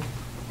guardrail,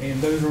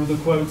 and those were the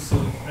quotes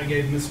that I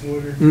gave Ms.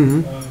 Woodard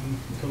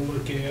to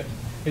look at.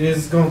 It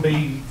is going to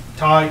be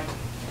tight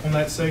on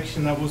that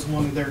section. That was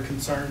one of their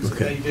concerns that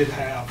they did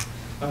have.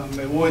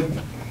 It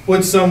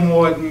would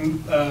somewhat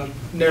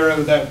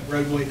narrow that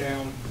roadway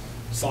down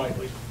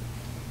slightly,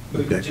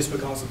 just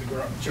because of the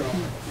job.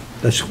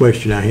 That's the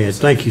question I had.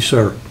 Thank you,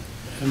 sir.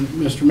 And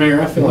Mr.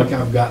 Mayor, I feel like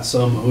I've got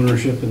some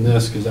ownership in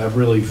this because I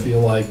really feel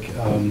like,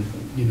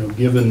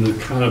 given the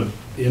kind of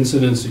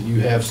incidents that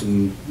you have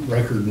some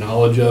record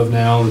knowledge of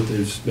now, that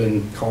there's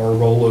been car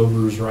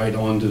rollovers right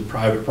onto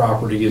private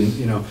property,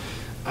 and,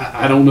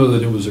 I don't know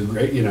that it was a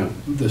great,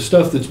 the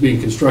stuff that's being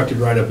constructed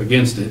right up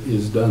against it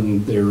is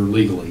done there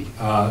legally.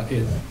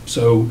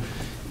 So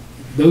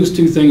those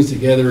two things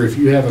together, if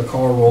you have a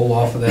car roll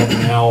off of that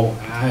now,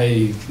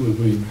 I would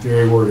be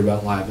very worried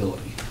about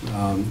liability.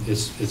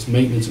 It's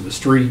maintenance of a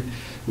street,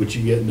 which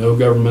you get no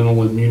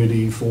governmental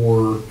immunity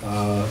for.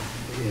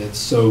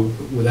 So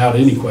without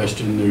any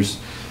question, there's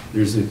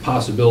the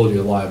possibility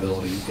of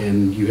liability,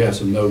 and you have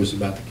some notice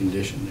about the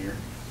condition there.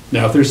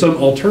 Now, if there's some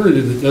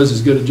alternative that does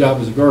as good a job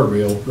as a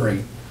guardrail,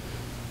 great.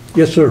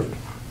 Yes, sir.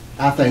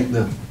 I think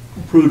the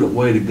prudent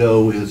way to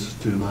go is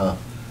to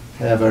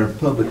have our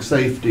public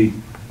safety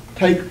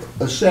take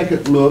a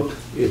second look.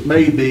 It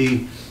may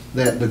be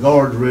that the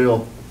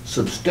guardrail,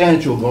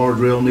 substantial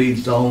guardrail,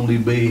 needs to only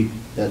be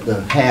at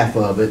the half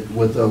of it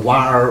with a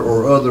wire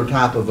or other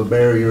type of a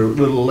barrier, a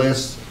little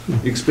less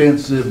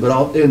expensive, but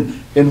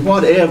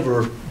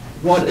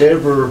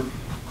whatever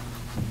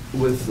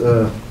with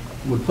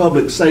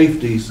public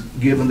safeties,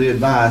 given the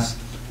advice,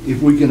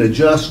 if we can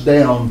adjust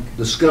down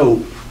the scope,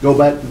 go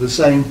back to the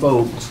same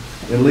folks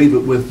and leave it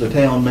with the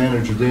town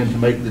manager then to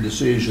make the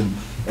decision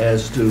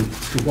as to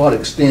what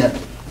extent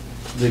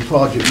the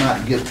project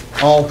might get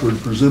altered,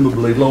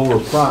 presumably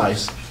lower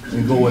price,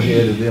 and go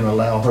ahead and then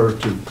allow her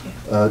to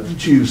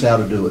choose how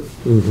to do it.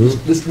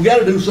 We got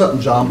to do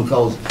something, John,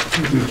 because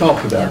we've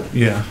talked about it.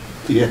 Yeah.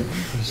 Yeah.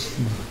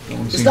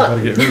 It's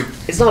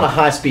not a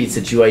high-speed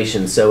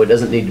situation, so it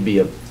doesn't need to be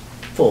a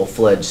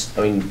full-fledged,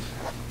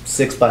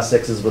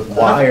 6x6s with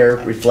wire,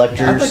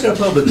 reflectors. I think our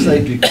public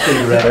safety can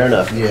figure out. Fair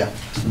enough. Yeah.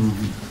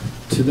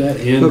 To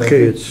that end,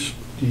 okay,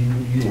 do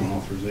you want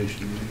authorization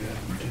to do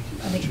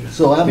that?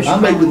 So I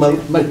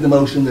make the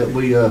motion that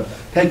we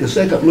take a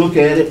second look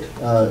at it,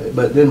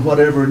 but then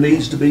whatever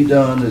needs to be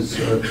done is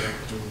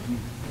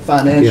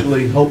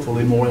financially,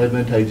 hopefully more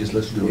advantageous.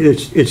 Let's do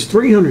it. It's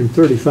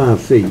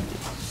 335 feet.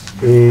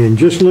 And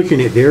just looking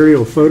at the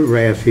aerial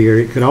photograph here,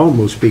 it could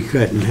almost be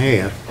cut in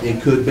half.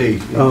 It could be.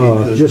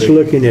 Just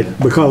looking at,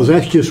 because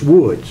that's just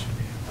woods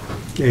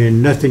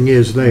and nothing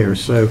is there.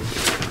 So,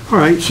 all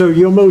right, so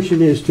your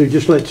motion is to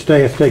just let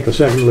staff take a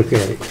second look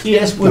at it.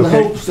 Yes, with the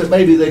hopes that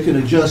maybe they can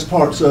adjust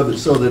parts of it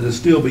so that it'll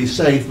still be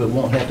safe, but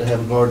won't have to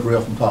have a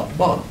guardrail from top to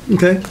bottom.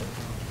 Okay.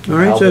 All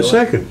right, so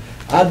second.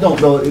 I don't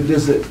know,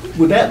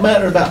 would that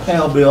matter about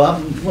Powellville? I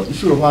wasn't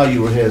sure why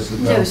you were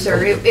hesitant. No,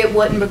 sir, it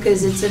wouldn't,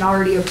 because it's an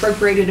already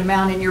appropriated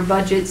amount in your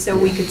budget, so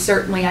we could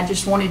certainly, I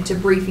just wanted to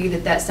brief you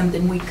that that's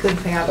something we could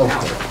pay out of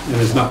Powellville.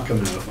 And it's not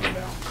coming out of fund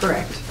balance.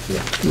 Correct.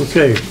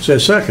 Okay, so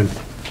second.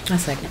 I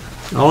second.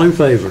 All in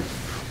favor?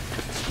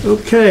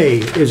 Okay,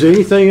 is there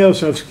anything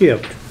else I've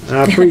skipped?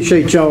 I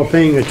appreciate y'all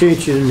paying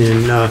attention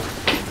and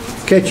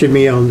catching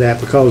me on that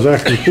because I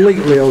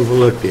completely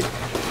overlooked it.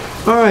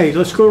 All right,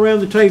 let's go around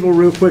the table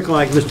real quick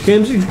like Mr.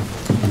 Kimsey.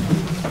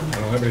 I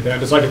don't have anything. I'd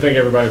just like to thank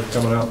everybody for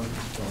coming out.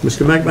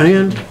 Mr.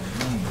 McMahon?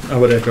 I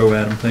would echo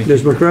Adam, thank you.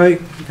 Ms. McRae?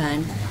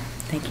 Fine,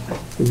 thank you.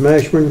 Ms.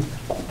 Mashburn?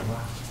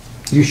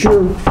 You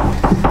sure?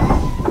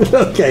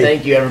 Okay.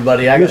 Thank you,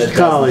 everybody. I got a Mr. dozen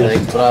Collins.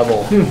 things, but I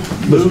will.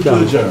 Move to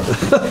adjourn.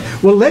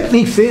 Well, let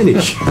me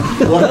finish.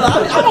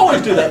 I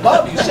always do that,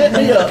 Bob. You set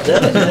me up,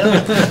 damn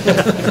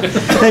it.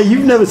 Hey,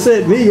 you've never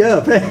set me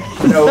up, eh?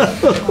 No.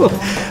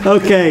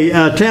 Okay,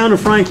 Town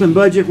of Franklin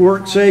budget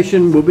work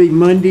session will be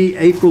Monday,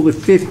 April the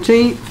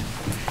 15th,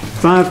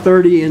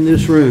 5:30 in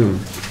this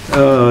room.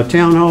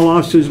 Town hall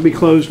offices will be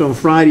closed on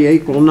Friday,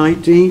 April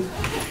 19th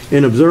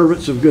in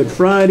observance of Good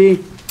Friday.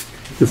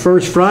 The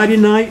first Friday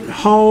night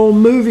hall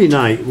movie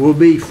night will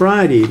be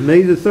Friday,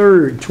 May the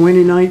 3rd,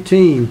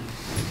 2019.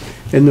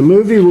 And the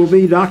movie will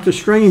be Dr.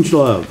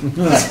 Strangelove.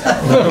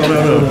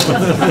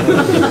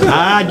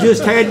 I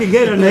just had to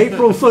get an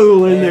April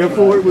Fool in there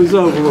before it was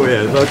over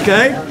with,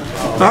 okay?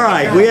 All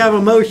right, we have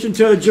a motion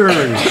to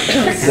adjourn.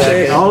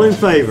 All in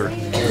favor?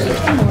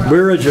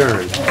 We're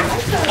adjourned.